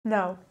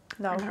No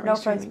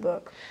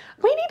Facebook.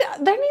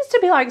 There needs to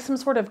be like some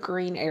sort of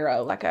green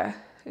arrow, like a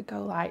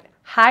go light.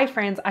 Hi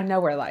friends, I know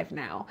we're live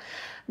now.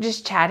 I'm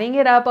just chatting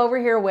it up over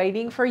here,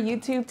 waiting for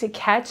YouTube to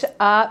catch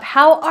up.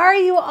 How are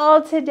you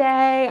all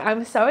today?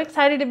 I'm so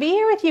excited to be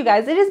here with you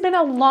guys. It has been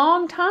a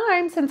long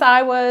time since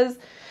I was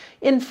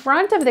in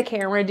front of the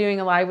camera doing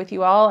a live with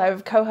you all.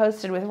 I've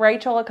co-hosted with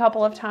Rachel a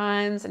couple of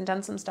times and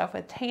done some stuff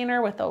with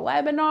Tanner with the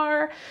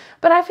webinar,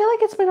 but I feel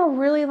like it's been a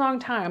really long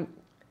time.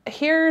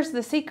 Here's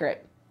the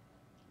secret.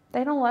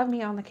 They don't love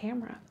me on the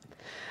camera.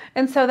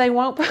 And so they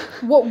won't What?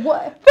 They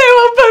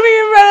won't put me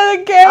in front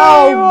of the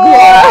camera anymore.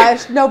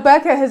 Gosh. No,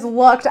 Becca has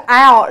lucked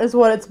out is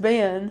what it's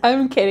been.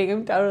 I'm kidding.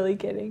 I'm totally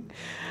kidding.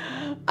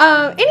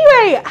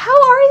 Anyway,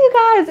 how are you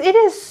guys? It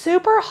is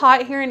super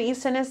hot here in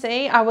East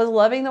Tennessee. I was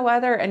loving the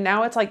weather and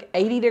now it's like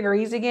 80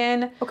 degrees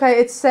again. Okay,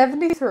 it's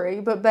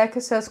 73, but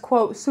Becca says,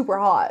 quote, super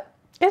hot.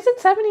 Is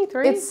it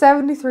 73? It's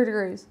 73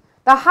 degrees.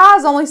 The high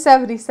is only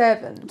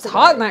 77. It's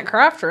hot in that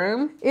craft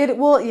room.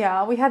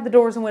 Yeah, we had the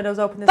doors and windows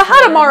open this The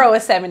high tomorrow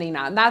is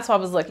 79. That's what I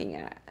was looking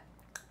at.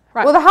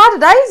 Right. Well, the high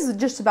today is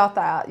just about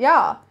that.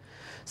 Yeah.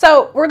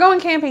 So we're going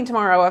camping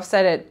tomorrow. I've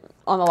said it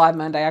on the live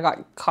Monday. I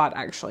got caught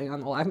actually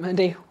on the live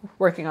Monday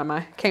working on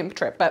my camp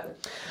trip. But,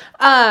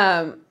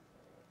 and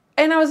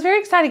I was very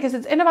excited because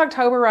it's end of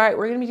October, right?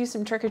 We're going to be doing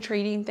some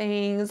trick-or-treating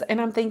things.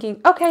 And I'm thinking,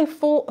 okay,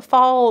 full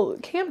fall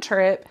camp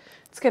trip.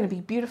 It's going to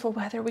be beautiful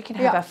weather. We can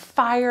have a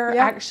fire,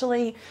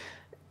 actually.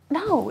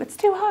 No, it's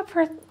too hot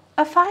for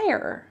a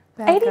fire.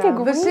 80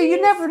 degrees. But see, you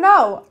never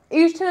know.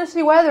 East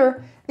Tennessee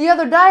weather, the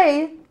other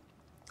day,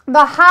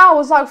 the high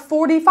was like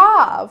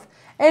 45.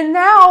 And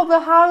now the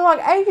high is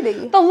like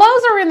 80. The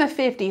lows are in the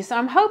 50s, so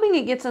I'm hoping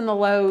it gets in the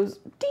lows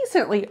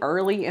decently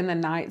early in the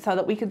night so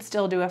that we could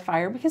still do a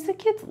fire because the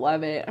kids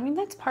love it. I mean,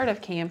 that's part of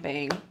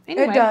camping.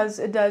 Anyway. It does.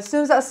 As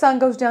soon as that sun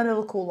goes down,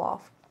 it'll cool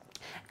off.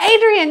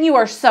 Adrienne, you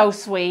are so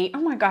sweet. Oh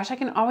my gosh, I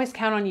can always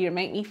count on you to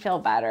make me feel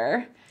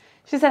better.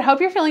 She said,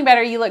 hope you're feeling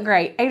better. You look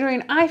great.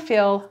 Adrienne, I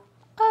feel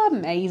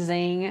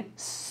amazing.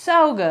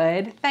 So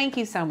good. Thank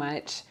you so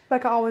much.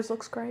 Becca always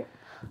looks great.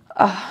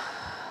 Oh,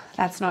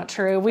 that's not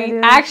true. We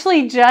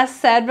actually just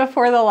said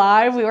before the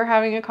live, we were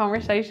having a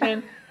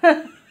conversation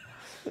that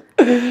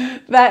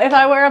if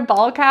I wear a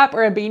ball cap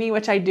or a beanie,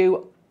 which I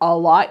do a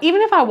lot,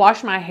 even if I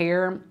wash my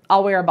hair,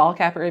 I'll wear a ball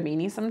cap or a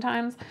beanie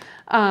sometimes.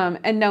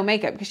 And no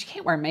makeup, because you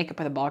can't wear makeup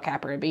with a ball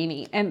cap or a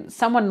beanie. And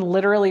someone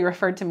literally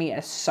referred to me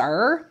as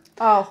sir.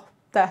 Oh,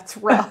 that's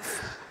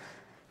rough.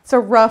 It's a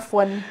rough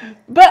one.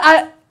 But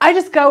I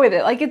just go with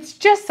it. Like, it's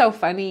just so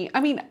funny.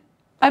 I mean,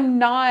 I'm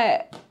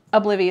not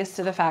oblivious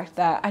to the fact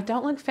that I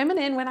don't look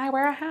feminine when I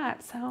wear a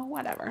hat. So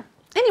whatever.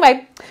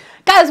 Anyway,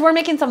 guys, we're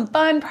making some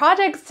fun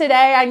projects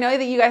today. I know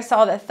that you guys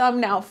saw the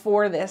thumbnail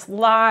for this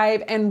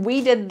live. And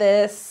we did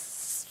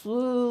this,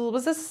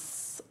 was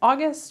this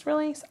August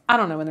release? I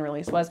don't know when the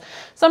release was.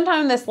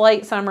 Sometime this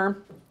late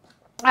summer.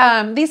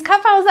 These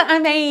cut files that I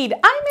made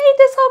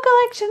this whole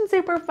collection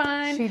super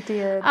fun. She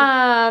did.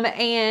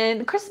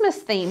 And Christmas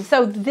theme.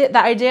 So the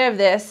idea of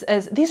this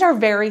is these are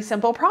very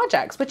simple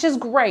projects, which is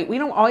great. We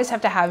don't always have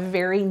to have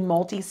very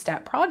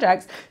multi-step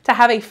projects to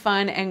have a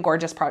fun and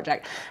gorgeous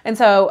project. And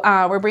so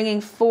we're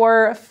bringing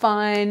 4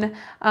 fun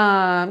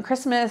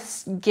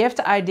Christmas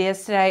gift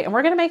ideas today, and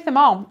we're going to make them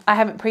all. I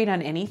haven't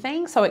pre-done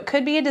anything, so it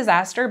could be a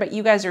disaster, but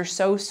you guys are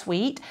so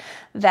sweet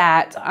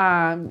that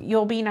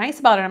you'll be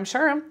nice about it, I'm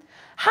sure.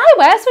 Hi,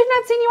 Wes. We've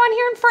not seen you on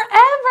here in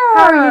forever.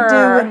 How are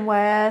you doing,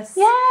 Wes?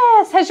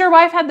 Yes. Has your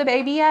wife had the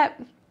baby yet?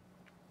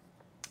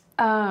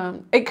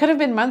 It could have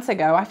been months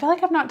ago. I feel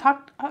like I've not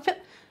talked.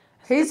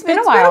 It's been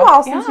a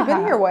while since you've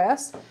been here,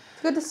 Wes.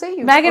 It's good to see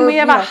you. Megan, we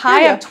have a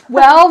high of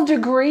 12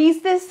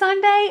 degrees this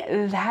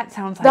Sunday. That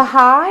sounds like the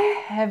high?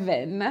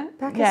 Heaven.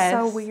 That is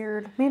so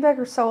weird. Me and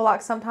Becca are so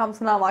alike sometimes,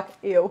 and I'm like,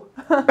 ew.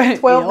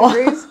 12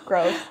 degrees?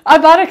 Gross. I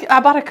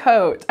bought a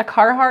coat, a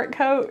Carhartt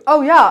coat. Oh,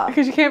 yeah.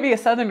 Because you can't be a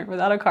Southerner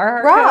without a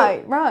Carhartt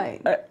coat.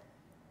 Right.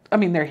 I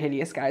mean, they're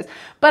hideous, guys.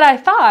 But I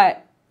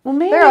thought, well,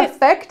 maybe they're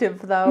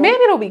effective, though.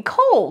 Maybe it'll be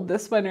cold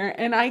this winter,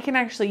 and I can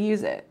actually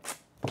use it.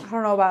 I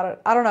don't know about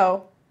it. I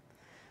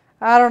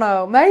don't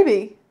know.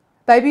 Maybe.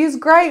 Baby is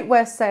great,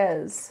 Wes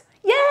says.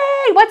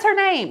 Yay! What's her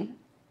name?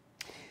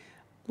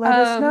 Let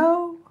us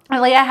know.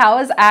 Leah, how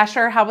was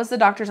Asher? How was the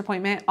doctor's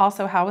appointment?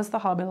 Also, how was the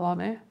Hobby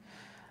Lobby?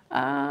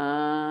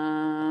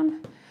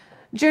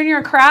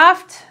 Junior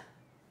Craft,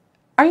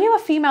 are you a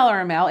female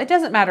or a male? It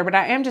doesn't matter, but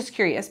I am just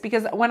curious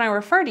because when I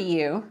refer to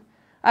you,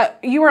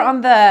 you were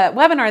on the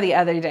webinar the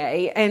other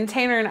day, and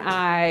Tanner and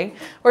I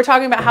were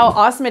talking about how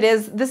awesome it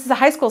is. This is a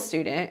high school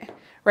student,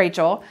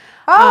 Rachel.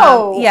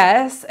 Oh.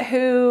 Yes,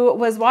 who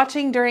was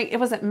watching during, it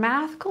was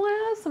math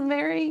class. I'm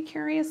very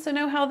curious to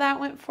know how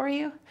that went for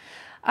you.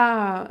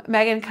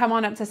 Megan, come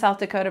on up to South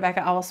Dakota.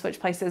 Becca, I will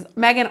switch places.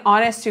 Megan,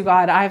 honest to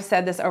God, I've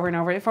said this over and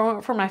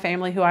over for my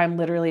family who I'm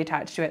literally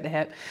attached to at the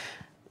hip.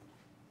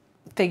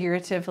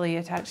 Figuratively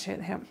attached to at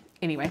the hip.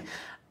 Anyway,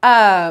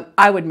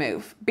 I would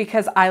move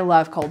because I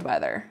love cold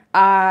weather.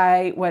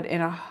 I would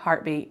in a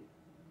heartbeat.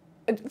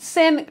 A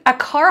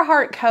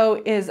Carhartt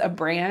coat is a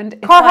brand.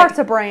 Carhartt's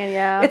a brand,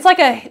 yeah. It's like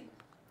a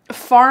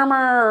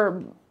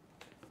farmer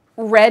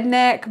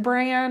redneck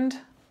brand.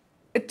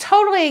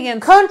 Totally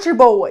against Country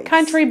boys.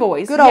 Country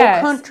boys. Good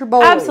old country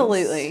boys.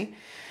 Absolutely.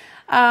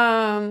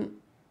 Pneumonia.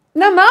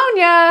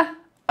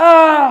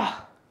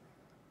 Oh,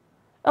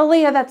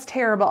 Aaliyah, that's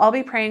terrible. I'll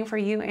be praying for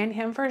you and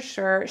him for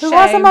sure. Who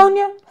has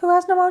pneumonia? Who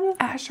has pneumonia?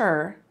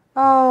 Asher.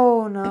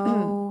 Oh,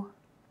 no.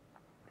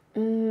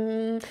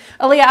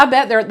 Aaliyah, I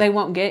bet they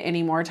won't get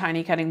any more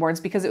tiny cutting boards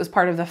because it was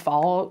part of the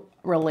fall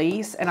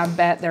release, and I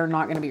bet they're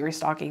not going to be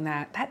restocking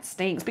that. That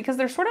stinks because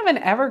they're sort of an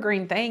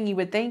evergreen thing. You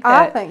would think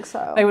that I think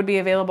so. They would be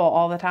available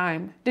all the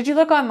time. Did you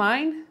look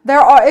online?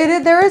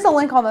 There is a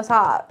link on the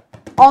site.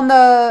 On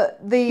the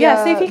see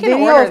if you can video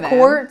order of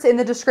quartz in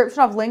the description.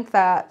 I've linked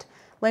that.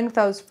 Link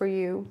those for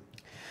you.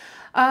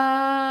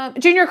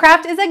 Junior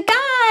Craft is a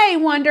guy.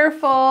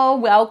 Wonderful.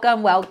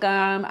 Welcome,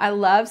 welcome. I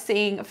love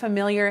seeing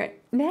familiar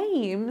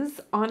names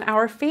on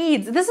our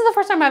feeds. This is the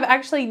first time I've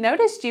actually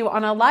noticed you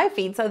on a live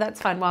feed, so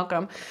that's fun.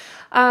 Welcome.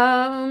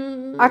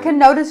 I can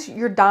notice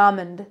your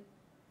diamond.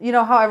 You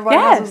know how everybody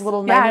has those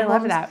little name emblems? I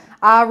love that.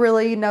 I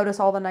really notice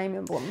all the name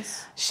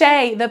emblems.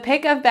 Shay, the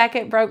pic of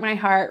Beckett broke my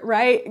heart,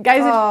 right?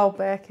 Guys,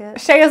 Beckett.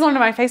 Shay is one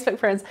of my Facebook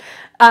friends.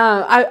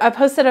 I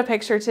posted a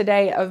picture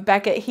today of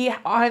Beckett.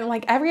 On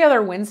like every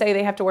other Wednesday,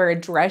 they have to wear a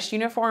dress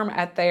uniform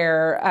at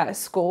their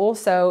school.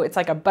 So it's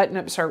like a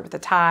button-up shirt with a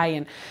tie,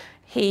 and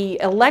he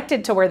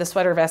elected to wear the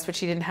sweater vest, which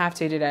he didn't have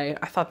to today.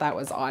 I thought that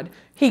was odd.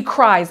 He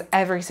cries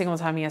every single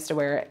time he has to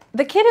wear it.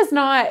 The kid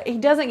he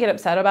doesn't get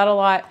upset about a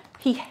lot.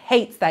 He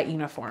hates that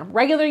uniform.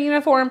 Regular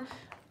uniform,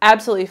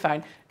 absolutely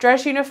fine.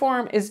 Dress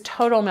uniform is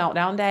total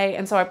meltdown day.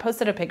 And so I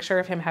posted a picture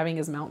of him having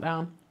his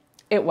meltdown.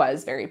 It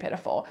was very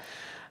pitiful.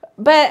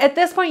 But at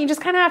this point, you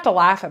just kind of have to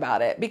laugh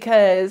about it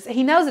because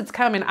he knows it's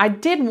coming. I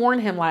did warn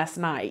him last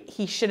night.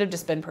 He should have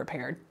just been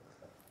prepared.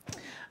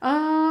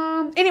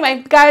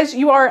 Anyway, guys,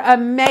 you are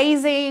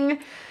amazing.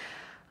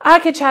 I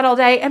could chat all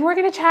day, and we're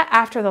going to chat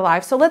after the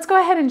live. So let's go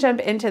ahead and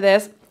jump into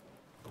this.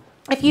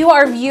 If you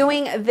are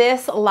viewing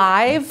this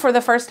live for the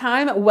first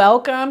time,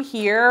 welcome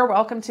here.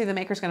 Welcome to the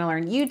Maker's Gonna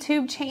Learn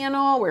YouTube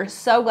channel. We're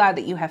so glad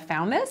that you have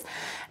found this.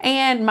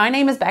 And my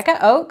name is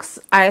Becca Oaks.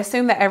 I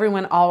assume that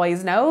everyone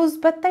always knows,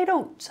 but they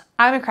don't.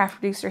 I'm a craft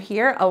producer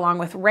here along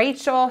with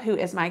Rachel, who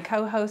is my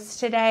co-host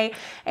today.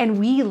 And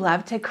we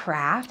love to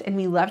craft, and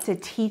we love to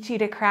teach you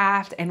to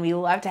craft, and we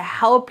love to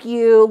help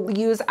you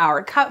use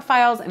our cut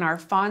files and our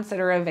fonts that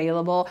are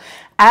available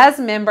as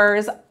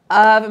members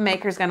of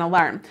Maker's Gonna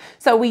Learn.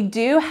 So we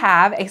do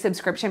have a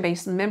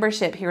subscription-based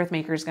membership here with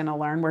Maker's Gonna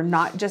Learn. We're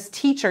not just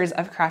teachers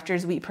of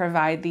crafters. We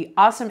provide the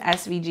awesome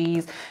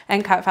SVGs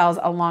and cut files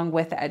along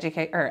with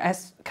the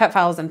cut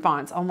files and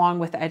fonts along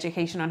with the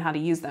education on how to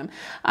use them.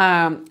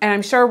 And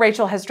I'm sure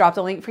Rachel has dropped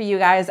a link for you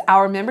guys.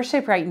 Our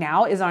membership right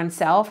now is on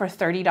sale for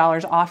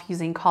 $30 off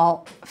using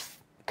code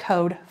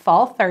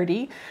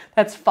FALL30.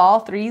 That's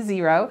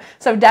FALL30.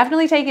 So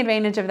definitely take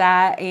advantage of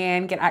that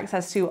and get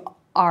access to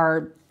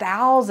our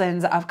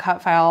thousands of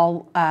cut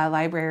file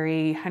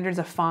library, hundreds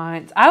of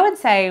fonts. I would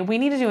say we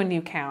need to do a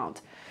new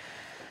count.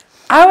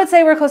 I would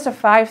say we're close to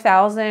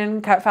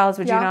 5,000 cut files,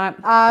 would you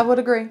not? I would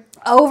agree.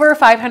 Over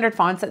 500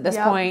 fonts at this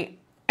point.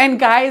 And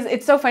guys,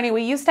 it's so funny.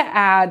 We used to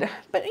add,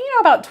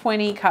 about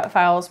 20 cut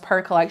files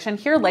per collection.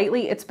 Here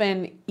lately, it's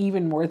been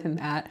even more than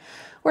that.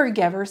 We're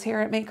givers here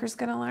at Maker's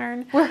Gonna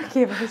Learn. We're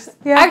givers.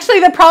 Yeah. Actually,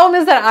 the problem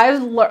is that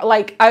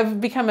I've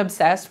become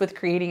obsessed with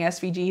creating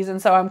SVGs,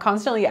 and so I'm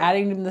constantly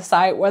adding them to the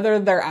site, whether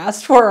they're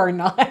asked for or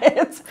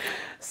not.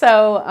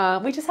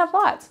 So we just have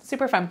lots.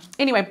 Super fun.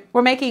 Anyway,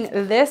 we're making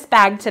this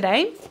bag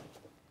today.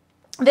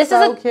 This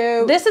is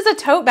cute. This is a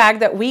tote bag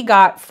that we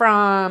got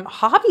from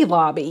Hobby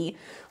Lobby.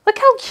 Look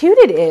how cute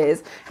it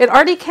is. It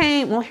already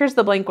came. Well, here's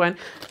the blank one.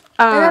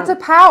 And that's a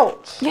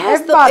pouch.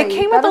 Yes, it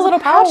came with a little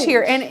pouch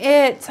here, and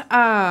it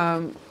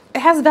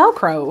has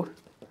Velcro.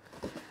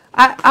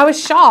 I was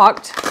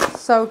shocked.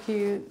 So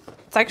cute.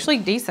 It's actually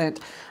decent.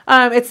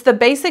 It's the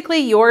Basically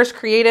Yours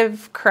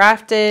Creative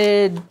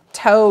Crafted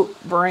Tote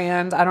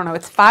brand. I don't know.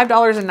 It's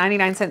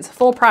 $5.99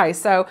 full price.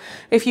 So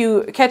if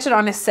you catch it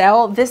on a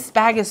sale, this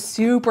bag is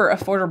super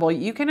affordable.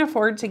 You can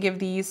afford to give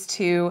these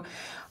to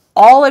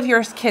all of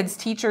your kids'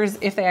 teachers,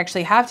 if they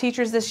actually have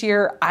teachers this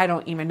year. I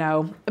don't even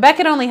know.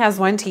 Beckett only has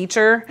one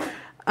teacher.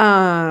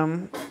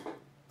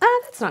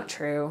 That's not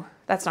true.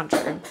 That's not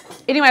true.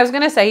 Anyway, I was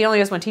going to say he only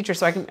has one teacher,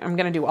 so I'm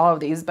going to do all of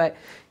these, but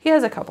he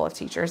has a couple of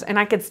teachers, and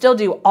I could still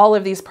do all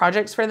of these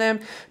projects for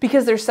them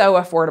because they're so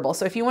affordable.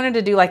 So if you wanted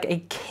to do like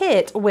a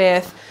kit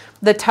with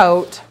the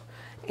tote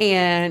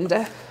and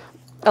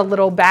a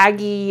little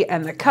baggie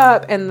and the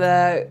cup and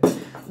the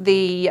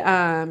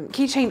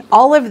keychain,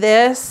 all of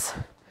this.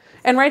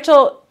 And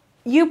Rachel,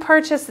 you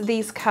purchased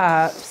these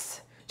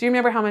cups. Do you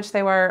remember how much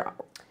they were?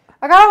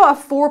 I got them a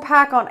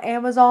 4-pack on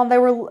Amazon. They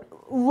were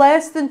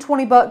less than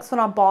 20 bucks when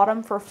I bought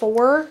them for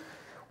 4,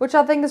 which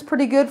I think is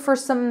pretty good for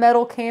some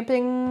metal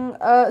camping.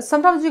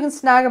 Sometimes you can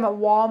snag them at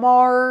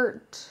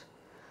Walmart.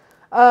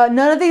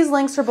 None of these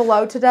links are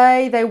below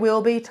today. They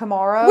will be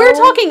tomorrow. We're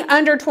talking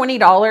under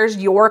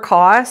 $20 your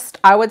cost,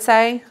 I would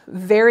say.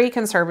 Very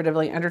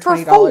conservatively under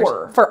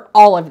 $20 for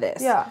all of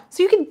this. Yeah.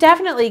 So you can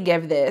definitely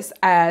give this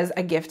as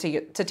a gift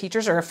to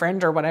teachers or a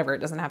friend or whatever. It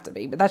doesn't have to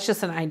be, but that's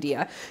just an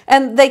idea.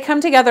 And they come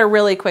together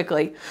really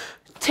quickly.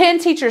 10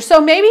 teachers.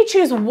 So maybe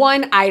choose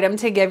one item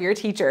to give your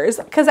teachers,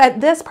 because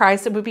at this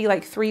price, it would be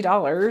like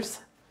 $3.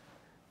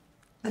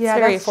 That's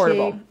very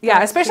affordable. Cheap. Yeah,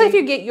 that's especially cheap.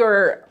 if you get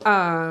your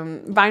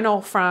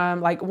vinyl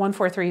from like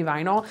 143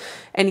 vinyl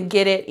and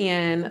get it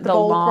in the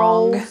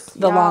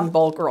long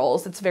bulk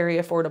rolls. It's very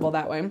affordable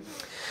that way.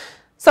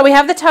 So we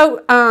have the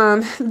tote.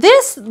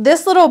 This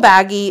little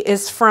baggie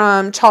is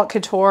from Chalk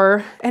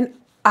Couture, and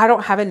I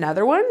don't have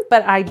another one,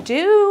 but I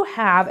do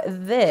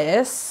have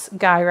this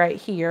guy right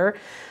here.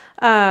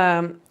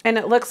 And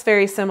it looks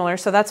very similar.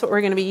 So that's what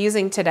we're going to be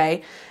using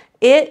today.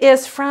 It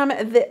is from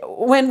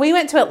when we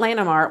went to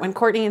Atlanta Mart, when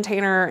Courtney and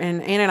Tanner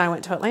and Anna and I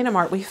went to Atlanta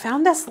Mart, we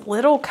found this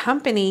little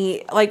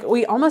company, like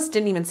we almost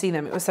didn't even see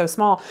them. It was so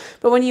small.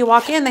 But when you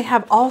walk in, they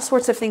have all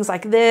sorts of things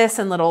like this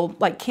and little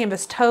like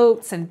canvas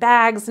totes and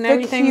bags and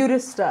everything. The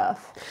cutest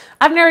stuff.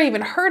 I've never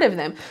even heard of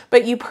them,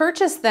 but you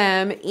purchase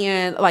them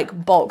in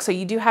like bulk. So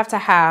you do have to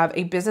have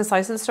a business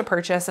license to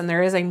purchase, and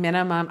there is a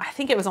minimum. I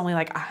think it was only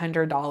like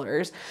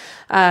 $100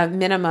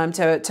 minimum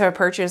to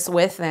purchase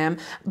with them.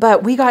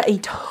 But we got a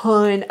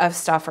ton of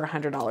stuff for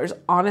 $100.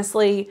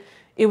 Honestly,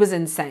 it was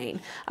insane.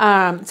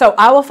 So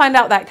I will find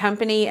out that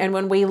company, and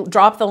when we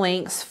drop the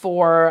links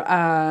for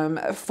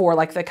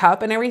like the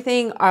cup and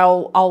everything,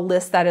 I'll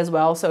list that as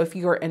well. So if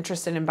you're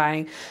interested in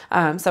buying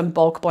some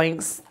bulk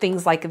blanks,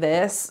 things like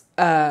this,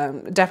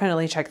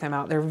 definitely check them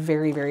out. They're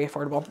very, very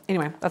affordable.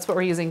 Anyway, that's what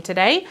we're using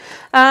today.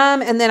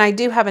 And then I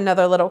do have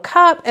another little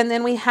cup, and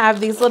then we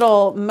have these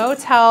little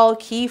motel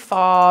key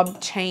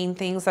fob chain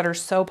things that are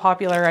so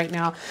popular right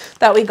now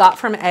that we got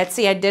from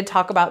Etsy. I did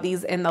talk about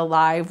these in the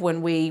live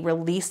when we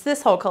released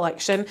this whole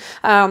collection.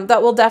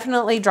 That will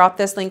definitely drop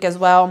this link as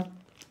well.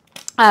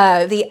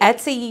 The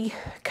Etsy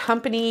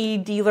company,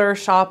 dealer,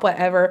 shop,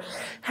 whatever,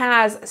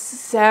 has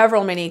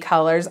several many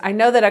colors. I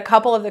know that a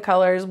couple of the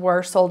colors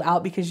were sold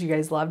out because you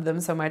guys loved them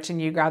so much and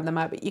you grabbed them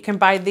up. But you can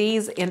buy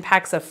these in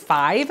packs of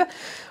 5.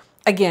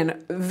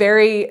 Again,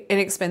 very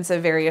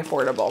inexpensive, very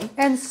affordable.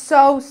 And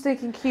so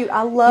stinking cute.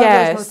 I love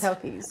those motel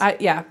keys.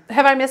 Yeah.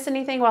 Have I missed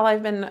anything while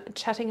I've been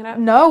chatting it up?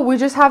 No, we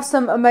just have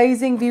some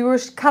amazing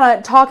viewers kind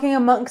of talking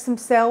amongst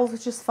themselves,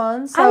 which is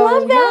fun. So, I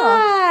love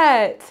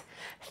that. Yeah.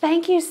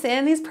 Thank you,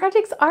 Sin. These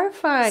projects are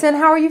fun. Sin,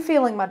 how are you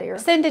feeling, my dear?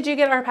 Sin, did you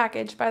get our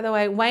package, by the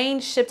way? Wayne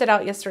shipped it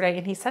out yesterday,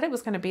 and he said it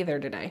was going to be there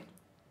today.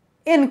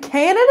 In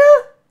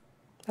Canada?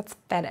 That's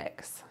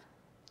FedEx.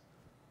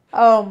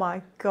 Oh,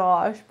 my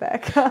gosh,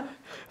 Becca.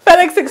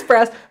 FedEx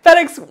Express.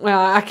 Well,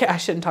 I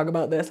shouldn't talk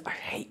about this. I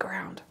hate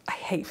ground. I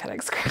hate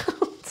FedEx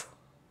ground.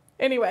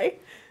 Anyway.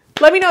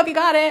 Let me know if you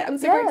got it. I'm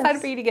super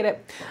excited for you to get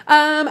it.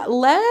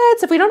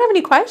 If we don't have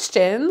any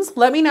questions,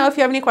 let me know if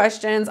you have any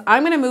questions.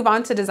 I'm going to move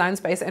on to Design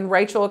Space, and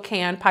Rachel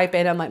can pipe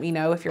in and let me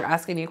know if you're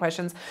asking any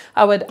questions.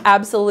 I would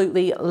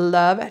absolutely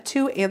love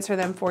to answer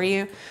them for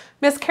you.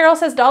 Miss Carol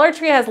says Dollar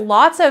Tree has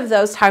lots of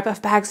those type of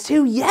bags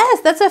too. Yes,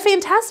 that's a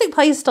fantastic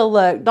place to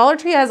look. Dollar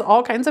Tree has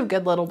all kinds of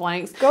good little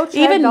blanks. Go check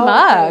Even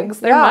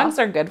mugs. Their mugs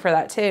are good for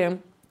that too.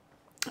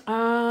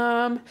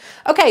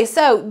 Okay,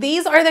 so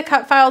these are the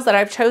cut files that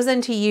I've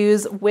chosen to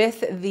use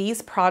with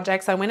these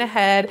projects. I went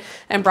ahead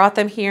and brought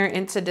them here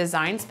into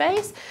Design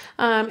Space.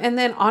 And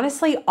then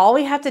honestly, all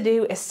we have to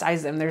do is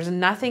size them. There's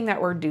nothing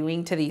that we're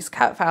doing to these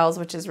cut files,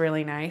 which is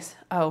really nice.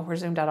 Oh, we're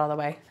zoomed out all the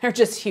way. They're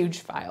just huge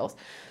files.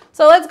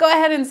 So let's go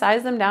ahead and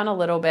size them down a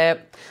little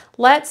bit.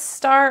 Let's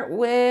start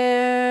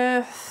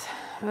with,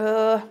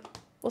 we'll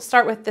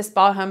start with this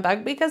ball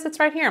humbug because it's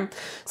right here.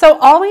 So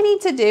all we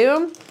need to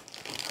do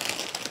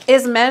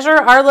is measure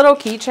our little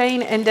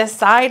keychain and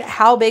decide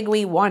how big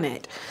we want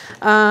it.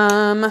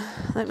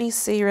 Let me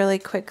see really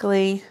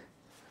quickly.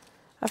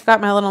 I've got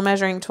my little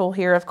measuring tool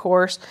here, of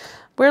course.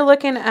 We're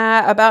looking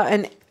at about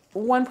an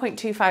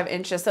 1.25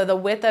 inches. So the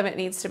width of it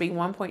needs to be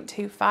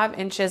 1.25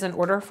 inches in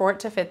order for it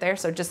to fit there.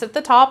 So just at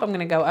the top, I'm going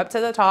to go up to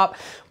the top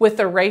with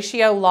the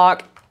ratio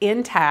lock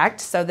intact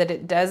so that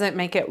it doesn't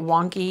make it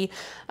wonky,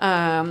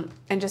 and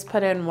just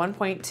put in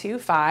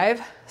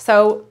 1.25.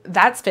 So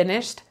that's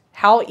finished.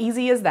 How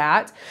easy is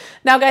that?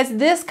 Now, guys,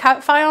 this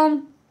cut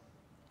file,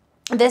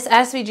 this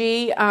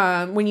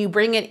SVG, when you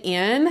bring it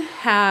in,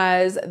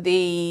 has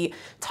the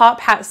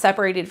top hat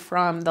separated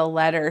from the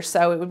letter.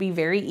 So it would be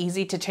very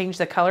easy to change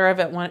the color of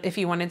it if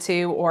you wanted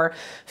to, or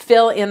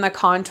fill in the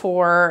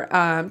contour.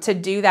 To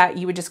do that,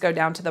 you would just go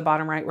down to the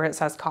bottom right where it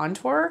says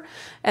contour.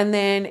 And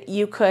then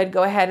you could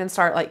go ahead and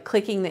start like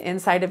clicking the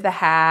inside of the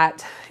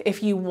hat.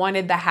 If you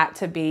wanted the hat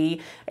to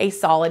be a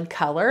solid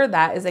color,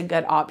 that is a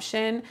good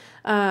option.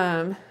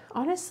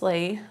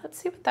 Honestly, let's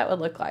see what that would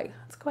look like.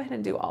 Let's go ahead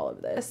and do all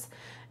of this.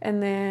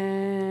 And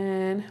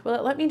then, will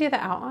it let me do the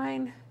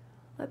outline?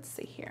 Let's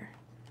see here.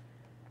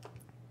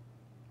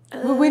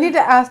 We need to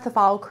ask the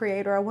file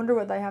creator. I wonder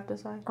what they have to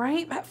say.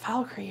 Right? That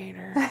file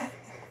creator.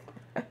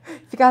 If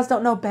you guys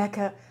don't know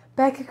Becca,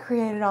 Becca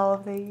created all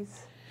of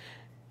these.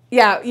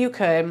 Yeah, you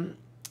could.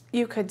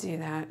 You could do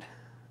that.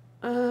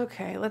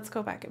 Okay, let's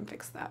go back and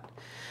fix that.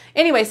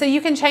 Anyway, so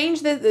you can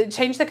change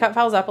the cut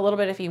files up a little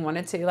bit if you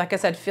wanted to. Like I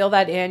said, fill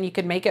that in. You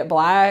could make it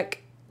black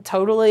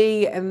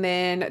totally and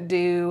then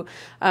do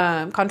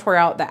contour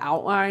out the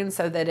outline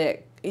so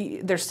that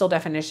there's still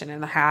definition in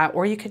the hat.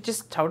 Or you could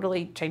just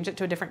totally change it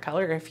to a different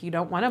color if you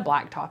don't want a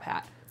black top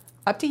hat.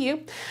 Up to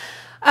you.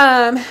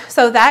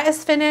 So that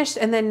is finished.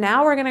 And then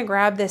now we're going to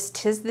grab this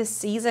 'Tis the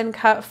Season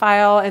cut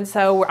file. And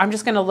so I'm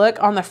just going to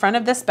look on the front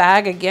of this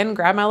bag again,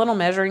 grab my little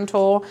measuring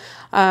tool,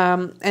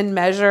 and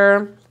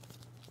measure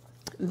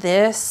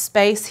this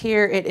space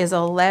here. It is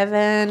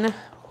 11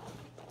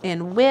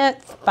 in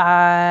width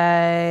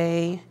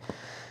by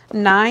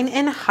 9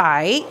 in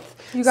height.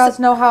 You guys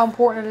know how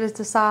important it is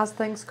to size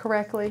things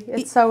correctly.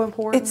 It's so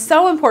important. It's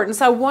so important.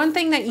 So one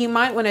thing that you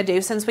might want to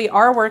do, since we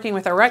are working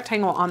with a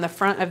rectangle on the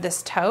front of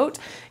this tote,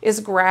 is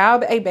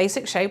grab a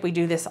basic shape. We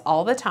do this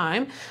all the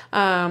time.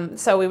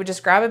 So we would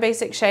just grab a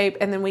basic shape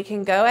and then we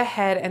can go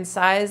ahead and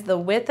size the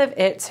width of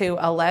it to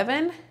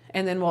 11.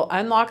 And then we'll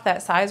unlock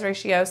that size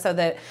ratio so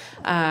that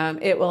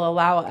it will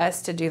allow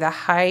us to do the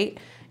height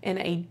in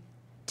a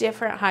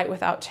different height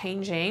without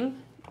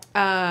changing.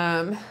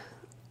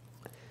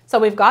 So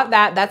we've got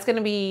that. That's going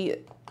to be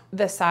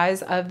the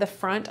size of the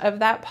front of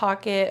that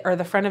pocket, or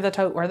the front of the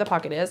tote where the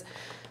pocket is.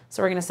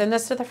 So we're going to send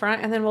this to the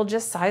front and then we'll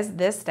just size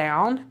this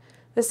down.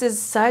 This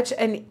is such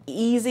an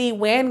easy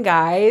win,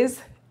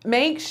 guys.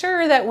 Make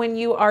sure that when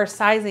you are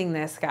sizing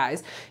this,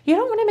 guys, you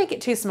don't want to make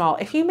it too small.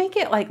 If you make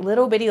it like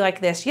little bitty like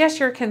this, yes,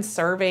 you're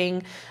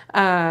conserving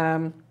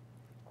HTV,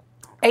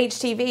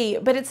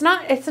 but it's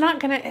not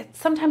going to,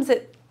 sometimes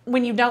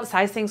when you don't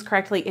size things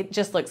correctly, it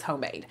just looks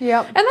homemade.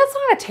 Yep. And that's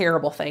not a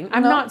terrible thing.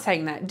 I'm not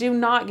saying that. Do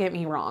not get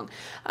me wrong.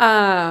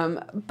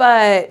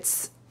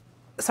 But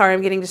sorry,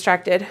 I'm getting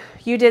distracted.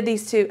 You did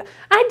these two.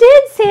 I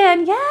did,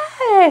 Sin.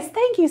 Yes.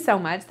 Thank you so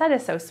much. That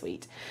is so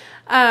sweet.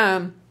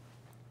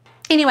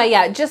 Anyway,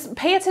 yeah, just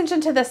pay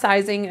attention to the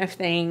sizing of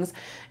things.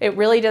 It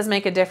really does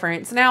make a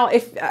difference. Now,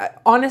 if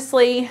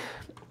honestly,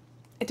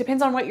 it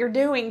depends on what you're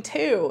doing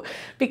too,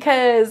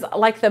 because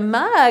like the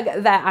mug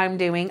that I'm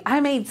doing,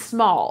 I made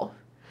small.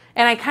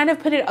 And I kind of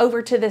put it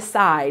over to the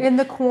side. In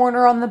the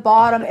corner on the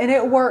bottom. And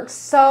it works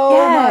so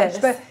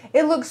much. But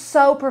it looks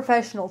so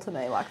professional to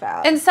me like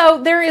that. And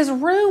so there is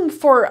room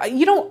for,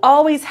 you don't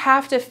always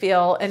have to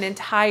fill an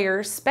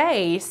entire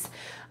space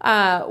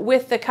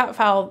with the cut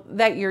file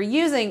that you're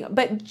using.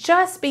 But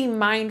just be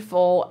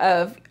mindful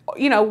of,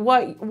 you know,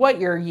 what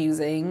you're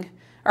using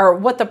or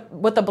what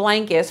the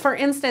blank is. For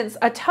instance,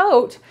 a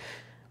tote,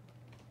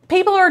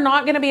 people are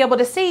not going to be able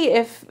to see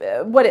if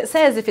what it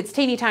says if it's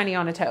teeny tiny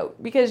on a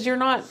tote, because you're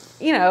not,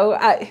 you know,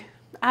 I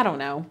don't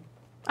know.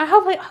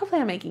 Hopefully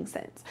I'm making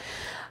sense.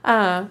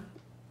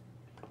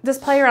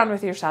 Just play around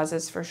with your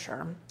sizes for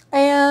sure.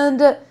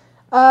 And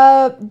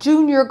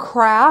Junior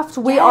Craft,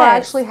 we are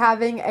actually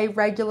having a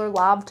regular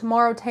live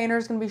tomorrow.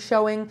 Tanner's going to be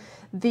showing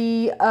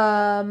the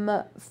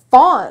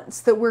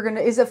fonts that we're going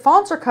to, is it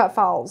fonts or cut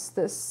files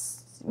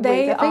this week?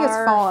 I think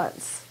it's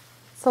fonts.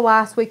 It's the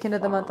last weekend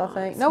of the month, I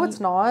think. No,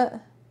 it's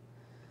not.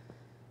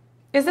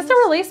 Is this a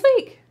release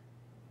week?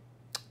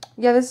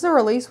 Yeah, this is a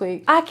release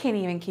week. I can't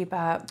even keep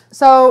up.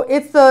 So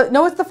it's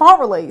the font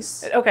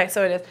release. Okay,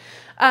 so it is.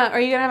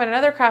 Are you gonna have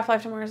another craft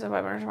live tomorrow? Or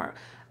webinar tomorrow?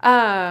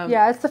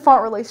 Yeah, it's the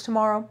font release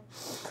tomorrow.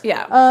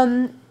 Yeah.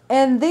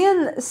 And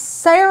then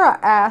Sarah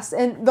asked,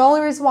 and the only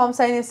reason why I'm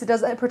saying this, it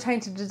doesn't pertain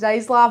to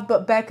today's live,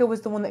 but Becca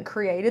was the one that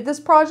created this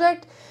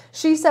project.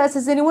 She says,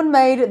 has anyone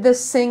made the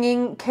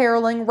singing,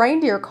 caroling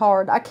reindeer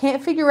card? I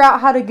can't figure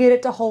out how to get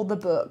it to hold the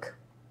book.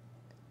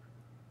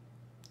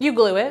 You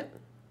glue it.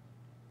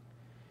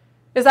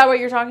 Is that what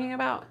you're talking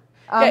about?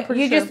 I'm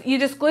pretty sure. You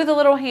just glue the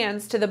little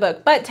hands to the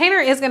book. But Tanner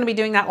is going to be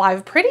doing that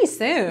live pretty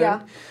soon.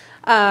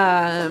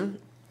 Yeah.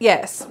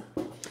 Yes.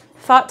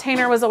 Thought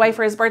Tanner was away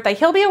for his birthday.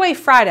 He'll be away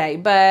Friday,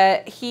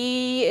 but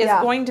he is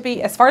going to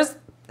be, as far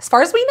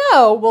as we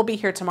know, we'll be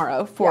here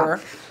tomorrow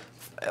for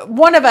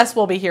one of us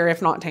will be here,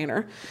 if not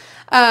Tanner.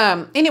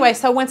 Anyway,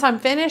 so once I'm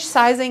finished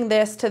sizing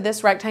this to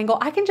this rectangle,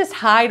 I can just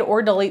hide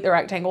or delete the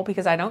rectangle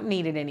because I don't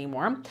need it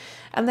anymore.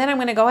 And then I'm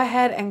going to go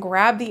ahead and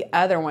grab the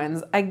other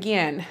ones.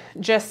 Again,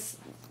 just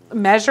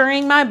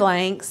measuring my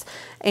blanks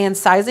and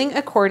sizing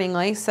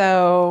accordingly.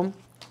 So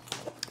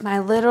my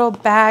little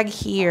bag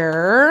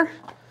here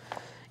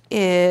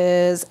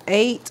is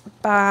 8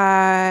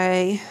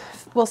 by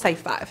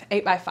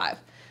 5.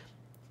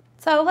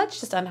 So let's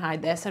just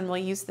unhide this and we'll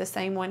use the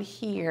same one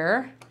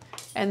here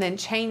and then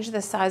change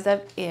the size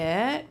of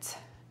it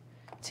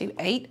to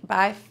 8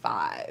 by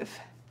 5.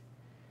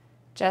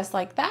 Just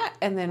like that.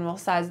 And then we'll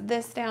size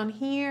this down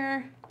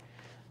here,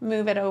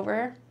 move it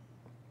over.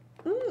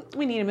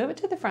 We need to move it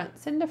to the front,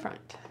 send to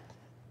front.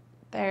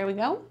 There we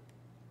go.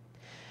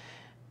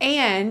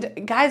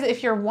 And guys,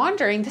 if you're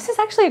wondering, this is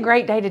actually a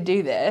great day to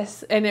do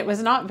this, and it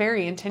was not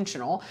very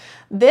intentional.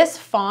 This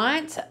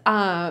font,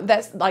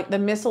 that's like the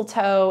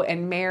mistletoe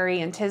and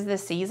Mary and 'Tis the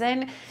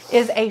Season,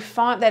 is a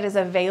font that is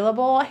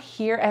available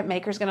here at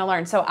Maker's Gonna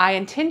Learn. So I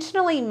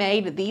intentionally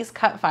made these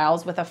cut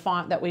files with a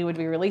font that we would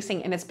be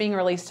releasing, and it's being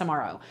released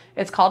tomorrow.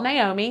 It's called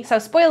Naomi. So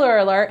spoiler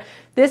alert,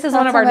 this is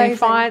one of our new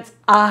fonts.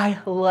 I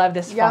love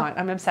this font.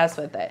 I'm obsessed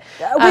with it.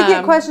 We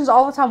get questions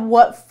all the time.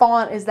 What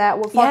font is that?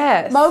 What font?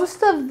 Yes.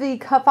 Most of the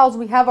cut files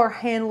we have are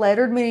hand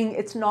lettered, meaning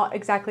it's not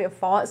exactly a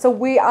font. So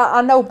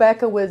I know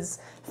Becca was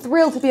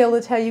thrilled to be able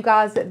to tell you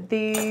guys that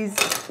these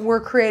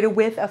were created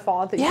with a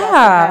font that you guys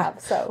can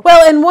have. So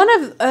well, and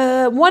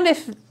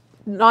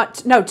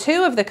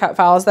two of the cut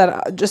files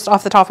that just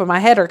off the top of my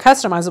head are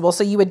customizable.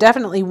 So you would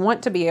definitely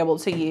want to be able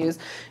to use,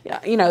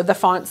 you know, the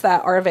fonts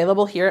that are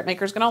available here at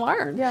Maker's Gonna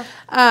Learn. Yeah.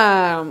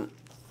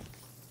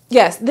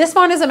 Yes, this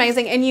font is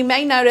amazing. And you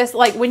may notice,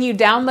 like, when you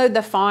download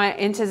the font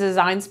into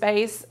Design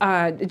Space,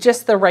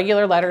 just the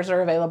regular letters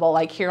are available,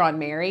 like here on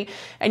Mary.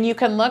 And you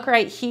can look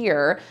right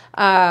here.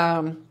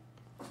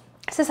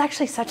 This is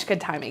actually such good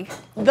timing.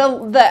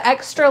 The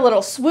extra little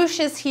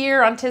swooshes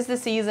here on 'Tis the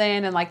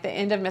Season and like the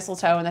end of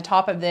mistletoe and the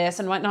top of this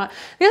and whatnot.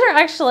 These are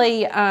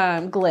actually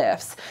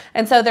glyphs.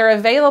 And so they're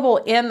available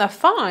in the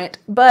font,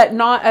 but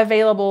not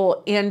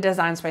available in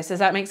Design Space. Does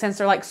that make sense?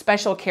 They're like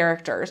special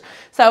characters.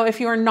 So if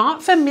you're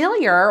not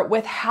familiar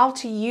with how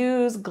to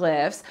use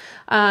glyphs,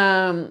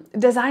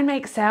 Design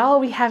Make Sell,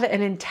 we have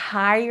an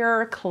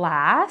entire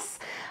class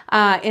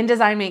in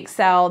Design Make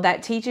Sell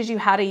that teaches you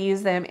how to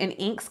use them in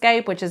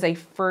Inkscape, which is a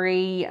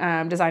free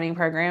designing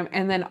program,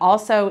 and then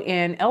also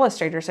in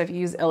Illustrator. So if you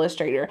use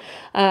Illustrator,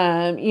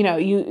 you know,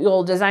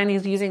 you'll design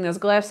these using those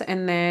glyphs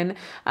and then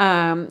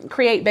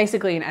create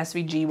basically an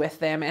SVG with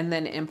them and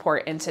then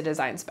import into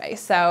Design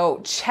Space.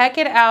 So check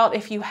it out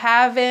if you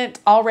haven't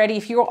already.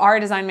 If you are a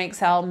Design Make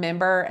Sell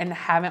member and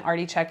haven't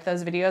already checked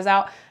those videos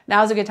out,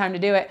 now's a good time to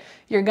do it.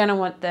 You're going to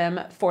want them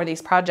for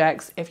these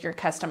projects if you're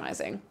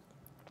customizing.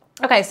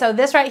 Okay, so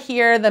this right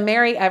here, the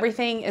Mary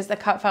Everything, is the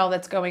cut file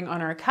that's going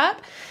on our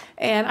cup.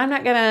 And I'm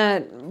not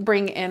gonna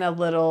bring in a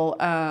little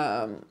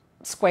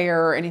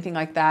square or anything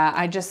like that.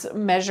 I just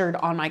measured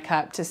on my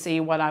cup to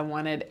see what I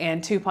wanted,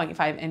 and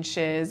 2.5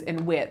 inches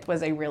in width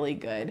was a really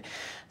good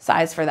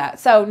size for that.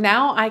 So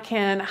now I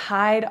can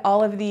hide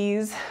all of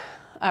these,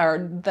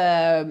 or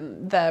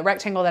the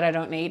rectangle that I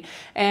don't need.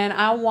 And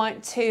I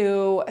want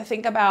to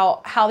think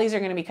about how these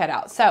are gonna be cut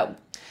out. So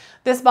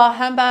this Bah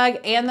Humbug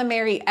and the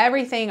Mary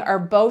Everything are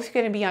both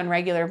going to be on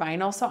regular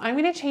vinyl. So I'm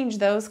going to change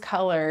those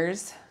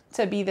colors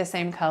to be the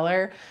same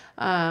color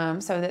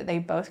so that they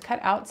both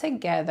cut out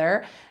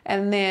together.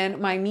 And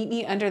then my Meet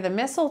Me Under the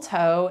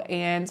Mistletoe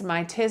and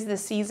my 'Tis the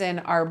Season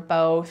are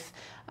both,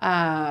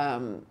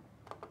 here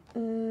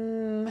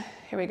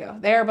we go.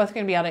 They're both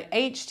going to be out at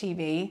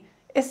HTV.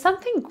 Is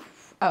something,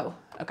 oh,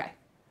 okay.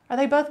 Are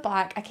they both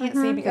black? I can't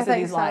see because of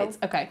these lights.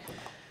 Okay.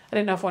 I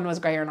didn't know if one was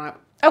gray or not.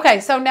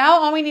 Okay, so now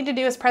all we need to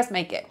do is press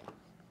make it.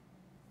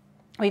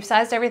 We've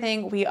sized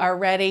everything, we are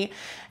ready.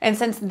 And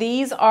since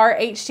these are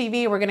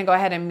HTV, we're gonna go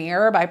ahead and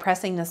mirror by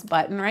pressing this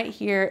button right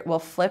here. We'll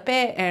flip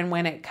it, and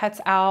when it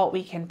cuts out,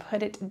 we can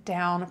put it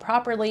down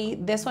properly.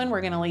 This one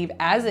we're gonna leave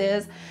as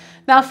is.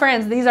 Now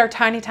friends, these are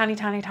tiny, tiny,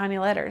 tiny, tiny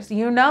letters.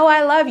 You know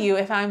I love you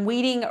if I'm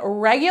weeding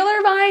regular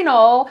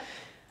vinyl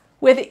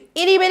with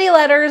itty bitty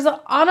letters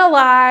on a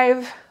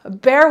live.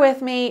 Bear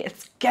with me,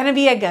 it's gonna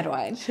be a good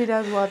one. She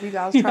does love you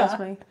guys, trust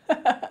me.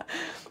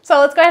 So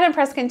let's go ahead and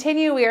press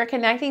continue. We are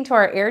connecting to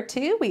our Air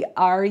 2. We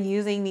are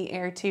using the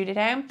Air 2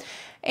 today.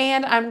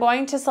 And I'm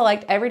going to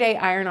select Everyday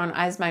Iron-On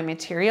as my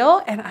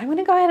material. And I'm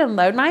gonna go ahead and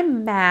load my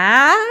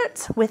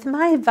mat with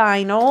my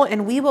vinyl,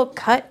 and we will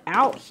cut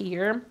out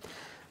here.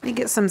 Let me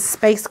get some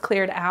space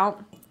cleared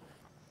out.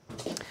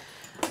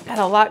 Got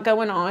a lot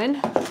going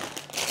on.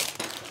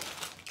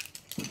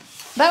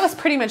 That was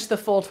pretty much the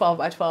full 12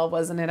 by 12,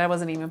 wasn't it? I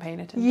wasn't even paying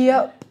attention.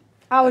 Yep.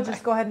 I would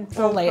just go ahead and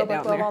throw lay it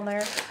down there. on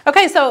there.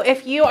 Okay, so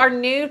if you are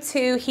new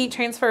to heat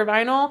transfer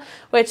vinyl,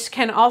 which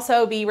can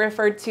also be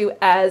referred to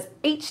as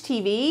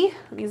HTV,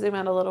 let me zoom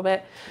out a little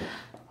bit.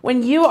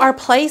 When you are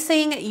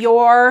placing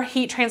your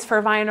heat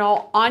transfer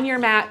vinyl on your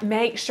mat,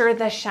 make sure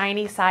the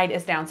shiny side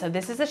is down. So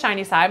this is the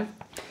shiny side.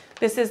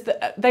 This is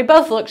they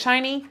both look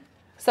shiny.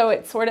 So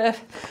it's sort of,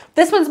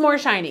 this one's more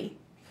shiny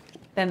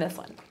than this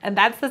one. And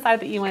that's the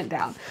side that you want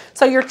down.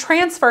 So your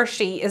transfer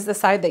sheet is the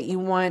side that you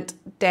want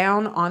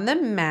down on the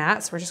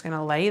mat. So we're just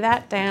gonna lay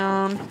that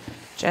down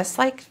just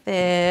like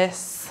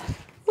this.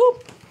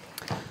 Whoop.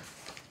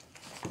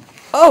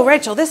 Oh,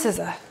 Rachel, this is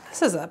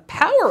a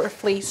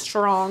powerfully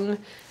strong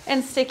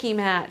and sticky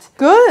mat.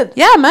 Good.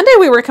 Yeah, Monday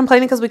we were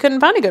complaining because we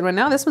couldn't find a good one.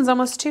 Now this one's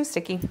almost too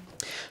sticky.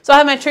 So I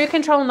have my True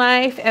Control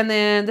knife, and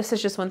then this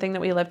is just one thing that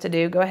we love to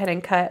do. Go ahead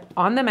and cut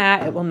on the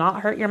mat. It will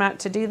not hurt your mat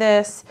to do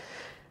this.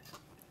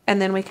 And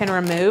then we can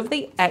remove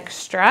the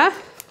extra,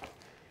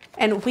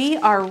 and we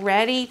are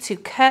ready to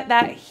cut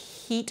that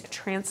heat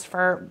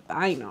transfer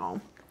vinyl.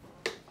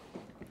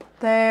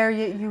 There,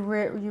 you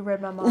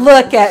read my mind.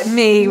 Look at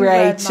me,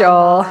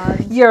 Rachel.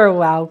 You're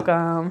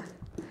welcome.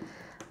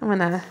 I'm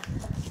gonna.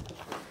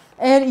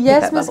 And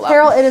yes, Miss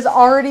Carol, it is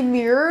already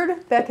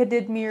mirrored. Becca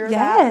did mirror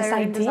that. Yes,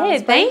 I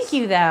did. Thank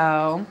you,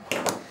 though.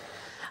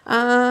 We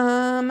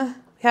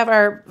have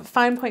our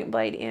fine point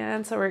blade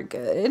in, so we're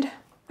good.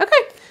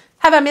 Okay.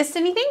 Have I missed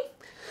anything?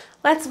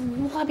 Let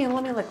me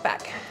look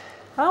back.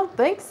 I don't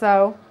think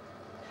so.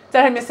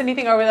 Did I miss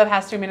anything over the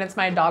past 2 minutes?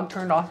 My dog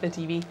turned off the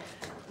TV.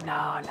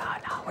 No.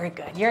 We're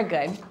good. You're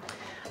good.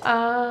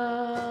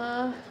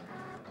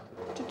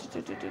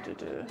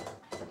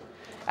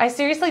 I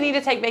seriously need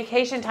to take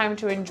vacation time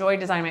to enjoy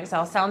Design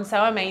Excel. Sounds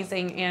so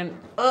amazing, and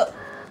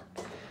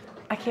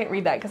I can't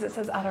read that because it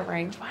says out of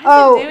range. Why is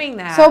it doing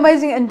that? So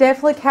amazing and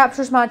definitely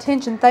captures my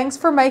attention. Thanks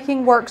for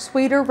making work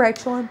sweeter,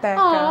 Rachel and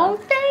Becca. Oh,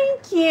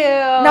 thank you.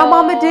 Now,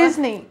 Mama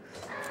Disney,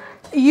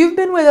 you've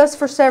been with us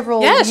for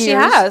several years. Yes, she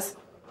has.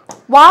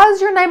 Why is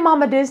your name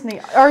Mama Disney?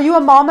 Are you a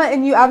mama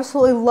and you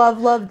absolutely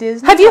love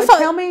Disney?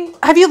 Tell me.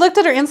 Have you looked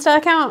at her Insta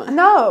account?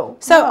 No.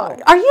 So,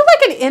 are you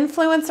like an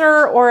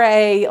influencer or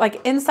a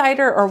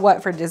insider or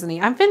what for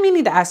Disney? I've been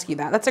meaning to ask you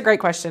that. That's a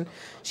great question.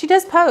 She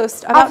does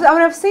post.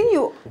 I've seen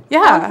you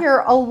on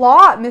here a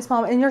lot, Miss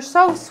Mama, and you're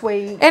so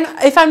sweet. And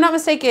if I'm not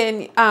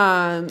mistaken,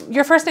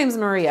 your first name's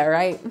Maria,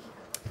 right?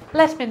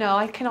 Let me know.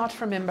 I cannot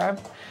remember.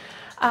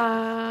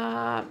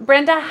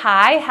 Brenda,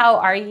 hi, how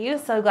are you?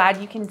 So glad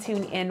you can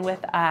tune in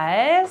with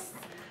us.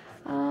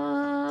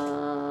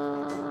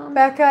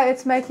 Becca,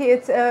 it's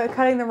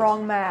cutting the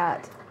wrong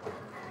mat.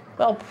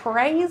 Well,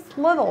 praise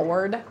the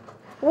Lord.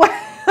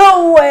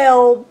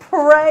 Well,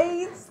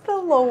 praise the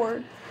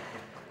Lord.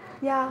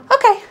 Yeah.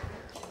 Okay.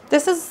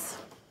 This is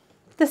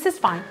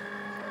fine.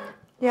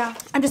 Yeah.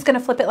 I'm just gonna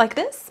flip it like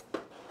this.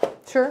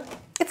 Sure.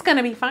 It's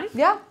gonna be fine.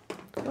 Yeah,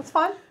 that's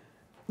fine.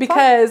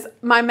 Because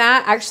my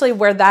mat, actually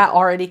where that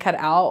already cut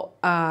out,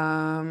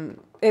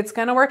 it's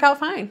going to work out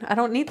fine. I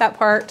don't need that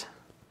part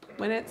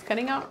when it's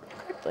cutting out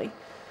correctly.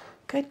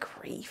 Good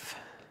grief.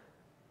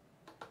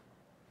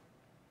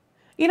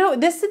 You know,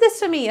 this did this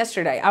to me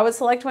yesterday. I would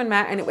select one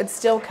mat and it would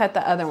still cut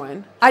the other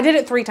one. I did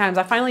it 3 times.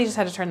 I finally just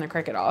had to turn the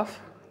Cricut off.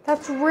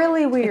 That's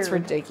really weird. It's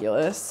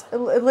ridiculous.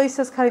 At least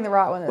it's cutting the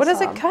right one this time. What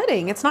is it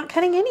cutting? It's not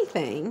cutting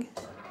anything.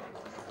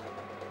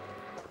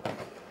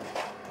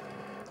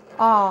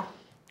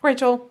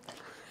 Rachel.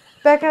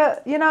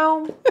 Becca, yeah.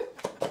 No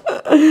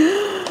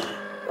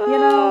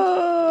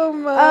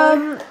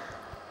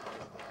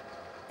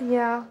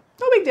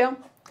big deal.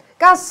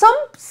 Guys,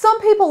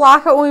 some people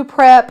like it when we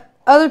prep.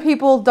 Other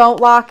people don't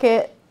like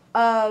it.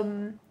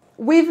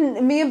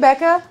 Me and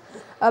Becca,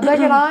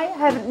 Becca and I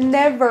have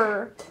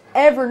never,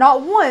 ever,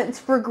 not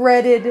once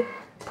regretted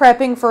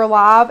prepping for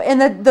live.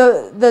 And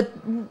the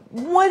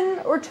 1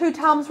 or 2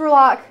 times we're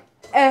like,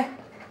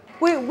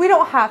 we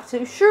don't have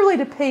to. Surely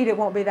to Pete it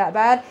won't be that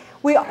bad.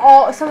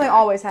 Something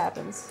always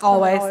happens.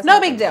 Always.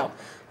 No big deal.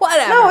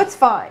 Whatever. No, it's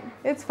fine.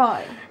 It's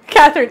fine.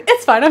 Catherine,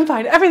 it's fine. I'm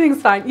fine.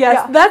 Everything's fine.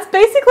 Yes, That's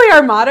basically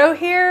our motto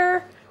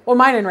here. Well,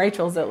 mine and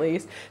Rachel's at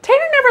least.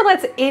 Tanner never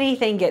lets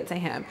anything get to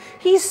him.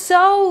 He's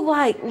so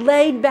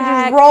laid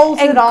back, he just rolls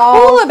and it cool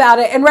off. about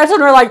it. And Rachel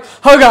and are like,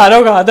 oh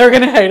God, they're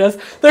gonna hate us.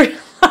 They're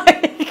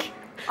like,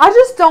 I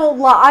just don't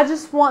like. I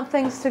just want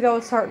things to go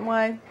a certain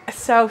way.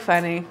 So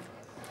funny.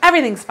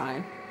 Everything's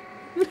fine.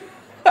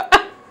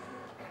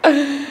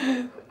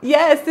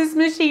 Yes, this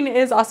machine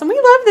is awesome. We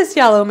love this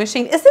yellow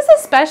machine. Is this a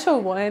special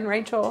one,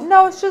 Rachel?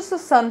 No, it's just a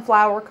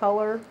sunflower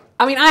color.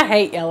 I mean, I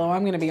hate yellow.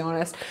 I'm going to be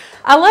honest.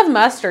 I love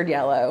mustard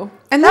yellow.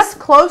 And that's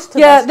close to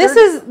mustard.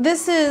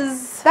 This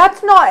is...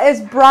 That's not as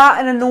bright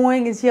and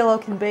annoying as yellow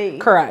can be.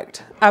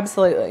 Correct.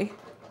 Absolutely.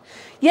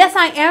 Yes,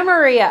 I am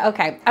Maria.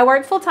 Okay. I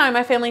work full time.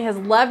 My family has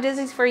loved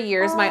Disney's for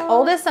years. My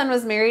oldest son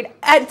was married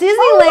at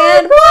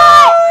Disneyland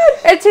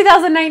in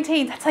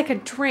 2019. That's like a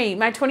dream.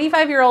 My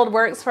 25-year-old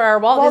works for our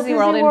Walt Disney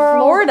World in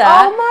Florida.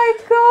 Oh my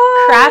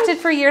God. Crafted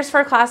for years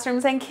for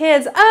classrooms and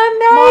kids. Amazing.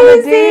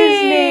 Mama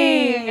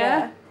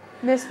Disney.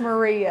 Miss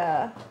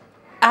Maria.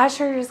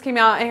 Asher just came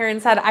out here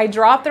and said, I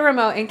dropped the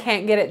remote and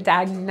can't get it.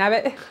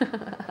 Dagnabbit.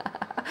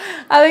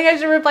 I think I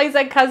should replace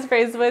that cuss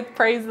phrase with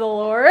praise the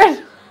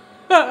Lord.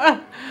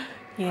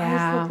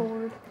 Yeah.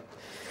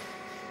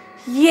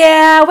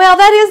 Yeah, well,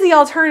 that is the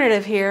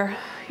alternative here.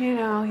 You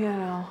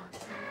know.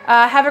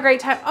 Have a great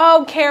time.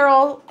 Oh,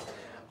 Carol.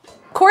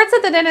 Court's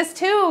at the dentist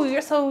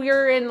too. So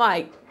you're in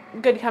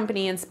good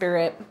company and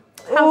spirit.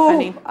 How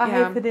funny. I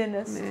hate the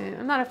dentist.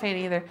 I'm not a fan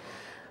either.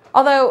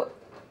 Although,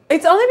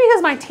 it's only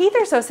because my teeth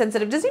are so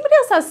sensitive. Does anybody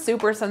else have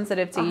super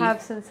sensitive teeth? I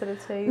have sensitive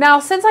teeth. Now,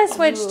 since I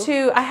switched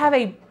to, I have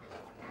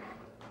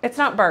it's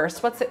not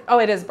Burst. What's it? Oh,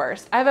 it is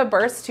Burst. I have a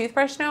Burst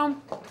toothbrush now.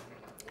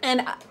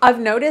 And I've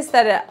noticed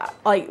that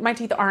my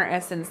teeth aren't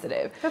as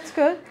sensitive. That's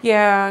good.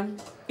 Yeah.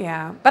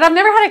 But I've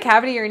never had a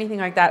cavity or anything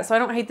like that, so I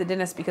don't hate the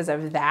dentist because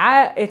of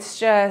that. It's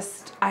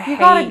just, you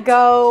gotta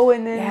go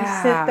and then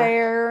sit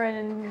there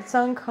and it's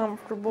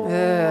uncomfortable.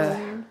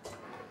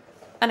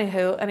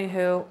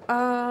 Anywho.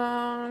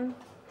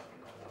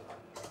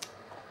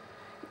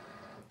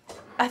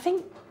 I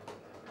think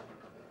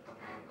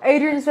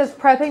Adrian says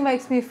prepping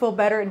makes me feel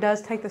better. It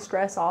does take the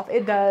stress off.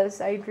 It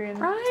does, Adrian.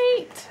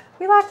 Right.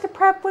 We like to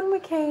prep when we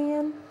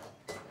can.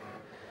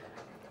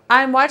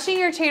 I'm watching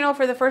your channel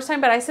for the first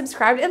time, but I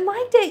subscribed and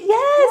liked it.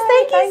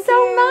 Yes, thank you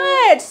so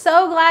much.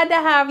 So glad to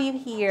have you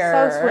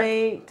here. So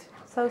sweet.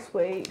 So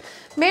sweet.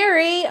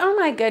 Mary, oh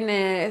my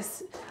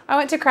goodness. I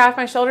went to craft.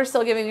 My shoulder's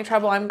still giving me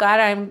trouble. I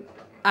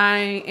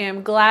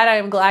am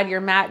glad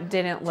your mat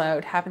didn't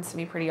load. Happens to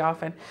me pretty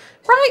often.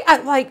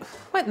 Right? Like,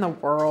 what in the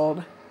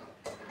world?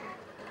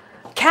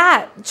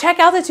 Kat, check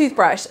out the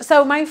toothbrush.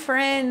 So my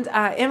friend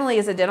Emily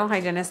is a dental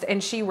hygienist,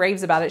 and she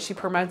raves about it. She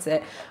promotes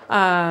it.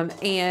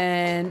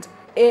 And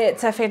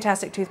it's a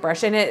fantastic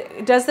toothbrush, and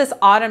it does this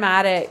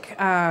automatic,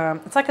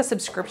 it's like a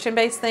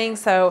subscription-based thing,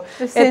 so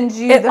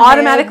it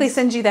automatically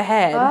sends you the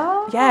head.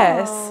 Oh.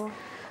 Yes.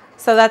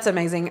 So that's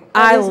amazing.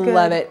 I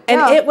love it.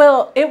 And it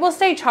will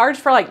stay charged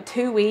for like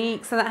 2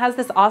 weeks, and it has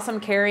this awesome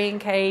carrying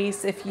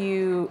case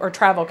or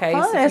travel case.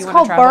 Fun. If it's you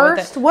called want to travel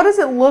Burst. with it. What does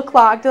it look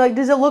like?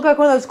 Does it look like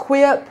one of those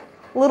Quip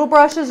little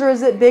brushes, or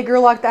is it bigger,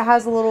 like that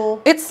has a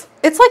little It's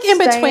like in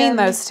between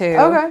those two.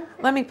 Okay.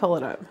 Let me pull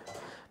it up.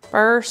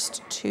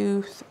 Burst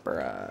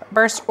toothbrush.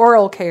 Burst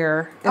Oral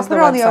Care is the website. I'll put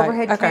it on the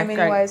overhead cam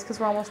anyways,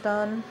 because we're almost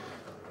done.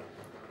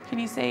 Can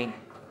you see?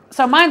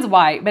 So mine's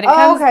white, but it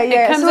comes in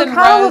so it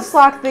kind of looks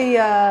like the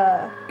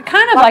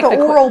kind of like the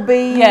Oral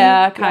B.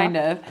 Yeah, kind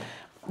of.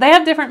 They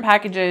have different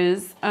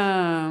packages.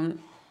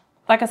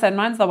 Like I said,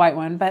 mine's the white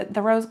one, but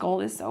the rose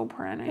gold is so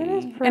pretty. It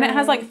is pretty. And it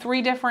has like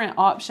 3 different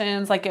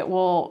options. Like it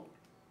will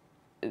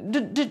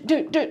kind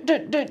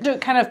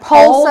of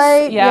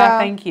pulsate. Yeah,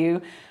 thank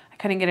you. I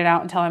couldn't get it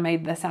out until I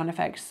made the sound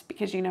effects,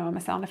 because you know I'm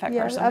a sound effect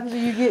person.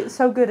 You get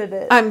so good at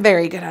it. I'm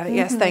very good at it.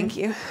 Yes, thank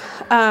you.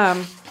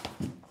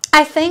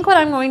 I think what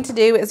I'm going to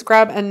do is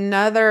grab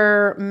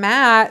another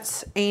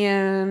mat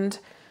and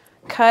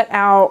cut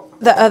out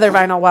the other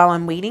vinyl while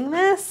I'm weeding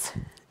this.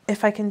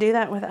 If I can do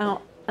that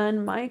without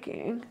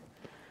unmiking.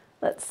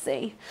 Let's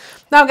see.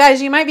 Now,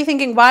 guys, you might be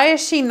thinking, why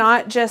is she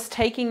not just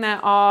taking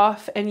that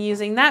off and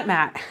using that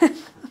mat?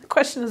 The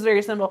question is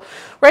very simple.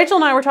 Rachel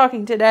and I were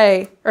talking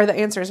today, or the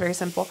answer is very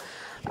simple.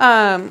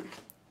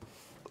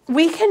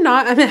 We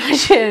cannot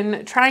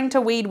imagine trying to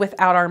weed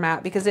without our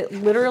mat, because it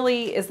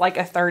literally is like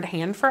a third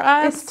hand for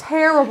us. It's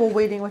terrible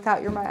weeding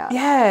without your mat.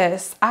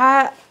 Yes.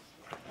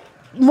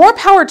 More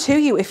power to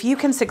you if you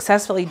can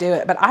successfully do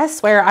it. But I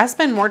swear, I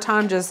spend more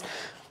time just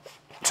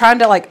trying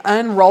to like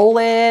unroll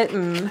it,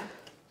 and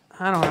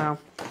I don't know.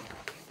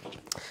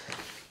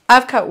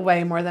 I've cut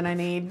way more than I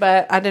need,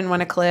 but I didn't want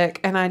to click,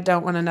 and I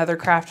don't want another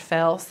craft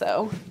fail,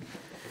 so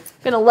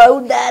I'm going to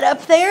load that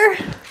up there.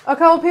 A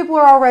couple people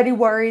are already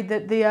worried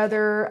that the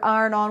other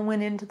iron-on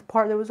went into the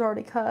part that was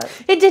already cut.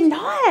 It did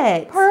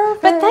not.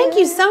 Perfect. But thank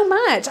you so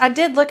much. I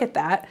did look at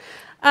that.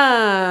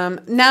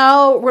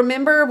 Now,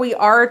 remember, we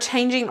are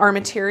changing our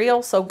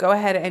material, so go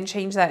ahead and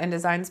change that in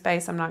Design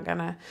Space. I'm not going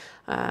to,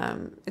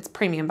 it's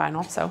premium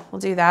vinyl, so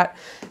we'll do that.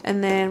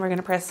 And then we're going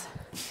to press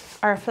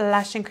our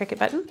flashing Cricut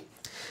button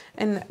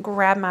and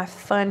grab my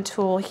fun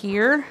tool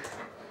here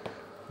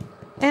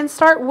and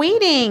start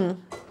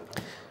weeding.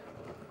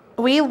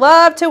 We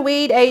love to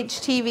weed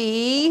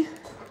HTV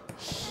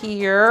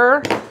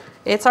here.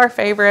 It's our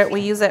favorite.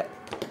 We use it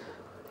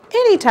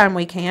anytime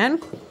we can.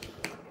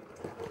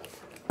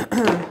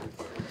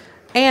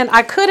 And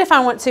I could, if I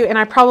want to, and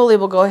I probably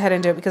will go ahead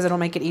and do it because it'll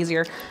make it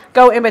easier,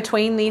 go in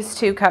between these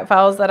 2 cut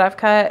files that I've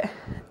cut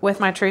with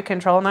my True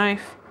Control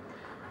knife.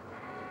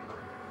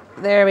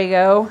 There we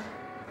go.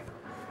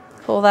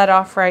 Pull that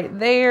off right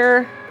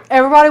there.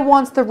 Everybody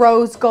wants the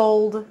rose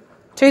gold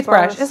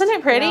toothbrush. Burst. Isn't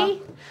it pretty? Yeah.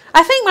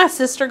 I think my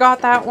sister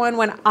got that one.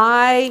 When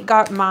I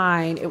got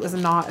mine, it was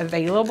not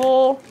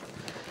available.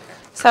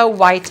 So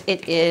white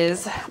it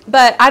is.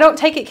 But I don't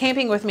take it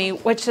camping with me,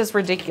 which is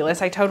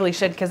ridiculous. I totally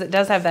should, because it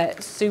does have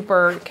that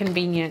super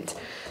convenient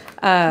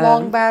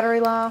long battery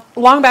life.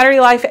 Long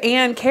battery life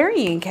and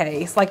carrying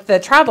case, like the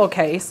travel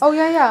case. Oh,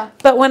 yeah, yeah.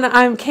 But when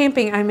I'm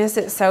camping, I miss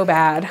it so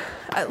bad.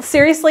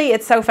 Seriously,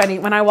 it's so funny.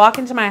 When I walk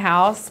into my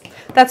house,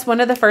 that's one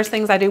of the first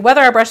things I do,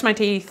 whether I brush my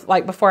teeth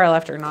like before I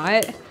left or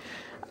not.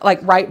 Like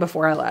right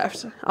before I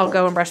left, I'll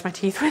go and brush my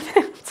teeth with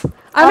it.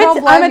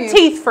 I'm a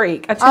teeth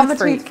freak. I'm a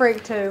teeth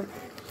freak too.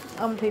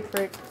 I'm a teeth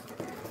freak.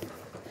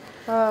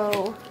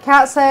 Oh,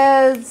 Kat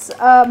says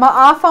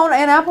my iPhone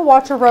and Apple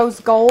Watch are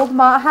rose gold.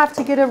 Might have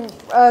to get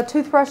a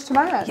toothbrush to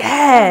match.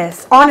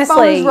 Yes, honestly.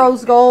 My phone is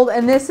rose gold,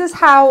 and this is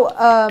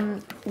how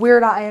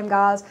weird I am,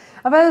 guys.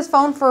 I've had this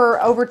phone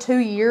for over 2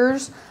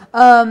 years.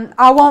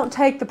 I won't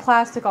take the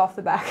plastic off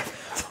the back of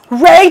it.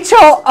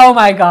 Rachel, oh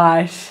my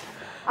gosh.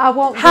 I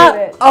won't do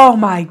it. Oh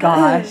my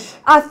gosh.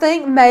 I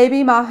think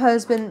maybe my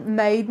husband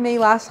made me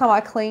last time I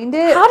cleaned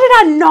it. How did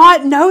I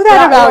not know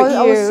that about you?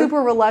 I was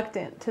super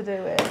reluctant to do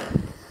it.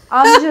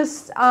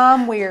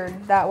 I'm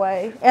weird that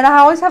way. And I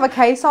always have a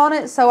case on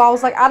it, so I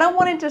was like, I don't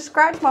want it to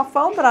scratch my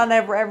phone that I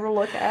never ever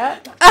look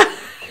at.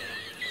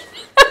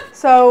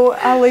 So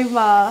I leave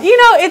my... You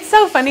know, it's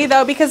so funny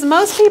though, because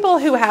most people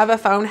who have a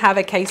phone have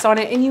a case on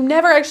it, and you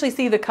never actually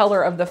see the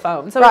color of the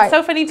phone. So It's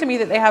so funny to me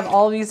that they have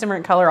all these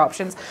different color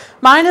options.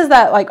 Mine is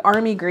that like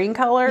army green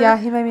color. Yeah,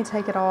 he made me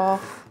take it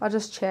off. I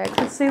just checked.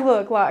 And see,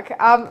 look, like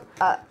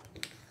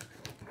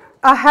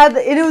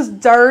it was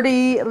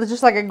dirty. It was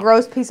just like a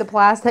gross piece of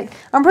plastic.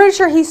 I'm pretty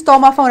sure he stole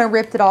my phone and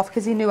ripped it off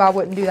because he knew I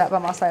wouldn't do that by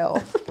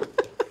myself.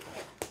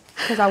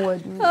 Because I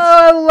wouldn't. Oh,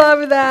 I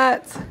love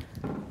that.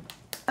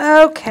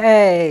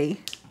 Okay.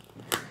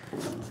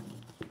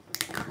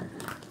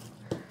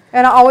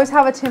 And I always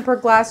have a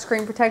tempered glass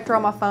screen protector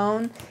on my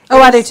phone.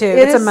 Oh, I do too. It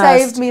it's has a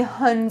must. saved me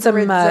hundreds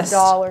of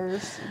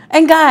dollars.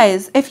 And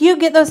guys, if you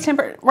get those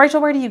tempered,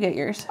 Rachel, where do you get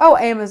yours? Oh,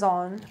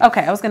 Amazon.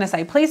 Okay, I was gonna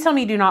say, please tell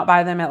me you do not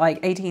buy them at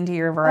like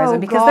AT&T or Verizon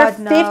because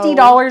God, they're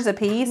 $50 a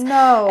piece.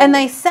 No. And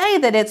they say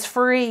that it's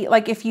free.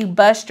 Like if you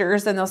bust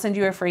yours, then they'll send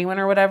you a free one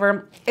or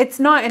whatever. It's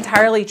not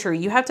entirely true.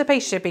 You have to pay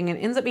shipping, and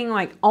it ends up being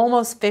like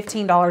almost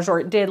 $15, or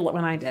it did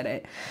when I did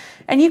it.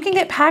 And you can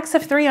get packs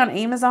of 3 on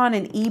Amazon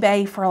and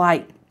eBay for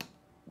like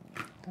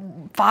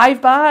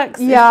 $5.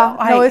 Yeah,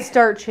 no, it's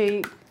dirt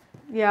cheap.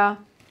 Yeah.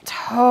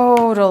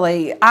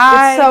 Totally.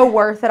 It's so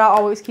worth it. I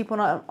always keep one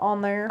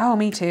on there. Oh,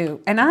 me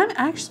too. And I'm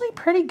actually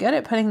pretty good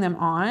at putting them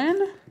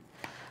on.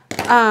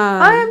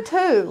 I am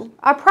too.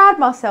 I pride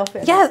myself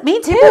in it. Yeah,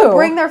 me too. People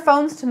bring their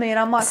phones to me and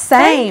I'm like,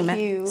 same. Thank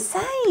you.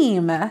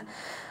 Same.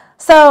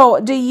 So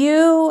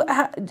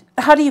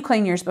how do you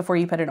clean yours before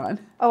you put it on?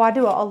 Oh, I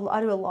do a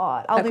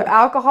lot. I'll do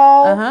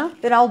alcohol.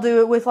 Then I'll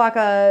do it with like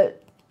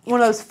one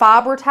of those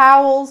fiber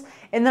towels.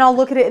 And then I'll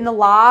look at it in the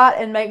light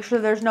and make sure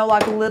there's no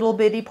like little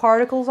bitty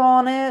particles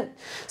on it.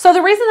 So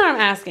the reason that I'm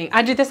asking,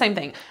 I do the same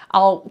thing.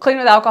 I'll clean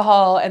it with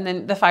alcohol and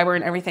then the fiber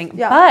and everything.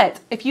 Yeah.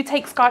 But if you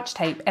take Scotch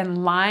tape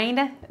and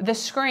line the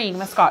screen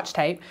with Scotch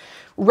tape,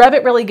 rub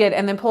it really good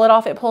and then pull it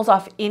off, it pulls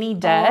off any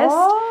dust.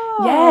 Oh.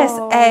 Yes,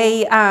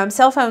 a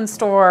cell phone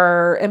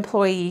store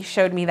employee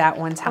showed me that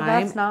one time.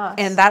 Oh, that's nice.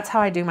 And that's how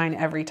I do mine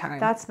every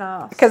time. That's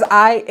nice. Because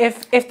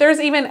if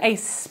there's even a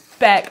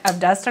speck of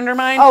dust under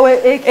mine,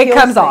 it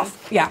comes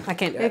off. Yeah, I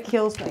can't do it. It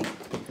kills me.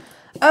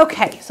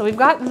 Okay, so we've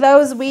got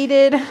those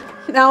weeded.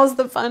 Now's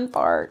the fun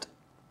part.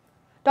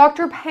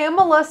 Dr.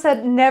 Pamela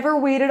said never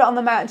weeded on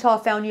the mat until I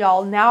found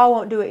y'all. Now I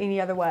won't do it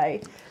any other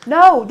way.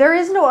 No, there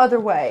is no other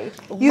way.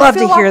 Love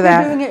to hear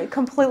that. You're doing it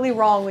completely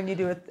wrong when you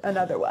do it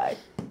another way.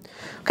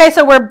 Okay,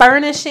 so we're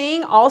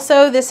burnishing.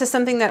 Also, this is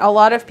something that a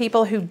lot of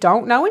people who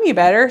don't know any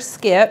better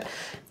skip.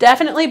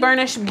 Definitely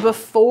burnish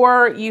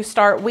before you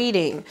start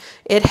weeding.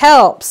 It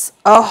helps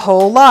a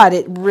whole lot.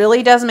 It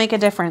really does make a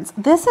difference.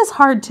 This is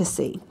hard to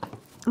see.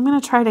 I'm going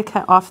to try to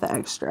cut off the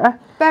extra.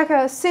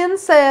 Becca, Sin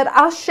said,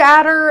 I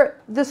shatter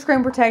the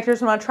screen protectors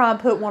when I try and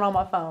put one on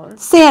my phone.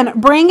 Sin,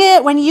 bring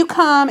it when you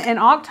come in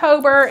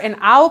October and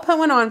I'll put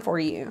one on for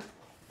you.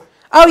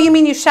 Oh, you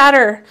mean you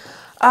shatter?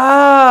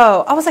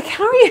 Oh, I was like,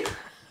 how are you?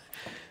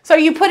 So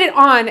you put it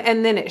on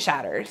and then it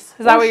shatters.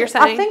 Is that what you're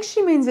saying? I think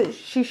she means that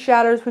she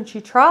shatters when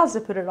she tries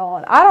to put it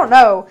on. I don't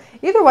know.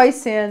 Either way,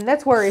 Sin,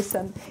 that's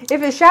worrisome.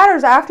 If it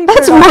shatters after you put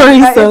it on,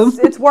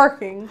 worrisome. It's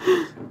working.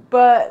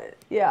 But,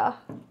 yeah.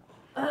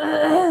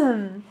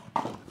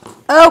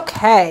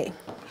 Okay.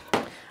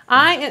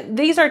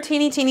 These are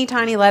teeny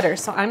tiny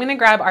letters. So I'm going to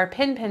grab our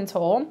pen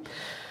tool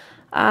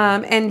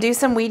and do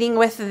some weeding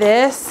with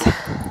this.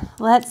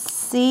 Let's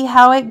see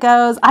how it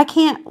goes.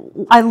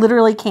 I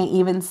literally can't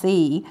even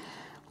see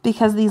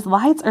because these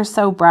lights are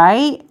so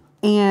bright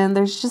and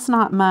there's just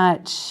not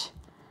much,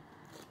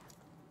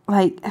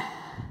 like,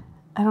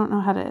 I don't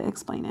know how to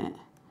explain it.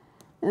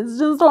 It's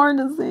just hard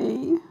to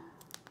see.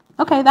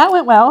 Okay, that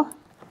went well.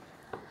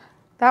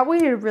 That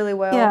weeded really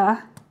well.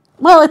 Yeah.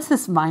 Well, it's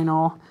this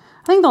vinyl.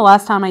 I think the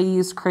last time I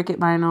used Cricut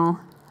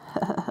vinyl.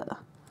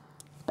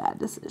 Bad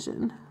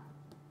decision.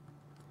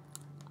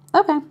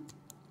 Okay.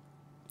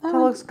 That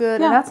looks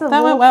good. Yeah, and that's a that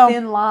little went well.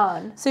 thin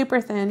line.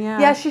 Super thin, yeah.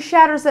 Yeah, she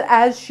shatters it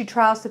as she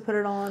tries to put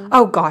it on.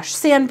 Oh gosh,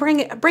 Sin,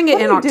 bring it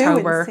in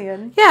October. Doing,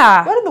 Sin?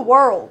 Yeah. What in the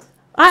world?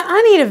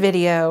 I need a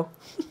video.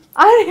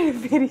 I need a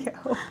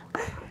video.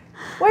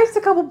 Waste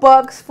a couple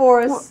bucks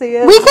for us,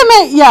 Sin. We can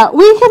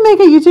make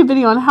a YouTube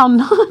video on how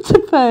not to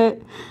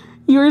put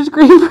your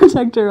screen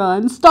protector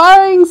on,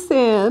 starring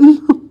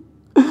Sin.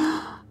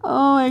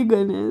 Oh my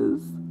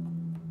goodness.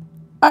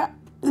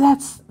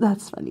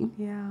 That's funny.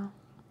 Yeah.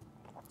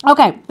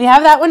 Okay, we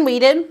have that one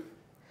weeded.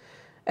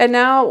 And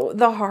now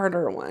the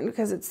harder one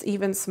because it's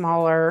even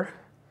smaller.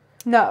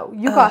 No,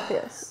 you got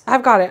this.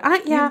 I've got it.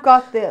 Yeah. You've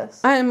got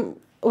this.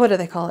 What do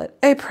they call it?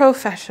 A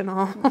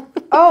professional.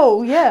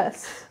 Oh,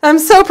 yes. I'm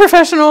so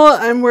professional,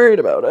 I'm worried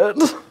about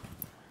it.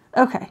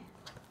 Okay.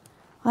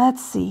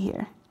 Let's see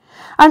here.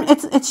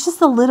 It's just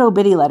the little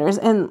bitty letters,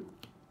 and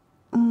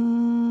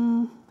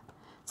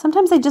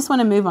sometimes they just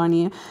want to move on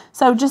you.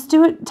 So just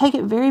take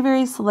it very,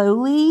 very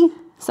slowly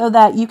so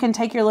that you can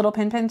take your little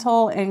pen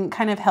tool and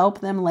kind of help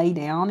them lay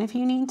down if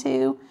you need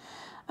to.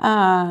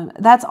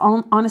 That's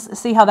honest.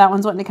 See how that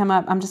one's wanting to come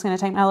up? I'm just going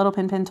to take my little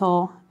pen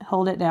tool,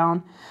 hold it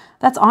down.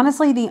 That's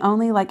honestly the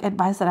only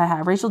advice that I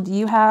have. Rachel, do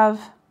you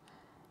have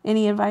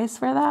any advice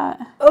for that?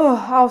 Oh,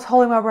 I was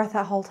holding my breath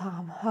that whole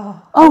time.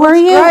 Oh, were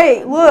you?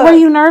 Great. Look. Were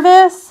you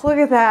nervous? Look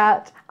at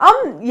that.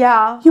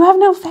 Yeah. You have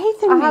no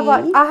faith in me.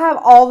 I have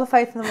all the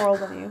faith in the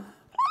world in you.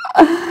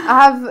 I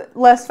have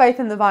less faith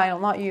in the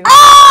vinyl, not you.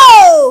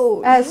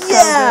 Oh! That's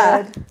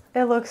so good.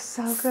 It looks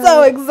so good.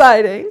 So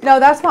exciting. No,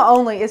 that's my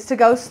only, is to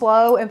go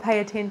slow and pay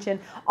attention.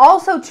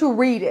 Also to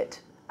read it.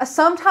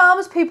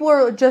 Sometimes people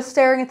are just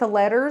staring at the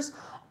letters.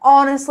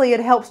 Honestly, it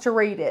helps to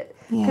read it.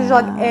 Because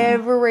you're like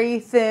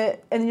everything,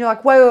 and you're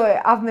like, wait,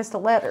 I've missed a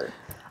letter.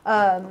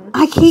 I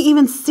can't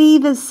even see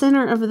the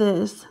center of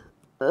this.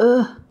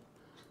 Ugh.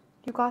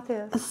 You got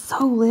this. It's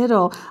so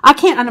little. I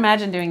can't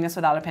imagine doing this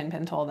without a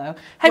pen tool, though.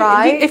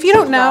 Right? If you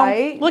don't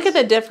know, look at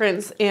the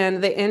difference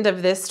in the end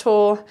of this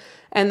tool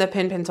and the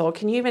pen tool.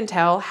 Can you even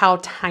tell how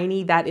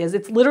tiny that is?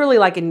 It's literally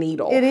like a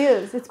needle. It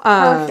is. It's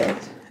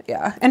perfect.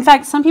 Yeah. In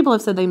fact, some people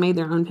have said they made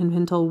their own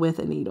pen tool with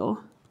a needle.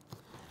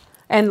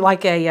 And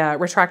like a a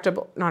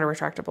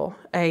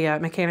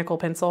mechanical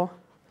pencil.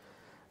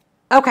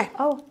 Okay.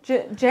 Oh,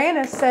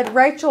 Janice said,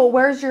 Rachel,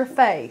 where's your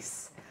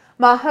face?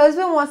 My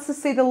husband wants to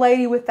see the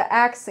lady with the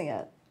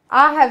accent.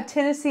 I have a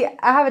Tennessee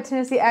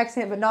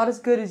accent, but not as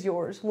good as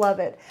yours. Love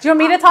it. Do you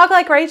want me to talk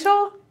like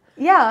Rachel?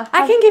 Yeah.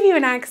 I can give you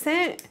an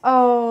accent.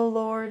 Oh,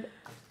 Lord. Is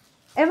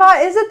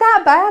it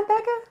that bad,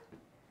 Becca?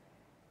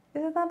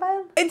 Is it that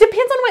bad? It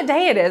depends on what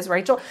day it is,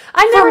 Rachel.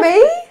 For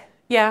me?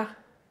 Yeah.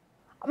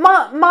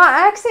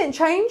 My accent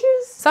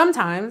changes?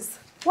 Sometimes.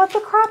 What the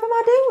crap am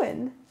I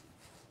doing?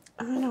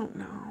 I don't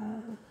know.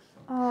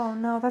 Oh,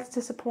 no, that's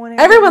disappointing.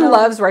 Everyone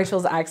loves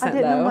Rachel's accent, though.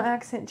 I didn't know my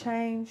accent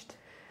changed.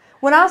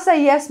 When I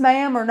say yes,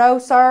 ma'am, or no,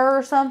 sir,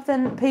 or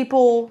something,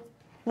 people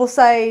will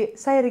say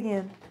it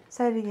again.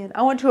 Say it again.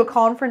 I went to a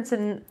conference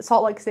in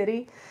Salt Lake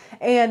City,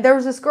 and there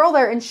was this girl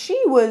there, and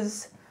she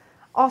was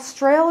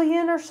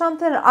Australian or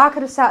something, and I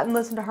could have sat and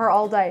listened to her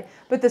all day.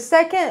 But the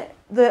second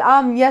that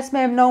I'm yes,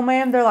 ma'am, no,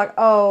 ma'am, they're like,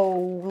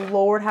 oh,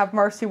 Lord, have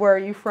mercy, where are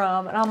you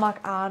from? And I'm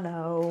like, I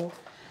know.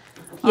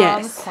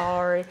 Yes. I'm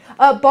sorry.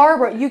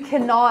 Barbara,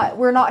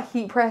 we're not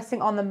heat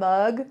pressing on the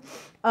mug.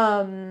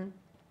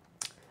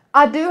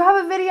 I do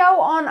have a video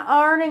on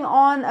ironing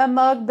on a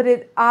mug,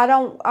 but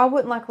I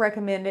wouldn't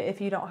recommend it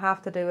if you don't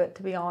have to do it,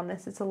 to be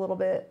honest. It's a little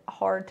bit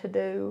hard to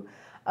do.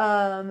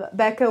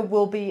 Becca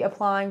will be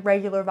applying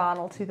regular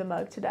vinyl to the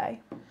mug today.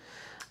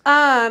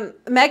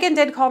 Megan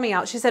did call me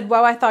out. She said,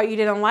 whoa, I thought you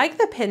didn't like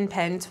the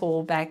pen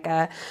tool,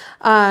 Becca.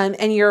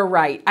 And you're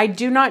right. I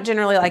do not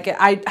generally like it.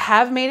 I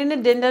have made an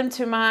addendum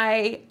to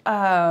my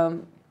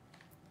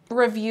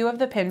review of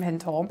the pen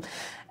tool.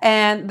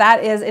 And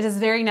it is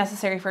very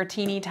necessary for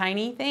teeny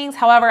tiny things.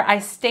 However, I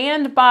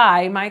stand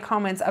by my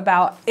comments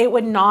about it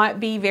would not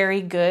be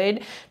very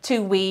good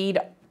to weed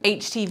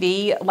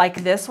HTV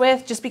like this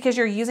with, just because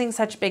you're using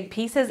such big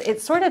pieces.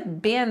 It sort of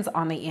bends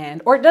on the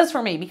end, or it does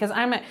for me, because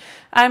I'm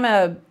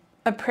a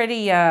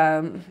pretty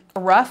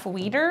rough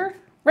weeder.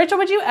 Rachel,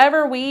 would you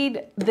ever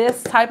weed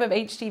this type of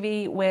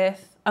HTV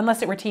with,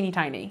 unless it were teeny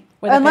tiny?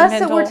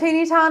 Unless it were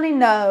teeny tiny,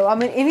 no. I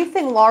mean,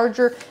 anything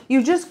larger,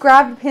 you just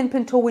grab the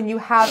pen tool when you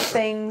have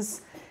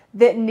things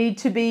that need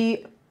to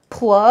be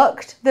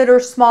plucked that are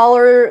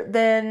smaller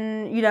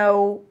than,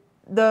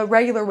 the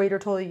regular weeder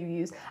tool that you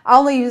use. I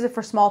only use it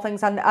for small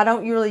things. I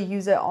don't really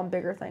use it on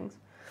bigger things.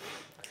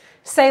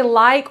 Say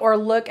like or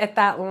look at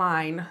that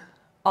line.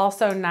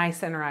 Also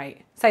nice and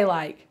right. Say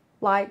like.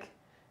 Like.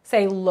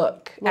 Say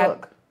look.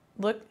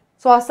 Look.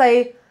 So I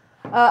say,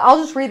 I'll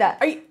just read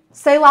that.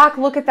 Say like,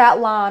 look at that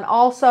line.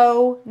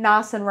 Also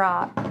nice and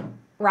right.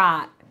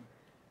 Right.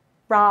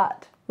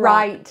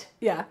 Right.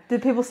 Yeah.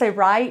 Did people say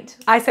right?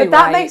 I say but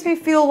that makes me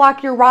feel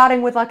like you're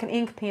writing with like an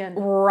ink pen.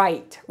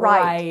 Right.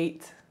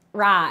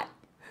 That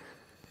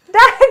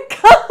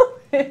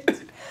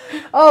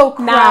oh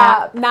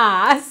crap.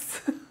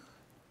 Nice.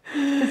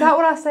 Is that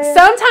what I said?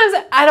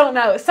 Sometimes, I don't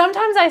know.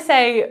 Sometimes I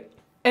say,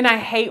 and I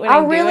hate when I do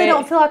it. I really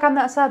don't feel like I'm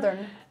that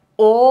Southern.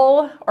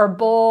 Oil or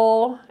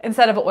bowl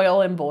instead of oil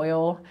and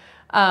boil.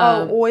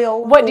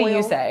 Oil. What do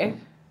you say?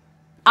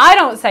 I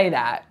don't say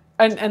that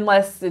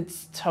unless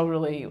it's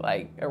totally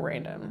like a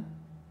random.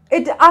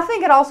 I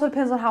think it also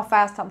depends on how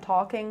fast I'm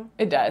talking.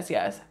 It does,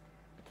 yes.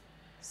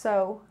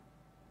 So.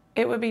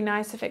 It would be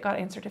nice if it got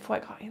answered, if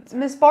what got answered.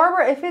 Miss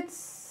Barbara,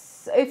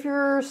 if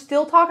you're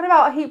still talking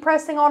about heat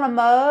pressing on a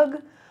mug,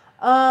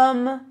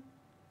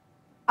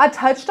 I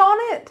touched on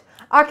it.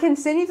 I can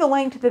send you the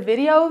link to the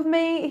video of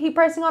me heat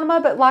pressing on a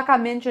mug, but like I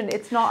mentioned,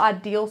 it's not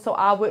ideal, so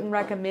I wouldn't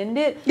recommend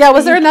it. Yeah,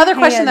 was there another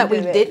question that we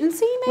didn't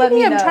see,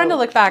 maybe? I'm trying to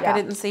look back. Yeah. I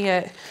didn't see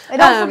it. And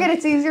don't forget,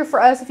 it's easier for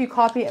us if you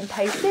copy it and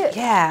paste it.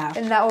 Yeah.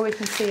 And that way we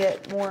can see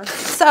it more.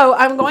 So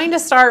I'm going to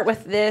start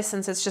with this,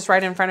 since it's just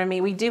right in front of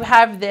me. We do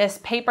have this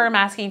paper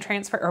masking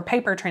transfer, or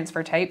paper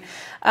transfer tape,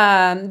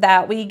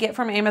 that we get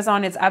from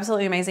Amazon. It's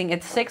absolutely amazing.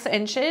 It's 6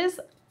 inches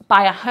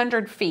by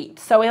 100 feet.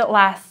 So it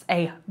lasts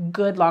a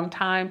good long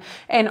time.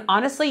 And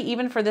honestly,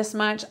 even for this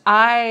much,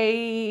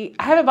 I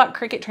haven't bought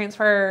Cricut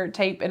transfer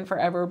tape in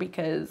forever,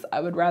 because I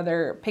would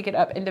rather pick it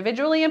up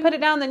individually and put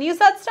it down than use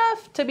that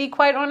stuff, to be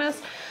quite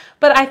honest.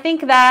 But I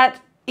think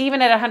that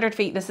even at 100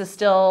 feet, this is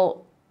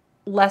still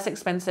less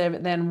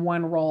expensive than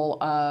one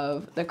roll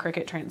of the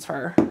Cricut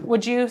transfer.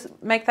 Would you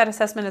make that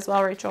assessment as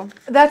well, Rachel?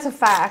 That's a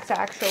fact,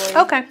 actually.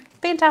 Okay,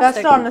 fantastic.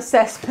 That's not an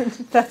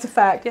assessment. That's a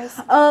fact. Yes.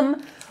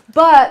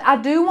 But I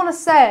do want to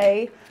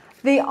say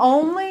The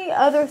only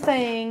other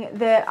thing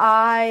that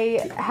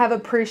I have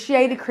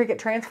appreciated Cricut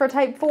transfer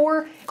tape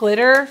for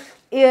glitter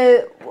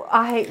is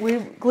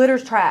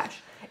glitter's trash.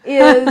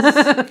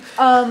 Is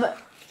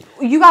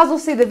you guys will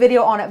see the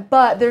video on it,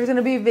 but there's going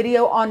to be a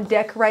video on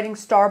decorating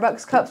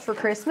Starbucks cups for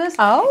Christmas.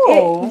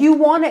 Oh, you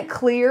want it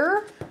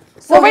clear.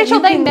 So well, Rachel,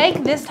 they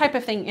make this type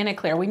of thing in a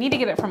clear. We need to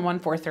get it from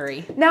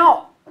 143.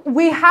 Now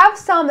we have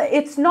some.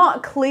 It's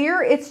not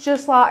clear. It's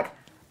just like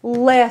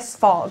less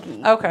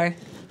foggy. Okay.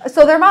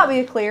 So there might be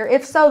a clear.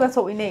 If so, that's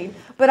what we need.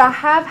 But I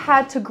have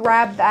had to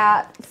grab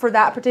that for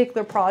that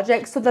particular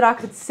project so that I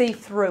could see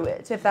through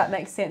it, if that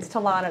makes sense, to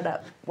line it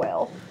up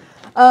well.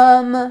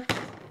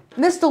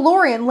 Miss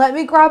DeLorean, let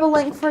me grab a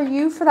link for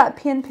you for that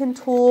pen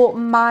tool,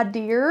 my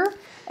dear,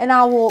 and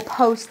I will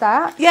post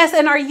that. Yes,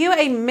 and are you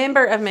a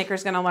member of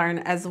Makers Gonna Learn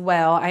as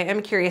well? I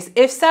am curious.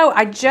 If so,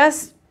 I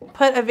just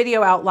put a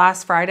video out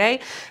last Friday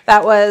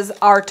that was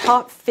our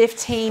top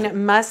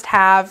 15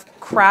 must-have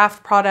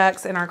craft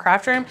products in our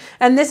craft room,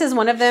 and this is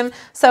one of them.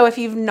 So if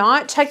you've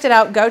not checked it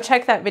out, go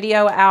check that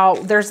video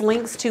out. There's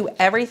links to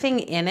everything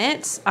in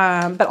it,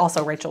 but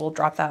also Rachel will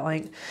drop that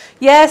link.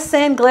 Yes,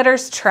 and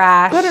glitter's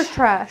trash. Glitter's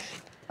trash.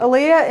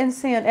 Aaliyah and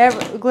Sin,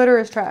 glitter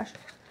is trash.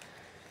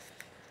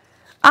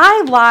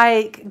 I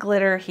like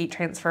glitter heat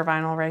transfer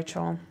vinyl,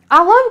 Rachel.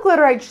 I love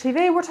glitter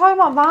HTV. We're talking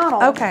about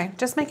vinyl. Okay,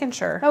 just making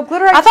sure. No,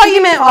 glitter HTV. I thought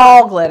you meant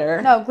all glitter.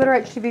 No, glitter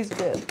HTV is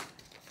good.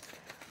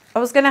 I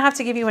was going to have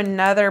to give you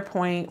another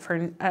point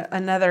for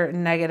another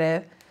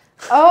negative.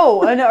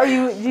 Oh, and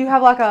do you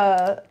have like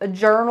a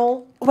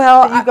journal?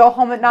 Well, that you go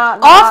home at night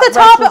and off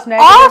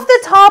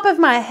the top of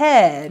my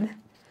head,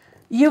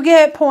 you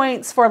get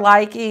points for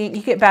liking.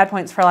 You get bad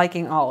points for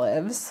liking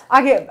olives.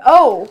 I get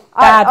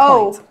bad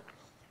points.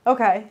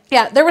 Okay.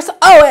 Yeah, there was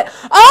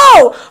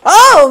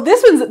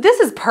this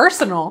is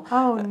personal.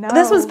 Oh no.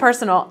 This one's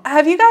personal.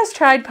 Have you guys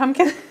tried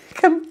pumpkin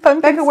Becca,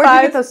 spice? where'd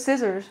you get those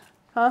scissors?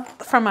 Huh?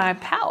 From my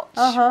pouch.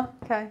 Uh-huh.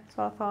 Okay, that's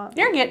what I thought.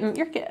 You're getting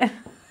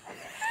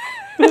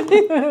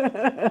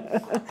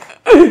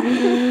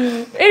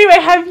Anyway,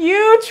 have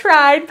you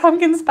tried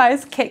pumpkin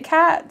spice Kit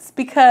Kats?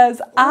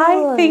 Because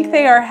I think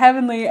they are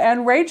heavenly,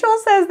 and Rachel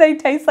says they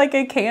taste like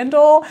a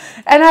candle,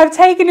 and I've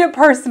taken it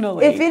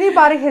personally. If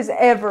anybody has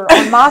ever,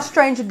 on My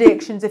Strange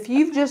Addictions, if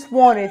you've just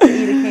wanted to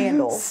eat a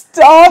candle, just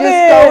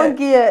go and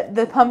get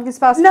the pumpkin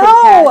spice Kit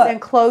Kats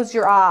and close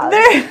your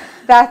eyes.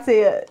 That's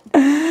it.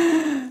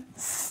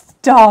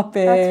 Stop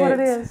it. That's what it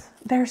is.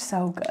 They're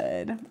so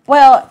good.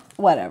 Well,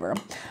 whatever.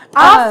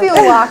 I feel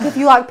like if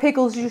you like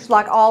pickles, you should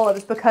like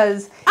olives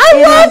because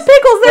I love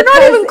pickles. They're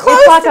not even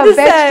close to the same. It's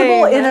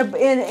like a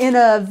vegetable in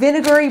a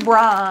vinegary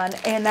brine,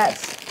 and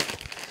that's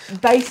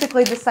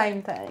basically the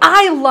same thing.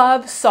 I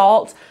love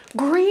salt.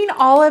 Green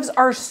olives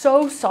are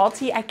so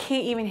salty, I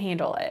can't even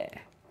handle it.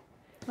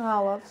 I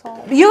love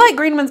salt. You like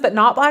green ones but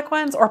not black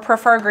ones, or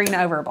prefer green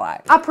over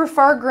black? I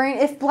prefer green.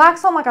 If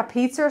black's on like a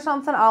pizza or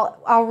something,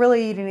 I'll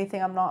really eat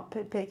anything. I'm not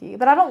picky,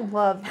 but I don't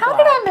love How black.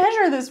 did I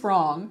measure this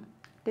wrong?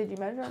 Did you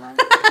measure it wrong?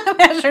 I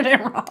measured it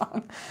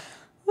wrong.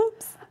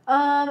 Oops.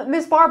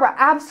 Miss Barbara,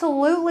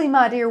 absolutely,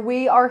 my dear.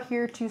 We are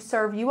here to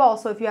serve you all.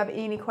 So if you have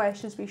any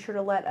questions, be sure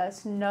to let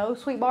us know,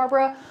 sweet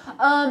Barbara.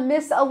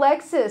 Miss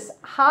Alexis,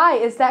 hi.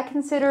 Is that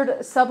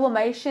considered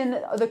sublimation,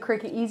 the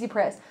Cricut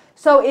EasyPress?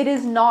 So it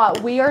is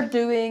not. We are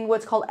doing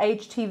what's called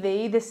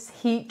HTV, this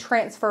heat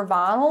transfer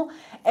vinyl,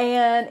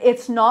 and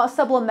it's not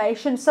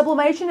sublimation.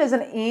 Sublimation is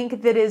an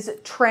ink that is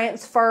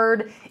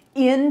transferred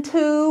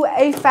into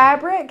a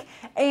fabric,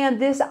 and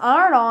this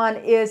iron-on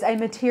is a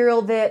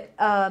material that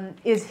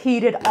is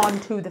heated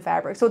onto the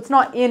fabric. So it's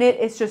not in it,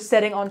 it's just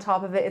sitting on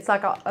top of it. It's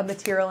like a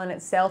material in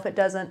itself. It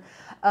doesn't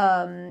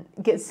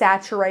get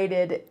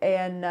saturated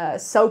and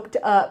soaked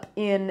up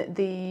in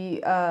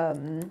the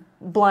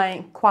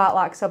blank quite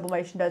like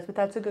sublimation does, but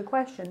that's a good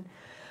question.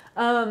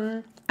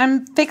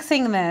 I'm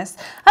fixing this.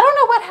 I don't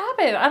know what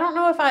happened. I don't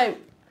know if I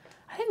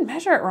didn't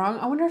measure it wrong.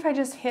 I wonder if I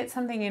just hit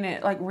something in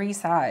it, like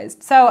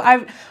resized. So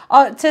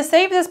I've, to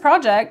save this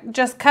project,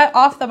 just cut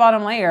off the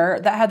bottom layer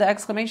that had the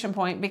exclamation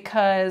point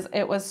because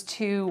it was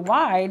too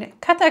wide.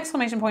 Cut the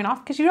exclamation point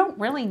off because you don't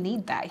really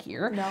need that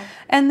here. No.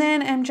 And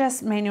then I'm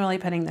just manually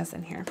putting this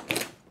in here.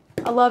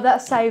 I love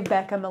that save,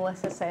 Becca,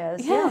 Melissa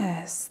says.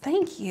 Yes,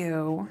 thank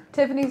you.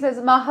 Tiffany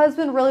says, my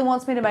husband really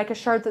wants me to make a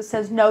shirt that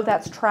says, no,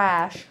 that's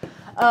trash.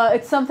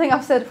 It's something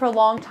I've said for a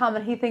long time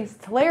and he thinks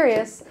it's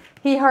hilarious.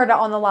 He heard it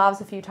on the lives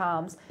a few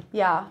times.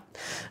 Yeah.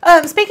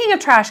 Speaking of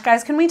trash,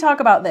 guys, can we talk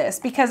about this?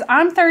 Because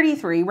I'm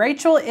 33.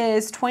 Rachel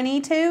is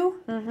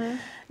 22. Mm-hmm.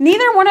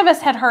 Neither one of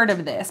us had heard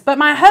of this, but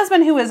my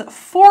husband, who is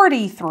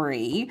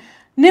 43,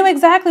 knew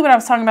exactly what I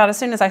was talking about as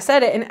soon as I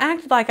said it and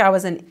acted like I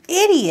was an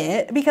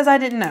idiot because I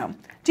didn't know.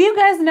 Do you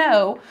guys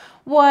know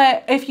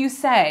what, if you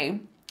say,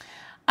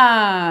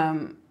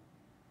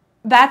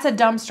 that's a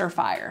dumpster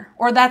fire,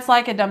 or that's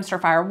like a dumpster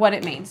fire, what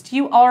it means? Do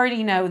you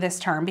already know this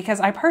term? Because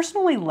I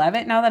personally love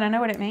it now that I know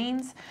what it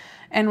means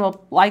and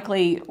will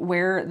likely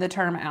wear the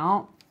term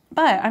out.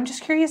 But I'm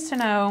just curious to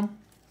know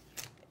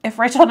if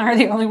Rachel and I are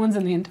the only ones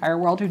in the entire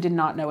world who did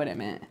not know what it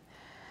meant.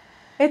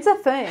 It's a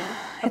thing,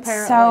 It's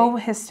apparently. so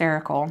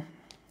hysterical.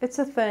 It's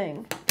a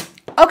thing.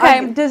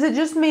 Okay. Does it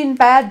just mean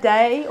bad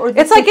day, or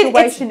the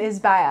situation is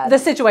bad? The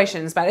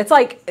situation is bad. It's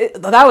like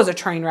that was a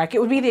train wreck.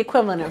 It would be the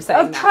equivalent of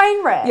saying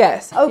train wreck.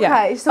 Yes. Okay.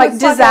 Yeah. So like it's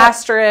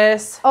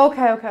disastrous. Like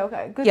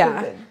okay. Good.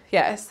 Yeah. Good.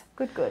 Yes.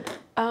 Good.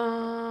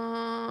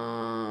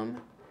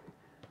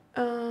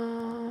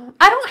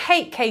 I don't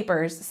hate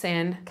capers,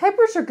 Sin.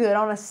 Capers are good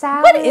on a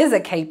salad. What is a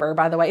caper,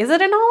 by the way? Is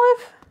it an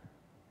olive?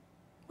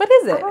 What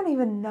is it? I don't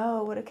even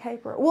know what a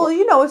caper. Well,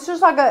 it's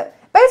just like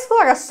basically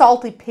like a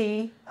salty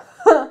pea.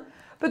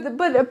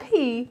 But a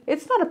pea,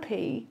 it's not a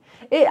pea.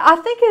 I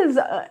think is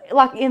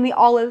like in the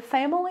olive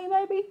family,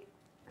 maybe.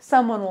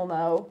 Someone will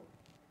know.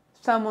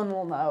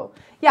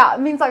 Yeah, it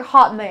means like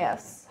hot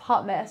mess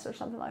or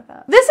something like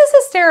that. This is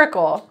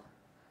hysterical.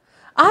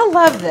 I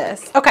love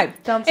this. Okay.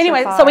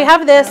 Anyway, so we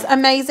have this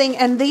amazing,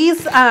 and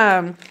these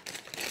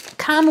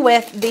come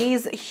with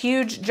these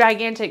huge,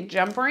 gigantic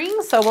jump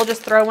rings. So we'll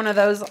just throw one of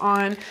those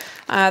on.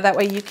 That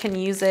way you can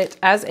use it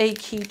as a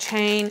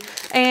keychain.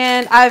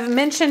 And I've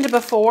mentioned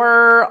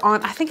before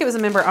on, I think it was a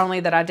member only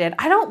that I did.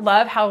 I don't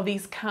love how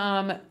these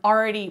come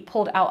already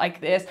pulled out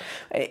like this.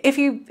 If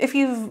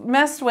you've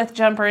messed with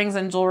jump rings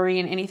and jewelry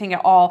and anything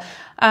at all,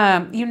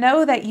 you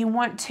know that you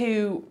want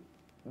to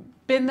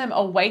bend them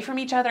away from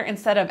each other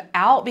instead of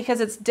out, because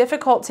it's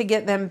difficult to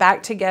get them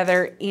back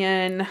together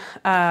in,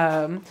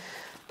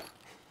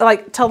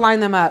 like to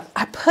line them up.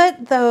 I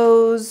put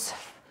those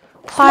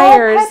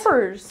pliers. Small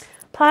peppers.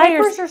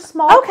 Peppers are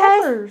small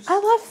peppers.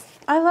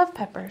 I love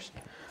peppers.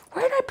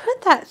 Where did I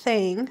put that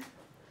thing?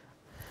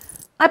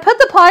 I put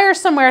the pliers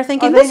somewhere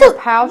thinking this will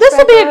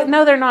be,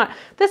 no, they're not.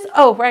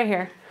 Right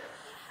here.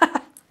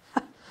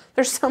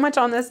 There's so much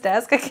on this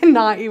desk I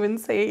cannot even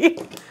see.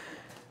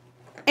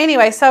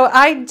 Anyway, so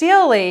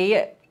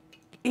ideally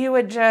you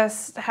would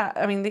just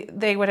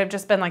they would have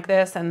just been like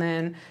this, and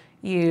then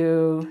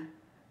you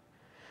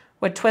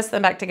would twist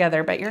them back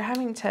together, but you're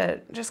having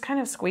to just kind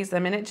of squeeze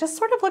them, and it just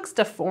sort of looks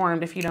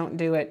deformed if you don't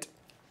do it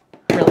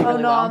really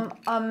well.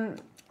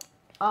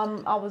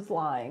 I was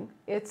lying.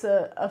 It's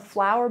a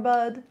flower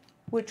bud,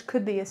 which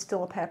could be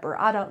still a pepper.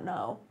 I don't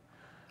know.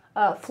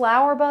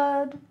 Flower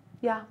bud,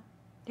 yeah,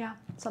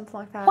 something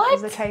like that. What?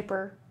 Is a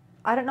caper.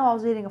 I didn't know I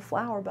was eating a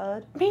flower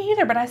bud. Me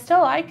either, but I still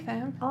like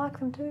them. I like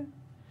them too.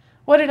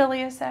 What did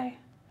Aaliyah say?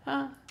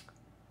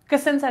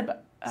 Because Sin said...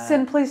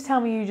 Sin, please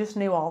tell me you just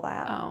knew all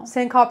that. Oh.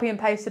 Sin copy and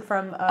pasted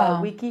from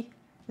Wiki.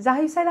 Is that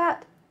how you say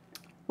that?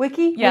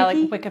 Wiki? Yeah,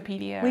 Wiki? like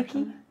Wikipedia.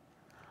 Wiki?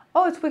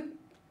 Oh, it's Wiki.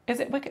 Is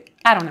it Wiki?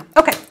 I don't know.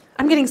 Okay.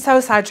 I'm getting so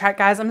sidetracked,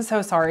 guys. I'm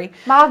so sorry.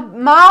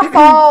 My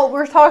fault.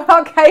 We're talking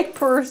about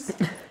capers.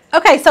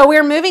 Okay, so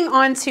we're moving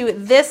on to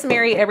this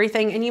Merry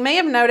Everything, and you may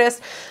have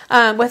noticed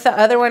with the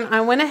other one,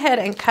 I went ahead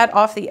and cut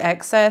off the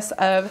excess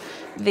of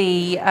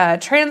the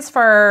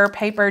transfer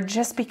paper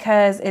just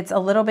because it's a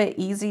little bit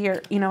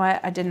easier. You know what?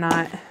 I did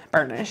not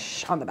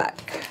burnish on the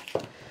back.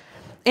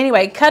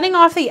 Anyway, cutting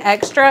off the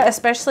extra,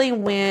 especially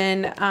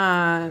when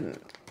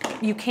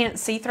you can't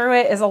see through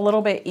it, is a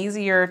little bit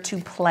easier to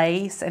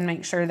place and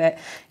make sure that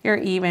you're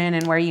even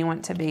and where you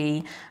want to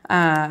be.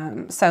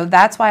 So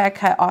that's why I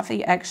cut off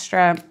the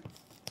extra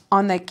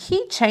on the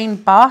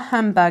keychain Bah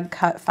Humbug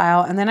cut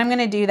file, and then I'm going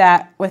to do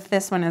that with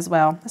this one as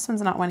well. This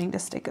one's not wanting to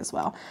stick as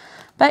well,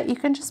 but you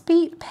can just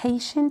be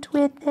patient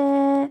with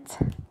it.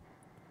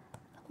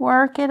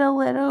 Work it a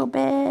little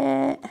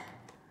bit.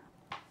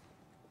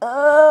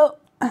 Oh,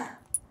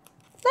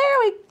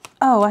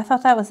 I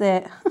thought that was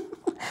it.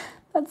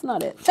 That's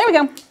not it. There we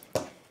go.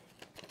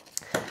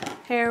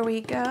 Here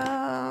we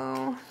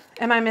go.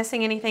 Am I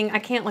missing anything? I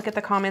can't look at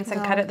the comments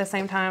and cut at the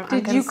same time.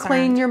 Did you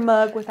clean your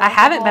mug with alcohol?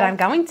 I haven't, but I'm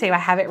going to. I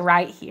have it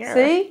right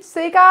here.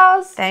 See,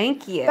 guys?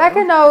 Thank you.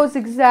 Becca knows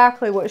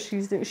exactly what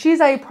she's doing. She's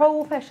a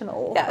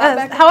professional.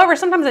 Yeah, however,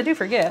 sometimes I do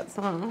forget.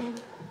 So.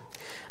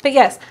 But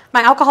yes,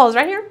 my alcohol is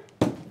right here.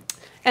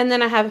 And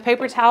then I have a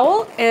paper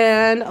towel,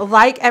 and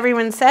like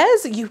everyone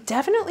says, you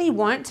definitely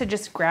want to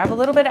just grab a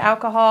little bit of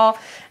alcohol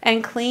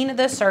and clean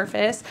the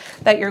surface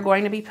that you're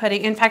going to be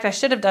putting. In fact, I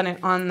should have done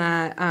it on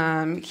the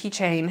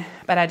keychain,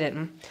 but I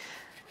didn't.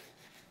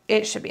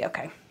 It should be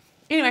okay.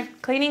 Anyway,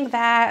 cleaning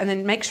that, and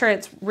then make sure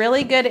it's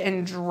really good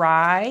and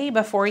dry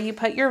before you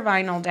put your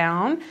vinyl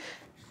down.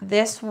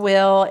 This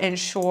will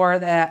ensure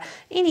that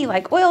any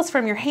like oils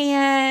from your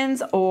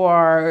hands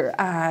or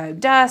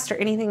dust or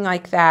anything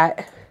like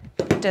that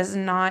does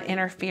not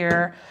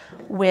interfere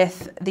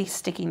with the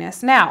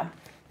stickiness. Now,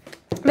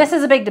 this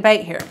is a big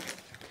debate here.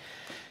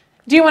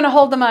 Do you want to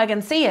hold the mug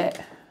and see it?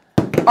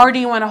 Or do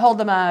you want to hold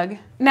the mug?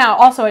 Now,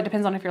 also it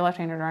depends on if you're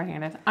left-handed or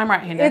right-handed. I'm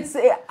right-handed.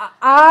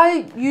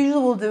 I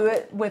usually will do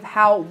it with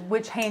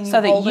which hand you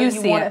hold it.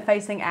 You want it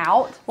facing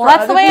out. Well,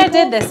 that's the way I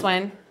did this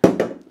one.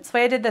 That's the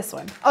way I did this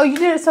one. Oh, you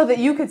did it so that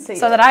you could see it.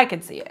 So that I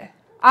could see it.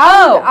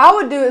 I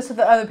would do it so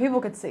that other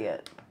people could see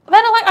it.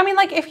 But I mean,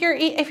 like if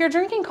you're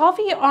drinking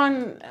coffee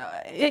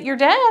at your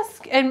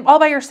desk and all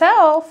by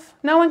yourself,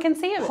 no one can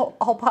see it.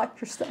 All by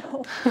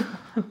yourself.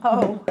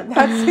 Oh,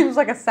 that seems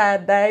like a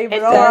sad day.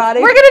 But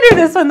alrighty. We're gonna do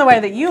this one the way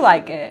that you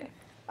like it.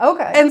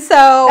 Okay. And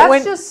so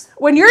That's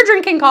when you're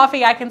drinking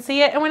coffee, I can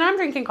see it. And when I'm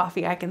drinking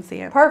coffee, I can see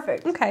it.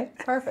 Perfect. Okay.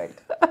 Perfect.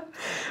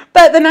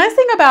 But the nice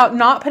thing about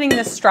not putting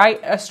this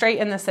straight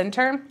in the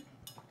center,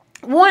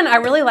 one, I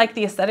really like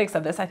the aesthetics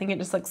of this. I think it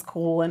just looks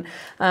cool. And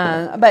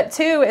but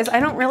two is I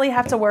don't really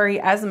have to worry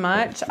as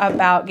much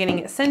about getting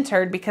it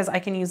centered because I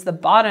can use the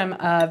bottom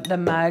of the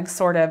mug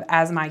sort of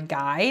as my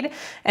guide.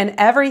 And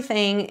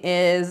everything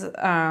is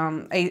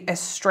a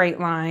straight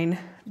line.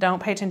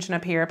 Don't pay attention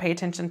up here. Pay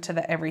attention to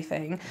the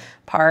everything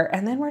part.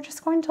 And then we're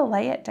just going to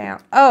lay it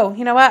down. Oh,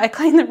 you know what? I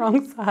cleaned the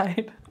wrong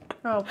side.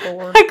 Oh,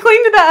 Lord. I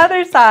cleaned the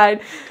other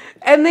side.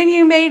 And then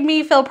you made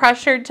me feel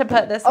pressured to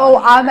put this on. Oh,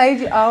 I made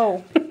you.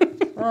 Oh.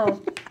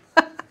 Oh.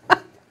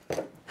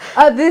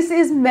 This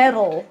is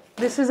metal.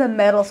 This is a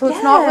metal, so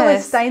it's not really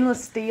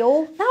stainless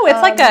steel. No,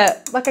 it's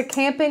like a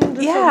camping,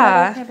 just yeah,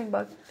 a metal camping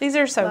bug. These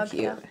are so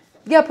cute.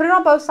 Yeah, put it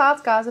on both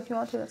sides, guys, if you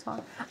want to. That's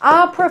fine.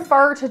 I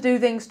prefer to do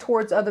things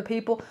towards other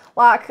people.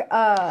 Like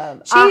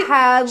She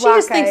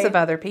just thinks of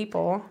other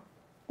people.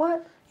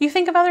 What? You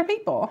think of other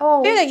people.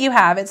 Oh. Yeah, that you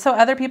have it so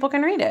other people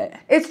can read it.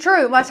 It's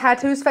true. My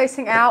tattoo's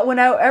facing out.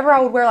 Whenever I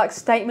would wear like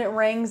statement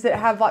rings that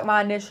have like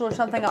my initial or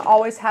something, I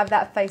always have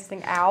that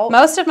facing out.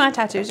 Most of my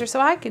tattoos are so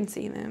I can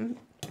see them.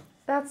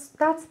 That's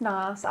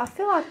nice. I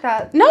feel like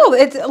that. No,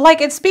 it's like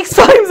it speaks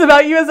volumes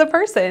about you as a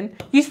person.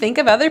 You think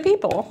of other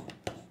people.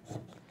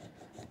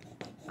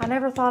 I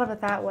never thought of it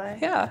that way.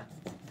 Yeah.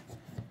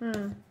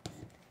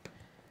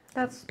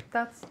 That's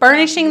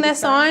burnishing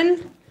this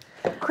on.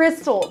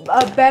 Crystal,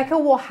 Becca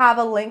will have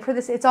a link for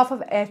this. It's off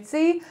of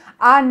Etsy.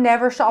 I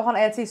never shop on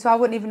Etsy, so I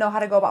wouldn't even know how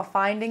to go about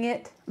finding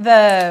it.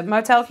 The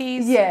motel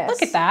keys? Yes.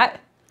 Look at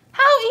that.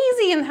 How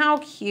easy and how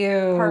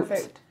cute.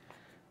 Perfect.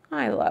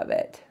 I love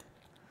it.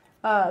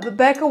 But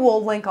Becca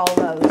will link all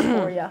those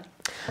for you.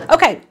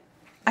 Okay.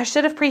 I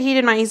should have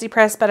preheated my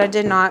EasyPress, but I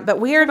did not. But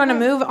we are going to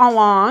move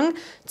along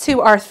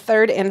to our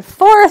third and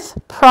fourth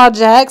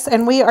projects,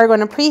 and we are going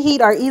to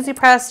preheat our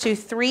EasyPress to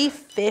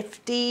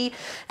 350.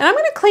 And I'm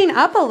going to clean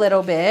up a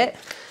little bit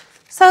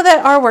so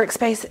that our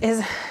workspace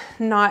is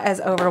not as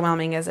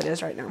overwhelming as it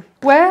is right now.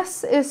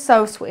 Wes is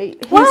so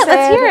sweet. He What? said,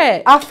 Let's hear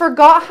it. I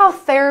forgot how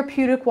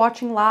therapeutic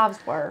watching lives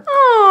were.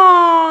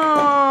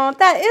 Oh,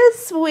 that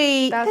is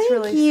sweet. That's Thank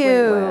really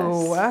you.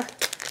 sweet,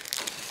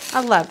 Wes.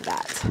 I love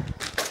that.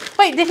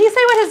 Wait, did he say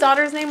what his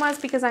daughter's name was?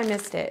 Because I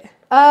missed it.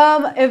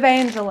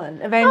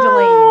 Evangeline.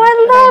 Oh,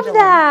 I love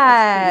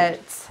that.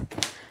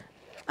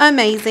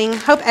 Amazing.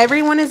 Hope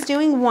everyone is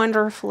doing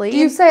wonderfully. Do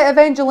you say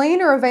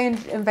Evangeline or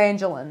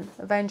Evangeline?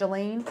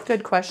 Evangeline?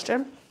 Good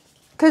question.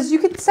 Because you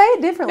could say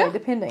it differently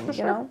depending,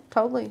 you know?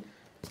 Totally.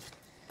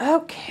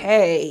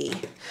 Okay.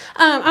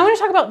 I want to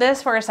talk about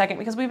this for a second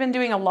because we've been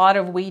doing a lot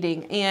of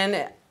weeding.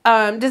 And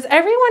does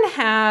everyone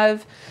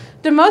have...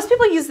 Do most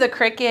people use the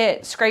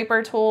Cricut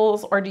scraper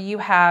tools, or do you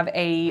have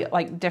a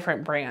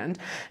different brand?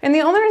 And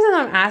the only reason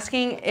I'm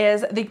asking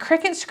is the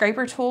Cricut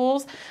scraper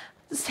tools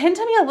tend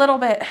to be a little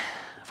bit,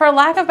 for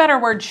lack of a better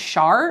word,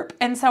 sharp.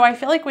 And so I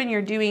feel like when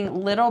you're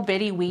doing little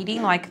bitty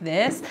weeding like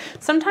this,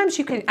 sometimes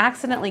you can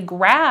accidentally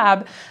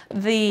grab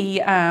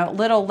the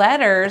little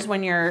letters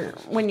when you're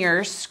when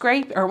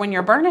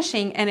you're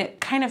burnishing, and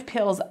it kind of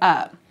peels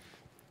up.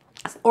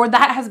 Or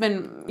that has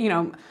been, you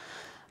know,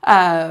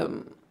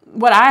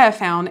 what I have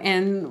found,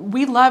 and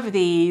we love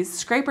these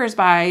scrapers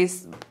by,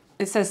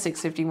 it says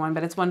 651,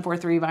 but it's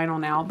 143 vinyl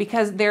now,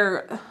 because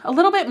they're a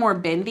little bit more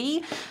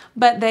bendy,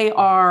 but they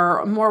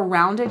are more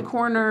rounded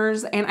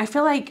corners. And I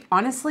feel like,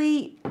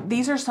 honestly,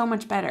 these are so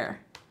much better.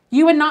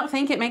 You would not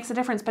think it makes a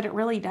difference, but it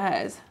really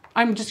does.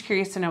 I'm just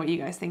curious to know what you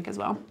guys think as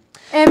well.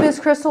 And Miss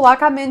Crystal,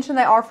 like I mentioned,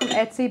 they are from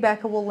Etsy.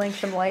 Becca will link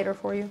them later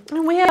for you. I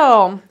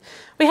will.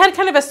 We had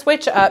kind of a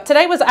switch up.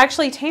 Today was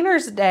actually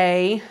Tanner's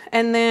day,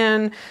 and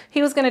then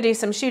he was going to do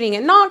some shooting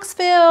in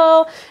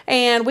Knoxville,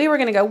 and we were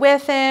going to go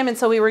with him, and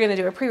so we were going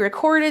to do a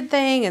pre-recorded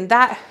thing, and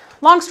that,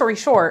 long story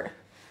short,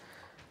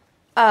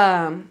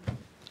 I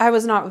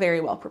was not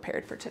very well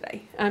prepared for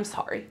today. I'm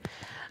sorry.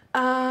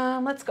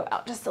 Let's go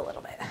out just a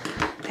little bit.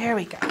 There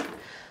we go.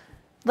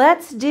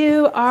 Let's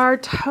do our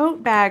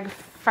tote bag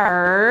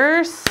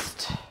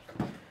first.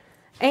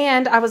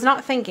 And I was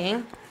not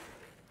thinking,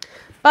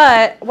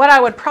 but what I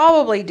would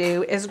probably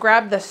do is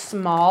grab the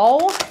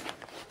small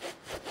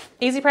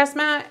EasyPress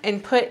mat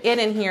and put it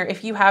in here.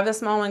 If you have the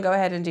small one, go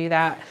ahead and do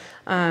that.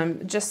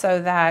 Just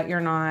so that you're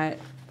not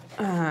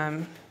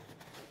having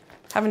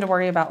to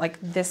worry about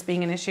this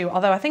being an issue.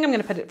 Although I think I'm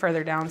going to put it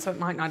further down, so it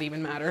might not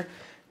even matter.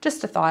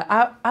 Just a thought.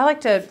 I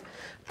like to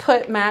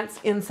put mats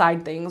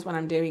inside things when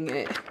I'm doing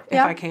it, if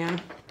I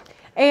can.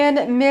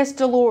 And Miss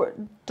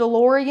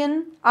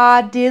DeLorean,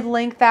 I did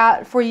link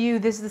that for you.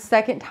 This is the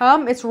second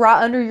time. It's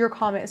right under your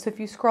comment. So if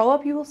you scroll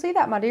up, you will see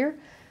that, my dear.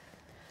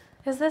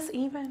 Is this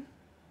even?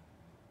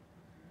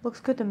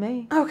 Looks good to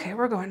me. Okay,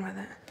 we're going with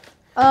it.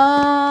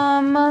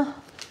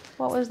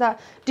 What was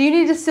that? Do you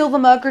need to seal the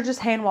mug or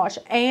just hand wash?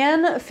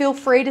 And feel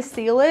free to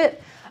seal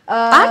it.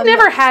 I've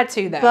never had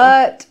to though.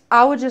 But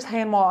I would just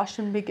hand wash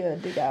and be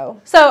good to go.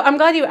 So I'm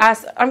glad you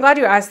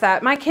asked.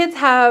 That. My kids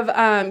have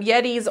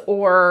Yetis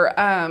or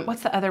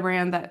what's the other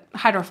brand that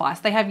Hydro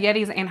Flask. They have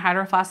Yetis and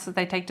Hydro Flasks that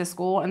they take to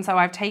school, and so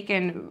I've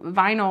taken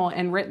vinyl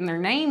and written their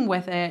name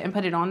with it and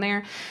put it on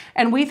there.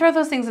 And we throw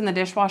those things in the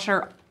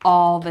dishwasher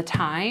all the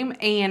time,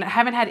 and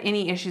haven't had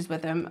any issues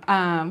with them.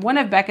 One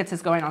of Beckett's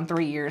is going on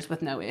 3 years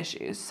with no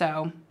issues.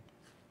 So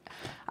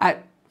I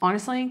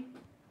honestly.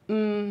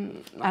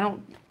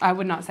 I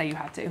would not say you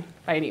had to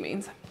by any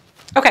means.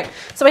 Okay,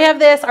 so we have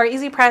this. Our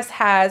EasyPress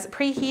has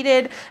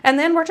preheated, and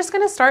then we're just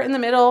going to start in the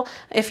middle.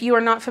 If you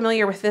are not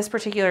familiar with this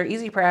particular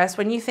EasyPress,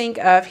 when you think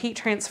of heat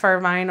transfer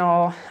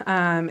vinyl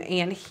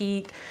and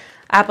heat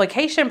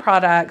application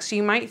products,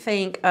 you might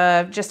think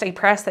of just a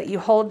press that you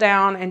hold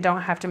down and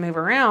don't have to move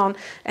around,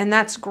 and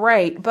that's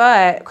great.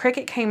 But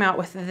Cricut came out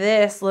with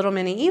this little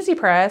mini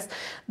EasyPress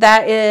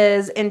that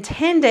is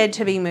intended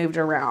to be moved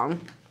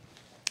around.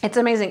 It's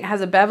amazing. It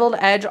has a beveled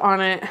edge on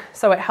it,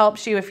 so it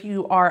helps you if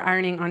you are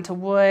ironing onto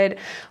wood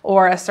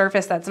or a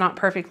surface that's not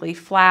perfectly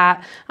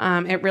flat.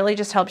 It really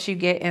just helps you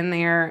get in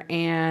there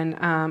and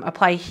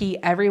apply heat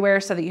everywhere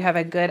so that you have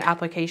a good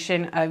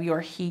application of your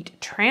heat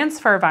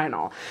transfer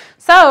vinyl.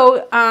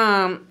 So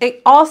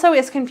it also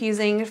is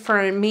confusing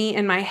for me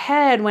in my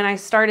head when I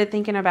started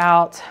thinking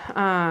about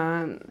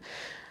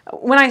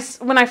when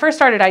I first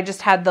started, I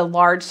just had the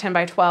large 10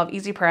 by 12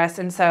 EasyPress,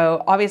 and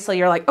so obviously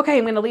you're like, okay,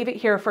 I'm going to leave it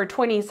here for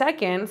 20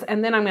 seconds,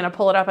 and then I'm going to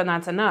pull it up, and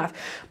that's enough.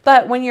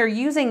 But when you're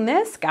using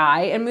this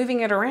guy and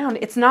moving it around,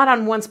 it's not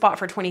on one spot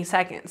for 20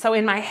 seconds. So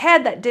in my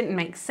head, that didn't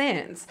make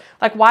sense.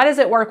 Like, why does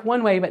it work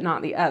one way but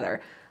not the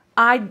other?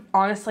 I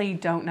honestly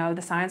don't know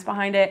the science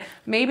behind it.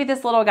 Maybe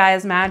this little guy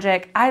is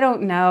magic. I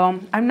don't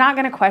know. I'm not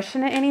going to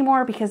question it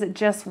anymore because it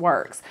just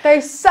works. They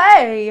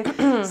say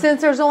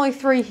since there's only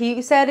 3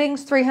 heat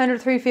settings,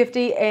 300,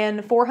 350,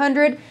 and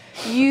 400,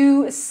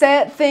 you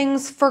set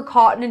things for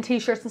cotton and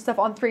t-shirts and stuff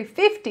on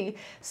 350.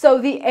 So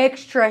the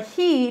extra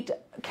heat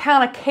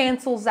kind of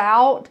cancels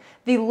out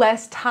the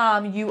less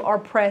time you are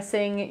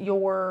pressing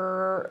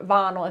your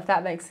vinyl, if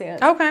that makes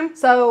sense. Okay.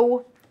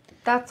 So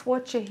that's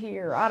what you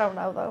hear. I don't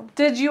know, though.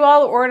 Did you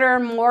all order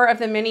more of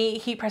the mini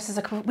heat presses?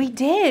 We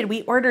did.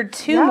 We ordered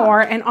 2 more.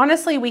 And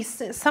honestly,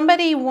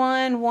 somebody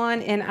won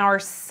one in our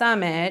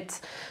summit,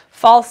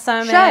 fall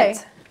summit. Shay.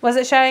 Was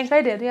it Shay?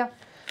 Shay did, yeah.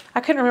 I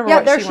couldn't remember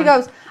what she won.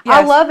 Goes. Yes.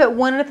 I love it.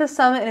 One at the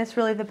summit, and it's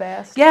really the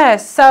best.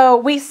 Yes. So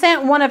we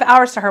sent one of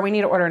ours to her. We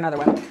need to order another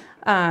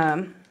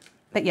one.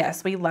 But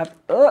yes, we love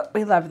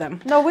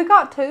them. No, we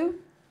got 2.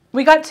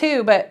 We got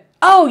 2, but...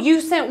 Oh, you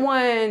sent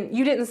one.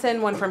 You didn't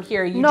send one from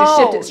here. You just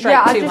shipped it straight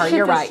to her.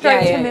 You're right.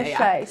 Straight to Miss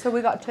Shay. So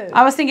we got 2.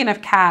 I was thinking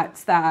of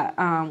cats that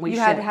we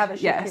had to have it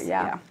shipped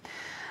here.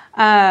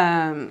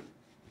 Yeah.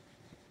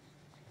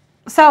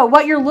 So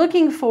what you're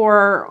looking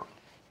for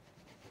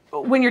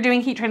when you're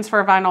doing heat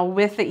transfer vinyl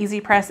with the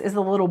EasyPress is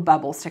the little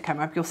bubbles to come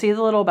up. You'll see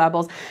the little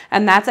bubbles,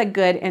 and that's a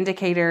good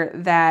indicator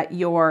that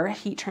your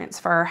heat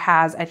transfer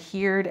has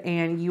adhered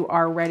and you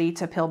are ready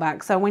to peel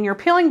back. So when you're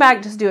peeling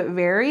back, just do it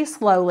very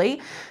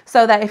slowly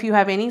so that if you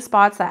have any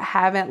spots that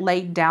haven't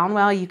laid down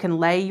well, you can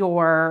lay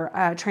your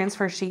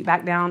transfer sheet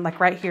back down. Like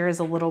right here is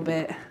a little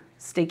bit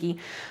sticky.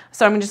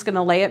 So I'm just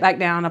gonna lay it back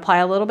down, apply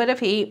a little bit of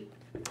heat,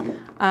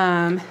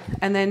 and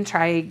then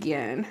try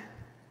again.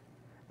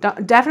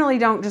 Definitely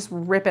don't just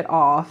rip it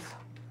off.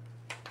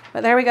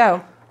 But there we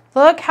go.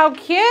 Look how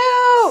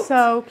cute.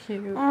 So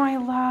cute. Oh, I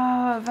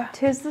love.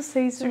 'Tis the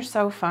season. They're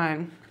so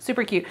fun.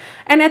 Super cute.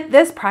 And at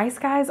this price,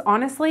 guys,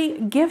 honestly,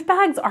 gift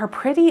bags are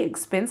pretty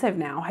expensive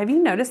now. Have you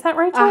noticed that,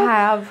 Rachel? I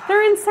have.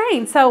 They're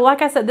insane. So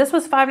like I said, this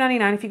was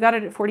 $5.99. If you got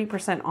it at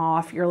 40%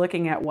 off, you're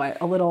looking at what?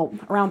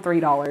 Around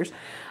 $3.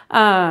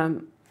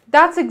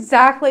 That's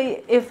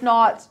exactly, if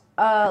not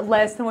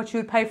less than what you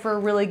would pay for a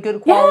really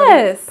good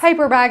quality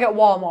paper bag at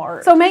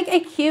Walmart. So make a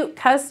cute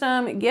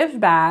custom gift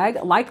bag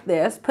like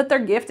this, put their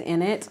gift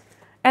in it,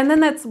 and then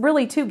that's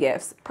really 2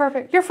 gifts.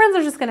 Perfect. Your friends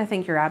are just gonna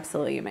think you're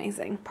absolutely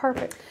amazing.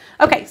 Perfect.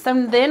 Okay,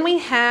 so then we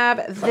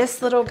have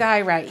this little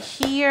guy right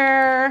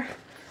here.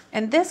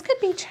 And this could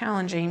be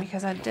challenging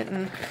because I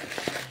didn't,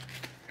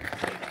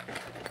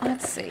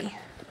 let's see.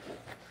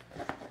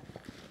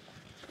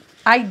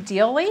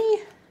 Ideally,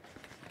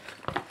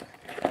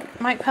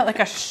 might put like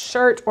a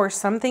shirt or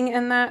something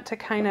in that to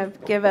kind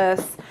of give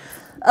us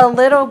a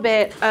little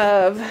bit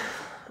of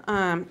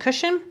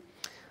cushion.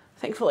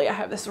 Thankfully, I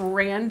have this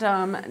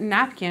random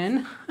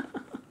napkin.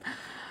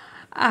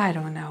 I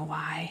don't know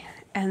why.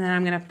 And then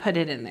I'm going to put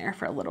it in there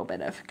for a little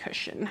bit of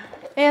cushion.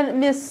 And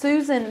Miss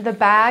Susan, the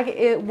bag,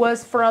 it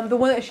was from the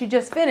one that she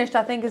just finished,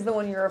 I think is the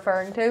one you're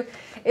referring to,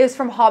 is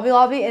from Hobby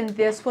Lobby. And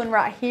this one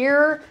right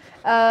here,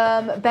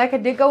 Becca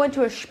did go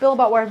into a spiel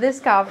about where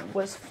this guy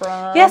was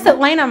from. Yes,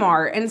 Atlanta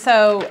Mart. And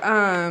so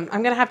I'm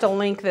going to have to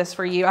link this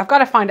for you. I've got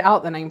to find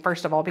out the name,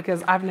 first of all,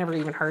 because I've never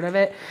even heard of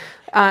it.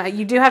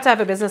 You do have to have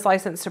a business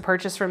license to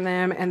purchase from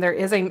them. And there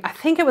is I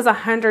think it was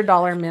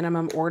 $100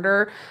 minimum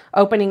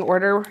opening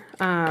order.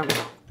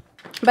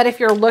 But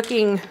if you're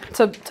looking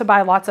to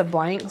buy lots of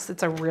blanks,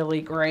 it's a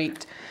really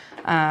great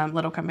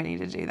little company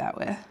to do that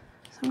with.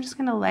 I'm just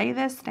gonna lay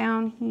this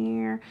down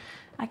here.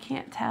 I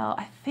can't tell.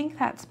 I think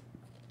that's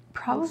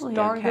probably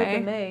darn good okay.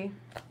 to me.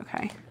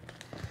 Okay.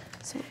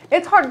 So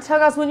it's hard to tell,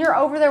 guys, when you're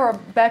over there where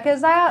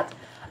Becca's at.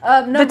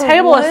 The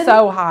table is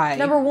so high.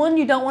 Number one,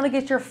 you don't want to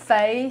get your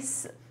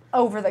face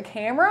over the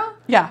camera.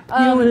 Yeah.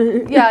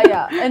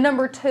 Yeah. And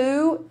number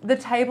two, the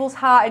table's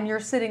high and you're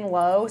sitting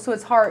low, so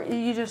it's hard.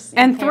 You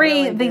and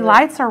three, really the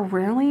lights are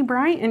really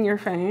bright in your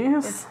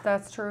face.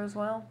 That's true as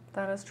well.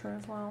 That is true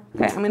as well.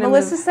 Okay, I'm gonna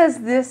Melissa says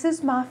this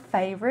is my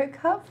favorite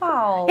cut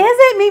file. Is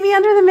it? Maybe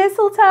under the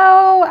mistletoe.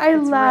 I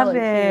love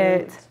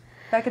it. Cute.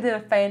 Becca did a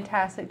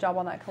fantastic job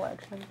on that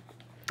collection.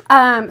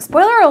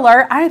 Spoiler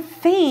alert, I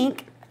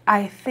think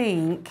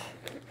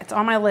it's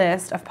on my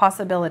list of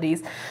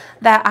possibilities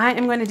that I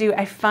am going to do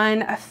a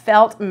fun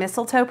felt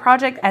mistletoe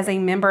project as a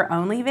member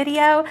only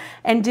video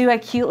and do a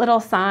cute little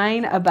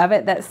sign above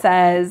it that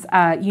says,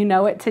 you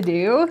know what to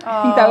do.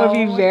 I think that would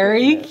be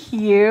very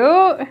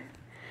cute.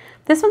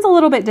 This one's a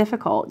little bit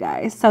difficult,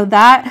 guys. So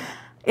that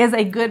is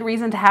a good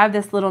reason to have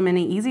this little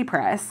mini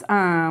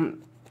EasyPress.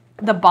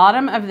 The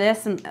bottom of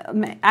this,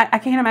 I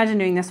can't imagine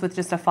doing this with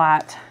just a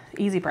flat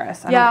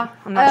EasyPress.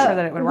 I'm not sure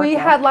that it would work. We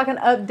had like an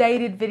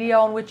updated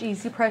video on which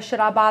EasyPress should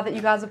I buy that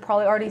you guys have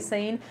probably already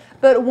seen.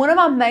 But one of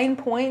my main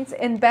points,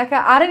 and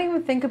Becca, I didn't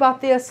even think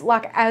about this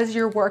like as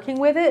you're working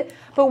with it,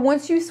 but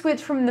once you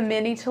switch from the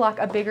mini to like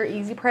a bigger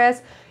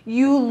EasyPress,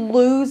 you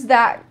lose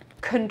that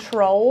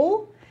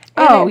control.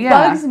 And it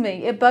bugs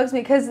me. It bugs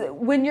me because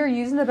when you're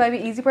using the baby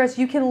EasyPress,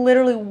 you can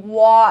literally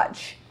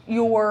watch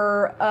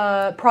your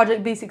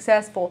project be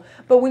successful.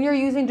 But when you're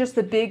using just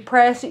the big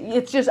press,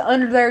 it's just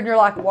under there and you're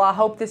like, well, I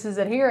hope this is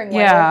adhering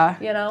well,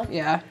 you know?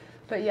 Yeah.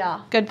 But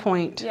yeah. Good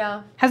point.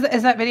 Yeah.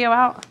 Is that video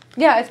out?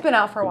 Yeah, it's been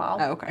out for a while.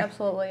 Oh, okay.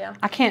 Absolutely, yeah.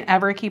 I can't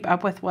ever keep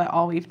up with what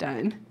all we've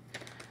done.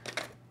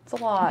 It's a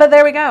lot. But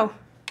there we go.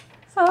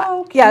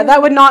 So cute. Yeah,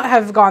 that would not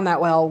have gone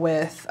that well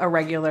with a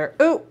regular,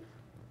 ooh,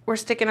 we're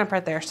sticking up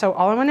right there. So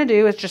all I want to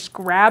do is just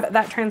grab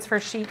that transfer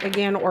sheet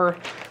again, or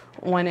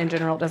one in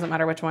general, it doesn't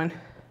matter which one.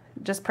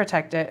 Just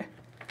protect it.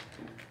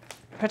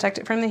 Protect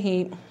it from the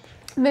heat.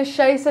 Miss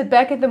Shay said,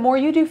 Becca, the more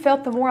you do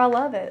felt, the more I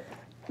love it.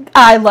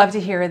 I love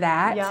to hear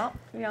that.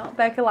 Yeah.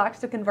 Becca likes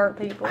to convert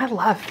people. I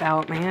love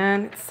felt,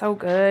 man. It's so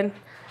good.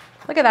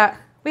 Look at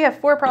that. We have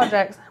 4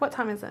 projects. What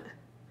time is it?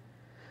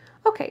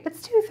 Okay,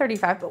 it's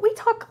 2:35, but we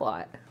talk a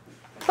lot.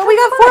 But we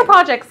got 4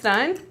 projects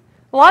done.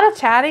 A lot of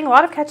chatting, a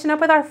lot of catching up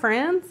with our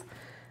friends.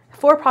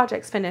 4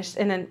 projects finished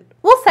in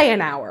we'll say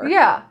an hour.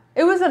 Yeah.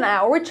 It was an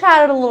hour. We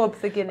chatted a little at the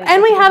beginning.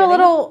 And we had a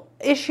little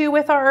issue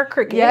with our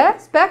Cricut.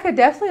 Yes, Becca,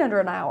 definitely under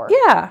an hour.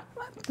 Yeah.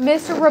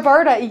 Miss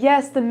Roberta,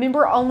 yes, the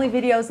member-only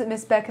videos that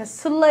Miss Becca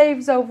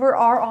slaves over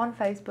are on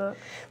Facebook.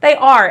 They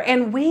are,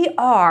 and we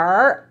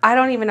are, I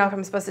don't even know if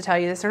I'm supposed to tell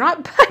you this or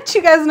not, but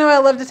you guys know I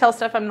love to tell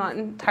stuff I'm not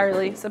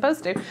entirely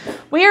supposed to.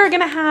 We are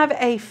going to have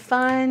a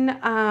fun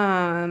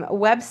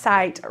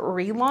website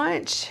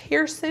relaunch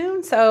here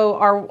soon. So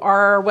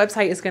our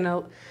website is going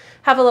to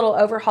have a little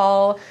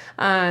overhaul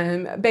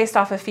based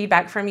off of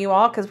feedback from you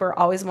all, because we're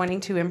always wanting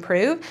to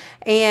improve.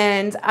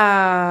 And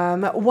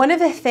one of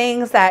the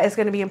things that is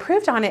going to be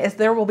improved on it is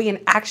there will be an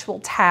actual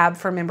tab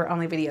for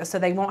member-only videos. So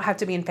they won't have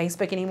to be in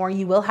Facebook anymore.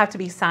 You will have to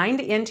be signed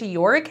into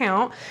your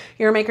account,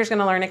 your Maker's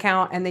Gonna Learn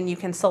account, and then you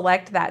can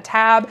select that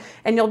tab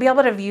and you'll be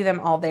able to view them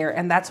all there.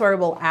 And that's where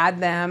we'll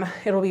add them.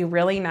 It'll be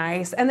really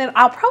nice. And then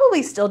I'll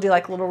probably still do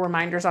like little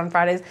reminders on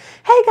Fridays.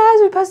 Hey guys,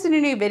 we posted a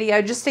new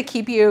video, just to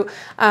keep you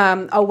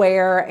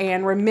aware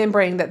and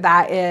remembering that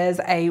that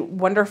is a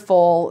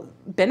wonderful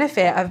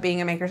benefit of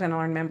being a Maker's Gonna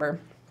Learn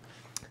member.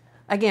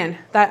 Again,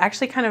 that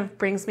actually kind of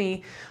brings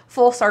me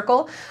full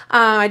circle.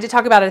 I did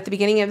talk about it at the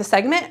beginning of the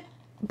segment,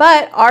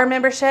 but our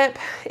membership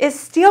is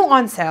still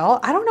on sale.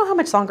 I don't know how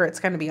much longer it's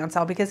going to be on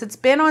sale, because it's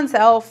been on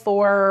sale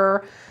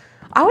for,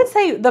 I would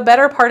say, the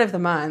better part of the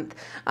month.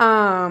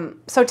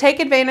 So take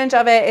advantage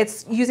of it.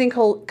 It's using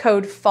code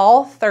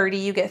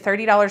FALL30. You get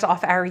 $30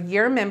 off our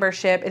year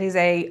membership. It is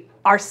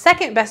our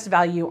second best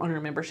value on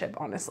our membership,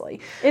 honestly.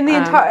 In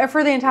the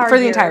for the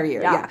entire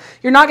year. Yeah.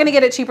 You're not going to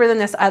get it cheaper than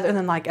this, other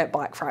than like at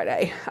Black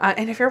Friday.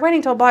 And if you're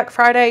waiting till Black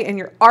Friday and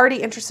you're already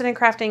interested in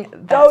crafting,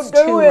 that's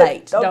too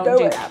late. Don't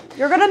do that.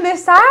 You're going to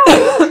miss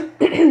out.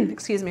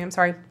 Excuse me, I'm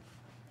sorry.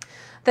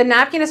 The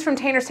napkin is from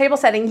Tanner's Table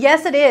Setting.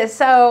 Yes, it is.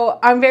 So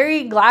I'm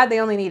very glad they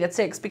only needed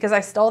 6, because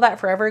I stole that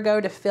forever ago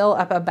to fill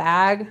up a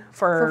bag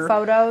for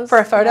photos. For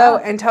a photo,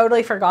 and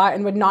totally forgot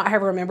and would not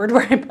have remembered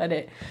where I put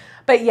it.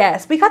 But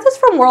yes, we got those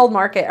from World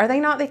Market. Are they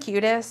not the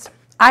cutest?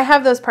 I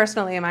have those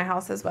personally in my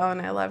house as well, and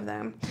I love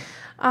them.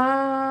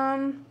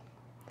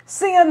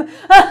 Sin.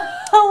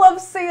 I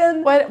love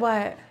Sin.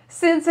 What?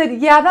 Sin said,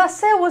 yeah, that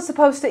sale was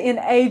supposed to end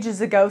ages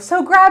ago,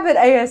 so grab it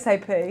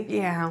ASAP.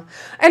 Yeah.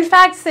 In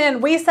fact, Sin,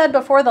 we said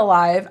before the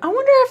live, I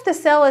wonder if the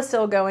sale is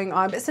still going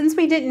on. But since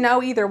we didn't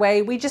know either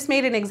way, we just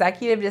made an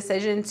executive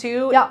decision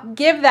to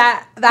give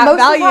that Most value. Most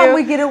of the time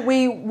we get it,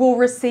 we will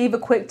receive a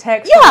quick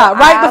text. Yeah,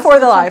 right before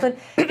the live.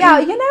 Yeah,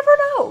 you never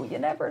know. You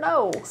never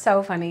know.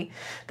 So funny.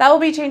 That will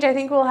be changed. I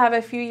think we'll have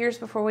a few years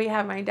before we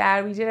have my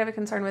dad. We did have a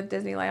concern with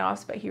Disney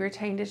layoffs, but he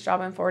retained his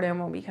job in Florida and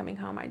won't be coming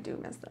home. I do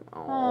miss them.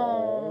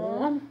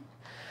 Oh.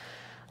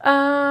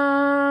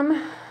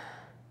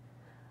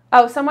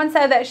 Oh, someone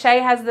said that Shay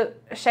has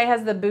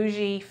the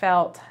bougie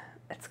felt.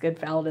 It's good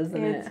felt,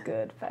 isn't it? It's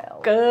good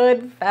felt.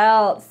 Good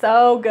felt.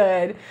 So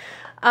good.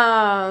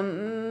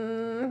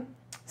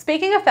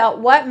 Speaking of felt,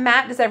 what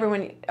mat does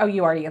everyone... Oh,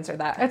 you already answered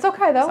that. It's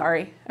okay, though.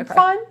 Sorry. Okay. It's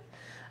fine.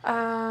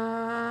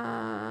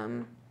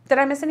 Did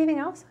I miss anything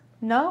else?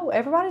 No,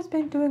 everybody's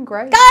been doing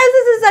great. Guys,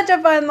 this is such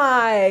a fun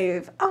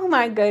live. Oh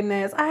my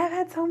goodness. I have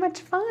had so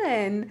much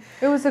fun.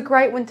 It was a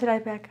great one today,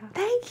 Becca.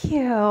 Thank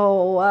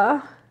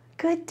you.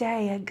 Good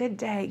day, a good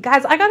day.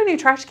 Guys, I got a new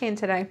trash can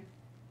today.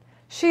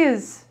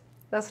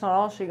 That's not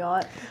all she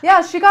got.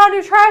 Yeah, she got a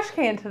new trash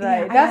can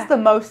today. Yeah, that's the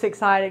most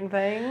exciting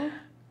thing.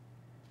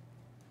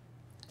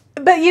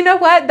 But you know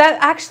what? That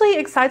actually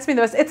excites me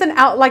the most. It's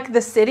like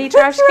the city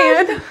trash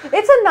can.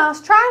 It's a nice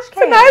trash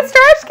can. It's a nice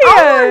trash can.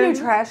 I want a new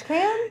trash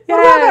can. Yes.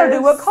 What do I gotta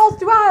do? What calls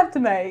do I have to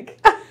make?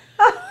 I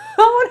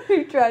want a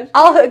new trash can.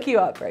 I'll hook you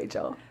up,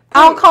 Rachel.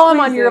 I'll call him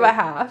on your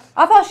behalf.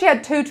 I thought she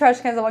had 2 trash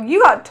cans. I'm like,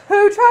 you got 2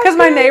 trash cans? Because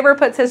my neighbor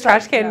puts his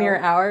trash can near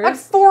ours. Like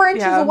 4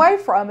 inches away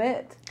from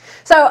it.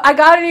 So I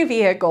got a new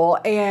vehicle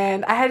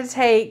and I had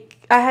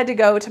to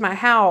go to my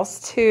house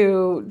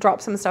to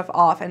drop some stuff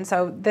off, and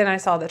so then I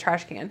saw the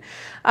trash can.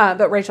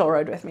 But Rachel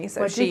rode with me,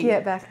 so What'd you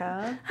get,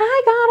 Becca?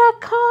 I got a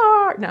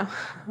car. No,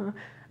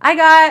 I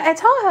got a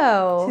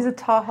Tahoe. She's a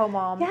Tahoe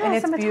mom, yes, and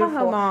it's I'm beautiful. A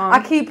Tahoe mom.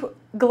 I keep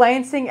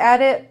glancing at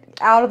it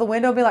out of the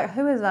window, and be like,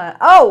 "Who is that?"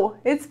 Oh,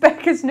 it's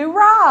Becca's new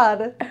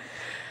ride.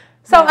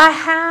 So I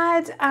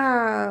had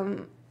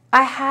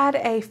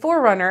a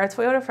 4Runner, a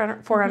Toyota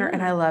 4Runner,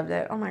 and I loved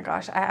it. Oh my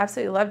gosh, I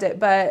absolutely loved it.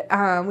 But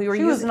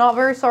She was not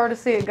very sorry to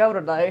see it go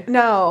today.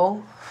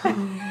 No.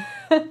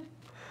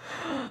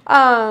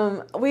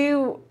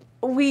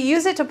 We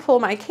use it to pull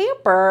my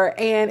camper,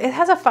 and it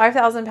has a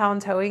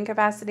 5,000-pound towing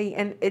capacity,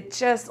 and it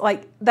just,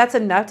 like, that's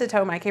enough to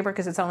tow my camper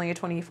because it's only a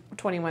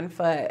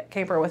 21-foot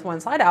camper with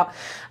 1 slide out.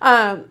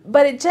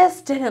 But it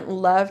just didn't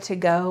love to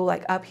go,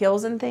 like, up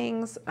hills and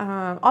things.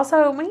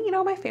 Also,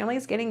 my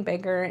family's getting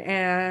bigger,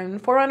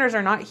 and 4Runners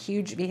are not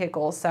huge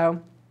vehicles,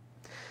 so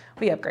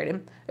we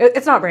upgraded.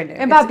 It's not brand new.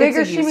 And by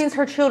bigger, she means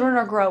her children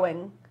are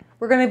growing.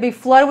 We're going to be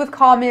flooded with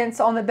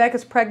comments on that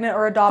Becca's pregnant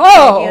or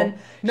adopting again.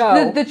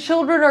 No. The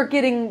children are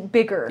getting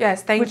bigger.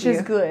 Yes, thank you. Which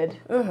is good.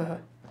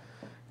 Ugh.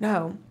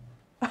 No.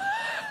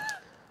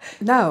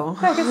 No.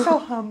 Becca's so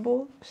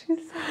humble.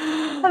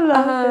 I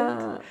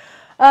love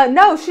it.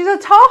 No, she's a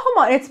Tahoe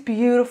mom. It's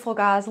beautiful,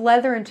 guys.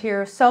 Leather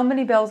interior. So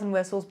many bells and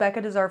whistles.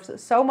 Becca deserves it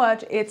so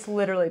much. It's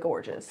literally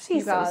gorgeous.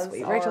 She's so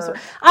sweet. Rachel's sweet.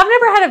 I've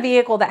never had a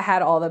vehicle that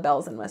had all the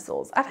bells and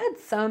whistles. I've had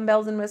some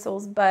bells and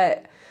whistles,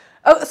 but...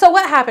 Oh, so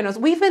what happened was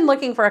we've been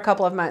looking for a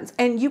couple of months,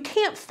 and you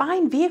can't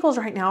find vehicles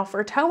right now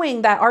for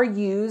towing that are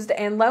used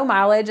and low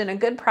mileage and a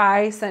good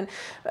price and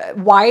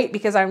white,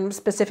 because I'm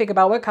specific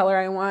about what color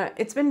I want.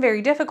 It's been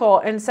very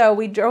difficult. And so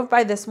we drove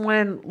by this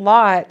one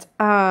lot,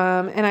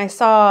 and I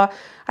saw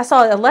a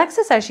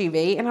Lexus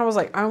SUV, and I was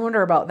like, I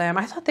wonder about them.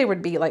 I thought they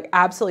would be like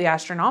absolutely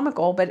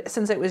astronomical, but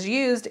since it was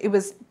used, it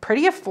was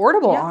pretty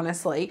affordable,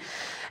 honestly.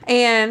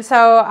 And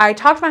so I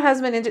talked my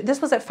husband into,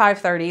 this was at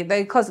 5:30.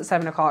 They closed at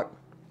 7 o'clock.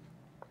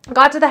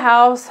 Got to the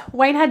house.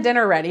 Wayne had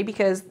dinner ready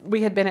because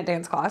we had been at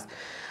dance class.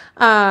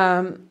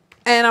 And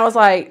I was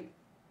like,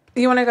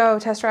 you want to go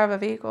test drive a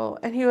vehicle?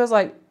 And he was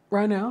like,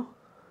 right now?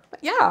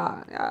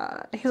 Yeah.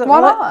 He was like, why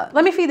not?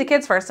 Let me feed the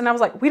kids first. And I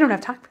was like, we don't have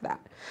time for that.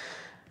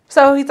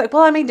 So he's like,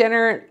 well, I made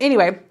dinner.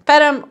 Anyway,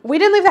 fed him. We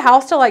didn't leave the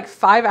house till like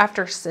 5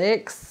 after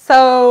 6.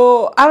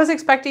 So I was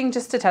expecting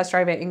just to test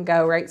drive it and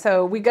go, right?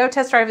 So we go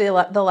test drive the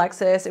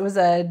Lexus. It was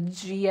a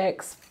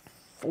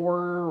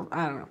GX4,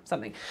 I don't know,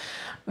 something.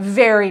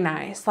 Very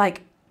nice, like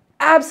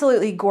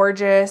absolutely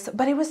gorgeous,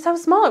 but it was so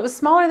small. It was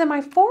smaller than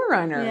my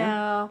 4Runner.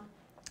 Yeah.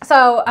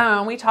 So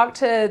we talked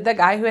to the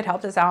guy who had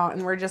helped us out,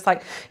 and we're just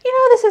like,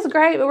 this is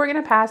great, but we're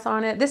going to pass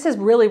on it. This is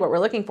really what we're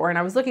looking for. And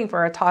I was looking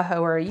for a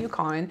Tahoe or a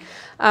Yukon.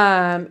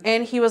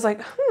 And he was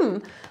like,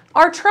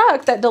 our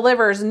truck that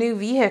delivers new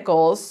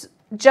vehicles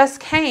just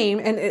came,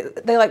 and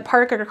they like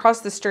park it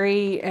across the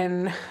street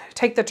and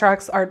take the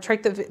trucks or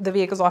take the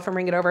vehicles off and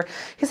bring it over.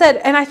 He said,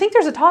 and I think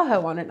there's a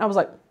Tahoe on it. And I was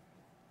like,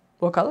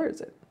 what color is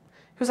it?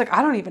 He was like,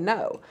 I don't even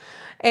know.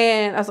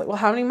 And I was like, well,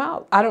 how many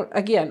miles? I don't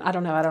know. I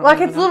don't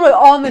like, it's literally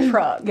on the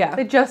truck. Yeah.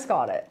 They just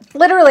got it.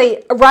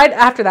 Literally right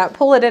after that,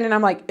 pull it in, and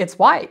I'm like, it's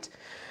white.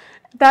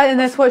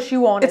 That's what she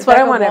wanted. It's what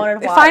I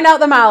wanted. Find out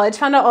the mileage,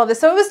 find out all this.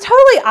 So it was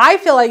totally, I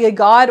feel like, a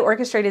God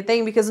orchestrated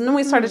thing, because when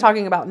we started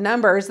talking about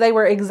numbers, they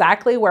were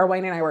exactly where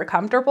Wayne and I were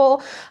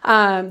comfortable.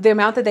 The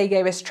amount that they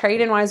gave us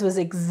trade-in wise was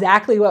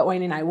exactly what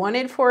Wayne and I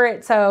wanted for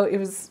it. So it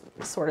was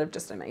sort of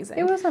just amazing.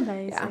 It was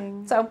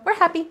amazing. Yeah. So we're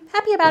happy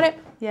about it.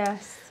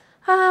 Yes.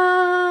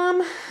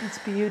 It's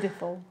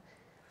beautiful.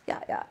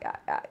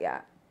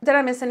 Yeah. Did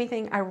I miss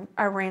anything?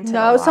 I ranted.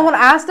 No, someone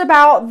asked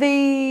about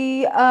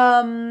the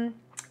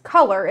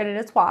color, and it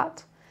is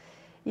white.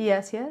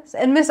 Yes.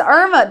 And Miss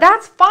Irma,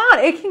 that's fine.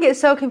 It can get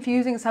so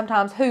confusing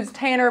sometimes. Who's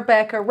Tanner,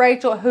 Becca,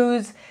 Rachel?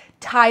 Who's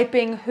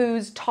typing?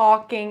 Who's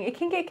talking? It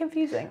can get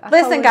confusing.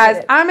 Listen,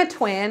 guys, I'm a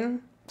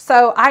twin.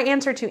 So I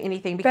answer to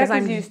anything because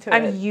Becca's I'm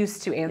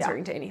used to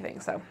answering to anything.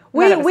 So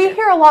we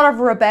hear a lot of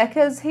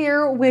Rebecca's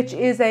here, which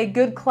is a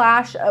good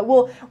clash.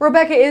 Well,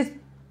 Rebecca is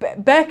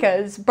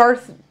Becca's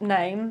birth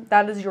name.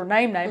 That is your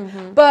name.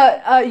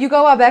 But you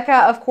go by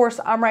Becca. Of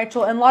course, I'm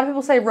Rachel. And a lot of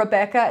people say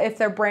Rebecca if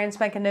they're brand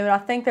spanking new. And I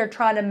think they're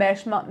trying to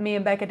mesh me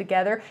and Becca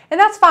together. And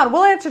that's fine.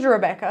 We'll answer to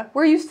Rebecca.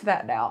 We're used to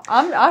that now.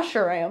 I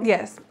sure am.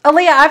 Yes.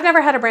 Aaliyah, I've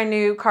never had a brand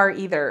new car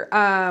either.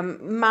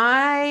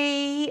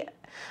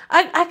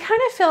 I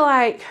kind of feel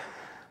like,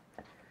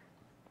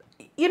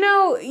 you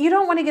know, you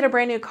don't want to get a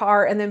brand new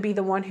car and then be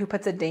the one who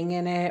puts a ding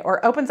in it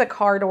or opens a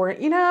car door,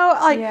 you know,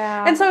 like,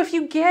 and so if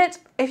you get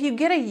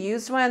a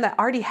used one that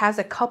already has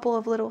a couple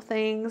of little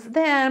things,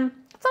 then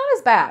it's not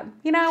as bad,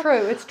 you know?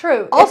 True, it's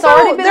true. Also,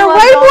 they're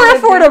way more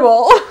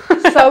affordable.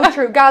 So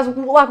true. Guys,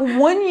 like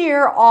 1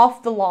 year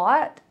off the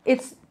lot,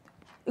 it's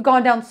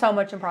gone down so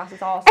much in price.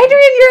 It's awesome.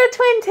 Adrian, you're a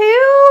twin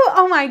too?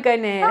 Oh my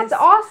goodness. That's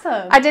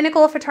awesome.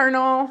 Identical,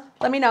 fraternal.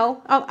 Let me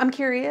know. I'm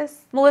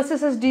curious. Melissa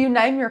says, do you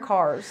name your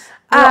cars?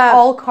 We're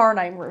all car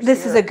namers.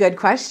 This is a good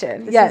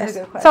question. Yes.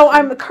 So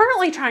I'm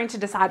currently trying to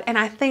decide, and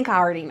I think I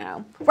already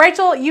know.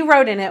 Rachel, you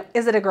wrote in it,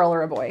 is it a girl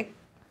or a boy?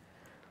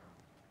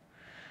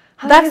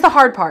 That's the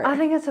hard part. I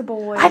think it's a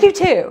boy. I do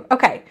too.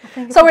 Okay.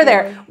 So we're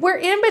there. We're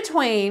in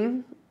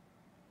between,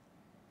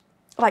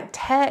 like,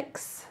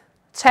 Tex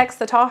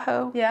the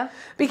Tahoe. Yeah.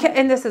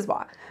 And this is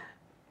why.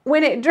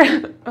 When it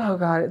drove, oh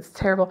God, it's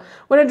terrible.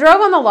 When it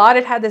drove on the lot,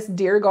 it had this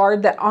deer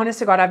guard that, honest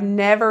to God, I've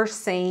never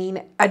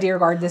seen a deer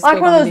guard this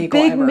big on a vehicle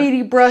like one of those big,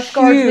 meaty brush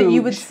guards that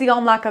you would see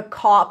on like a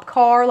cop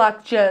car,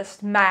 like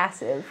just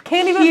massive.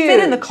 Can't even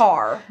fit in the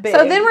car. Big.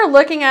 So then we're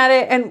looking at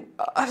it, and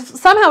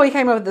somehow we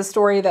came up with the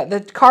story that the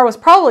car was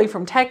probably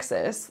from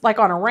Texas, like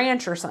on a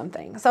ranch or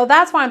something. So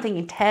that's why I'm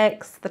thinking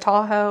Tex, the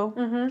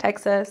Tahoe,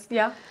 Texas.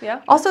 Yeah.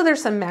 Also,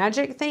 there's some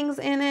magic things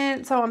in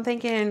it, so I'm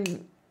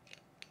thinking,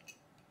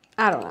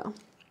 I don't know.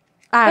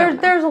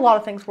 There's a lot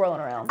of things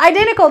swirling around.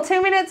 Identical,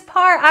 2 minutes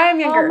apart. I am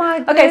younger. Oh my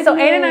goodness. Okay, so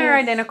Aiden and I are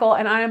identical,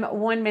 and I am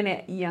 1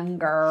 minute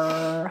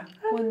younger.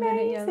 1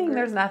 minute younger.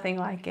 There's nothing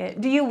like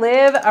it. Do you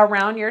live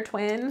around your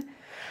twin?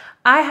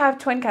 I have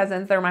twin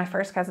cousins. They're my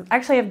first cousins.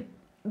 Actually,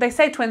 they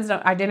say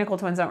identical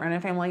twins don't run in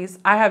families.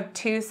 I have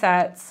two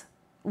sets.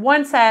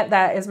 One set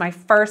that is my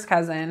first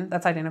cousin,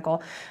 that's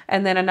identical,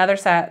 and then another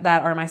set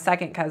that are my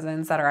second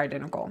cousins that are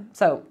identical.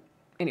 So,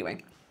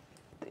 anyway.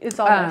 It's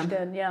all meshed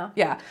in, yeah.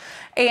 Yeah.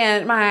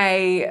 And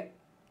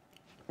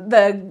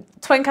the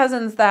twin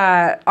cousins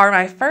that are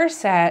my first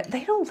set,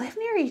 they don't live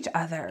near each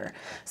other.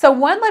 So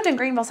one lived in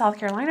Greenville, South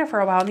Carolina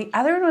for a while, and the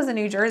other one was in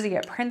New Jersey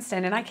at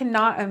Princeton. And I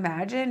cannot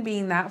imagine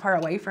being that far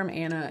away from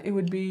Anna. It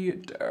would be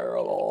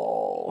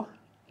terrible.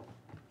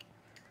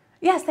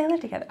 Yes, they live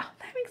together. Oh,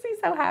 that makes me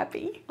so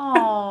happy.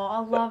 Oh,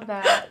 I love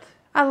that.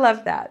 I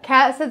love that.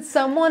 Kat said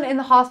someone in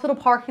the hospital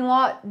parking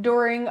lot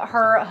during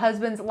her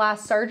husband's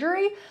last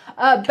surgery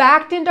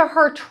backed into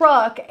her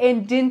truck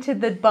and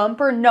dented the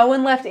bumper. No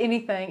one left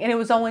anything, and it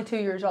was only 2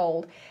 years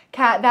old.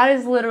 Kat, that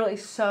is literally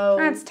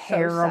That's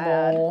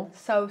terrible.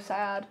 So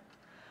sad.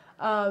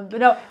 But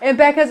no, and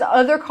Becca's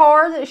other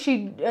car that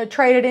she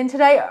traded in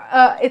today,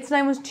 its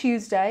name was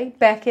Tuesday.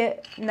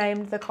 Beckett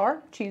named the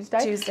car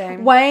Tuesday.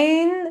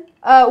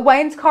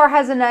 Wayne's car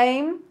has a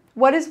name.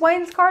 What is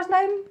Wayne's car's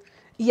name?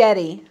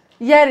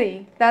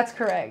 Yeti, that's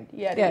correct.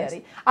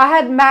 Yeti. I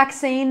had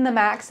Maxine the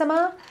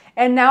Maxima,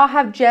 and now I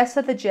have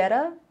Jessa the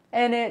Jetta.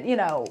 And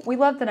we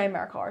love the name of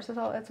our cars.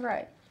 That's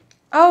right.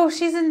 Oh,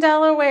 she's in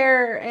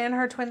Delaware, and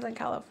her twin's in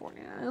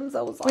California. I'm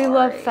so sorry. We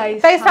love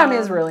FaceTime. FaceTime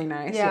is really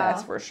nice. Yeah.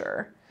 Yes, for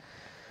sure.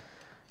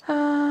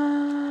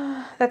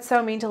 That's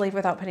so mean to leave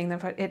without putting them.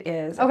 It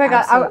is. Okay,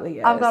 guys,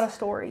 I've got a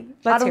story.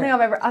 I think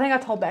I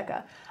told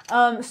Becca.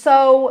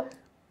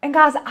 And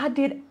guys, I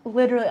did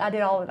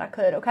all that I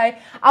could, okay?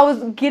 I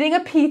was getting a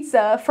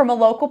pizza from a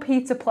local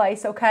pizza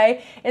place,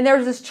 okay? And there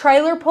was this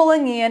trailer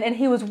pulling in, and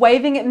he was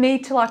waving at me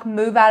to, like,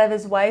 move out of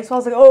his way. So I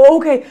was like, oh,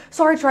 okay,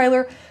 sorry,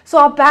 trailer. So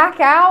I back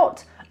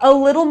out a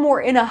little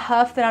more in a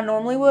huff than I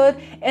normally would,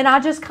 and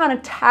I just kind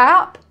of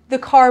tap the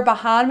car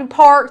behind me,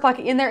 parked, like,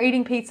 in there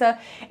eating pizza.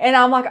 And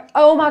I'm like,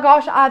 oh, my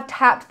gosh, I've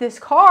tapped this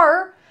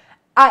car.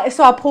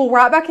 So I pull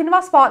right back into my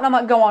spot, and I'm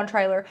like, go on,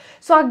 trailer.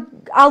 So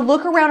I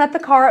look around at the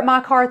car, at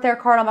my car, at their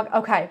car, and I'm like,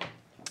 okay,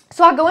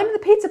 So I go into the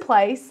pizza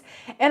place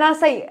and I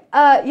say,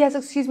 yes,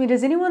 excuse me,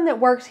 does anyone that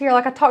works here,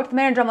 like I talked to the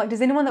manager, I'm like,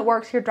 does anyone that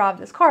works here drive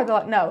this car? They're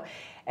like, no.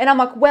 And I'm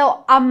like,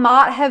 well, I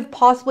might have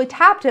possibly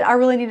tapped it. I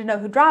really need to know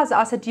who drives it.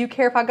 I said, do you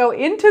care if I go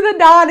into the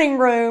dining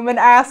room and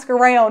ask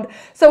around?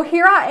 So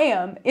here I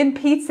am in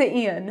Pizza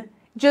Inn,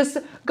 just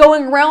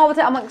going around all the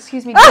time. I'm like,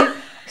 excuse me,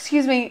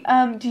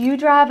 do you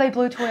drive a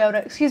blue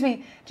Toyota? Excuse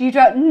me, do you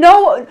drive?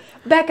 No,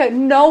 Becca,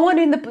 no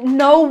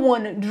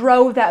one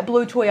drove that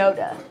blue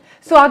Toyota.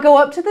 So I go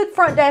up to the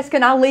front desk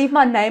and I leave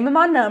my name and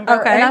my number.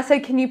 Okay. And I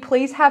said, can you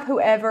please have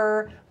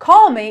whoever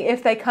call me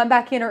if they come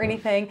back in or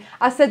anything?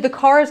 I said, the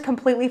car is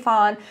completely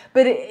fine.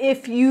 But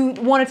if you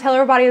want to tell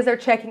everybody as they're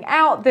checking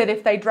out that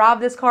if they drive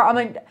this car, I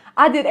mean,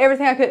 I did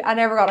everything I could. I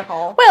never got a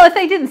call. Well, if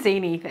they didn't see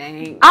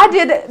anything. I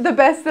did the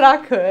best that I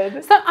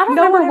could. So I don't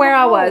remember where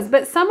I was,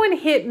 but someone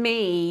hit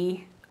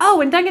me. Oh,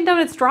 in Dunkin'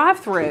 Donuts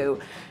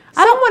drive-thru.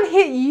 Someone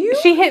hit you?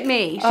 She hit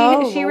me.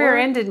 She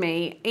rear-ended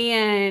me,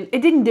 and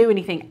it didn't do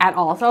anything at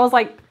all. So I was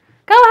like,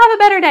 go have a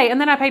better day. And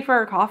then I paid for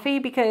her coffee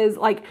because,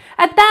 like,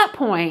 at that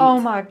point. Oh,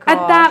 my gosh.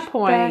 At that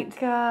point.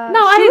 Becca.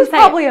 No, I didn't was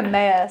probably a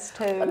mess,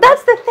 too.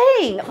 That's the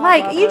thing.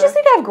 Like, you just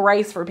need to have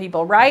grace for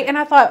people, right? And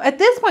I thought, at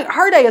this point,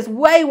 her day is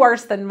way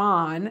worse than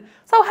mine.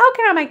 So how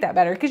can I make that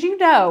better? Because you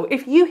know,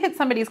 if you hit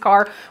somebody's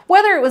car,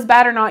 whether it was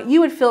bad or not,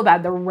 you would feel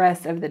bad the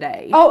rest of the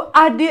day. Oh,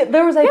 I did.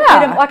 There was a kid,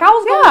 like I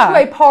was going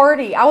to a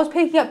party. I was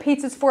picking up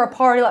pizzas for a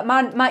party. Like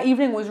my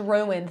evening was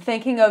ruined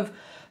thinking of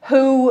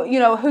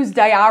whose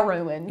day I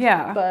ruined.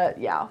 Yeah. But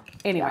yeah.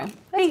 Anyway,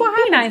 that's what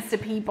happens. Be nice to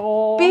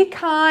people. Be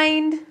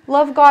kind.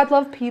 Love God,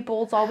 love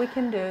people. It's all we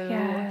can do.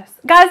 Yes.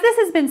 Guys, this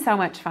has been so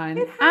much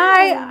fun.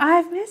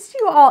 I've missed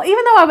you all.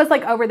 Even though I was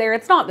like over there,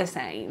 it's not the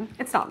same.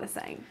 It's not the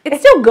same. It's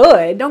still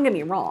good. Don't get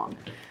me wrong.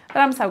 But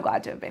I'm so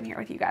glad to have been here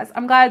with you guys.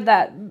 I'm glad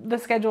that the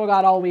schedule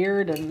got all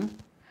weird and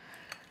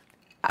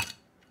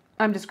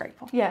I'm just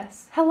grateful.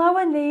 Yes. Hello,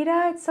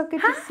 Anita. It's so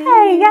good to see you.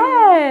 Hey,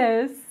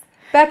 yes.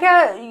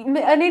 Becca,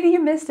 Anita, you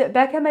missed it.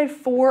 Becca made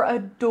 4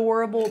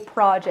 adorable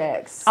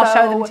projects. So, I'll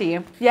show them to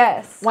you.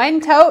 Yes.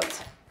 One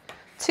tote,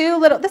 2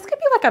 little, this could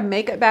be like a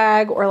makeup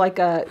bag or like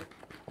a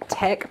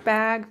tech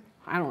bag.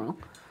 I don't know.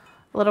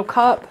 A little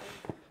cup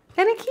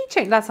and a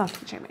keychain. That's not a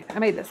keychain. I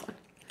made this one.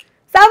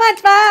 So much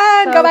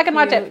fun. So go back and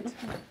watch it.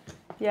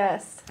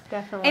 Yes,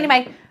 definitely.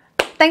 Anyway.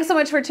 Thanks so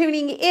much for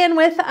tuning in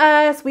with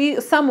us.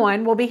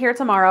 Someone will be here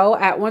tomorrow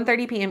at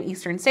 1:30 p.m.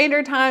 Eastern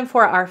Standard Time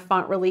for our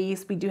font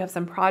release. We do have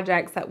some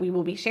projects that we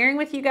will be sharing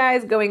with you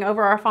guys, going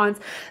over our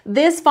fonts.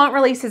 This font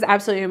release is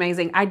absolutely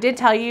amazing. I did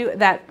tell you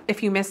that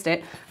if you missed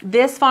it,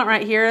 this font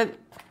right here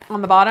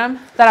on the bottom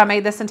that I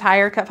made this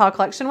entire cut file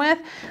collection with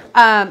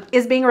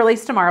is being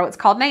released tomorrow. It's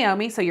called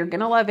Naomi, so you're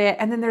gonna love it.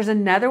 And then there's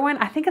another one.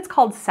 I think it's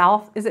called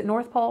South. Is it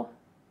North Pole?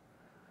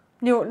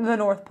 The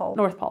North Pole.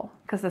 North Pole,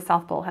 because the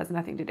South Pole has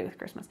nothing to do with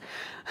Christmas.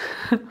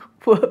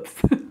 Whoops.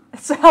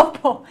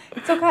 South Pole.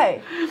 It's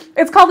okay.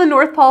 It's called the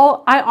North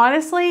Pole.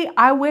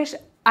 I wish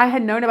I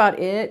had known about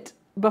it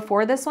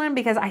before this one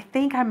because I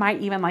think I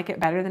might even like it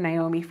better than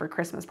Naomi for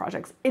Christmas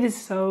projects. It is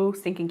so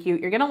stinking cute.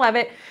 You're going to love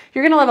it.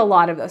 You're going to love a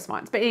lot of those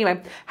fonts. But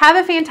anyway, have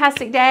a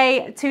fantastic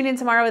day. Tune in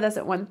tomorrow with us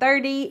at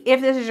 1:30.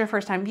 If this is your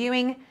first time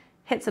viewing,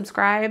 hit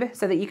subscribe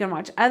so that you can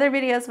watch other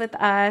videos with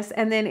us.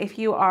 And then if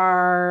you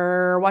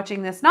are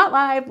watching this not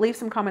live, leave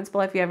some comments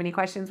below if you have any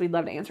questions. We'd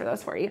love to answer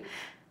those for you.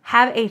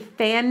 Have a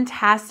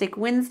fantastic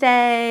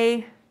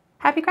Wednesday.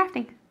 Happy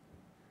crafting.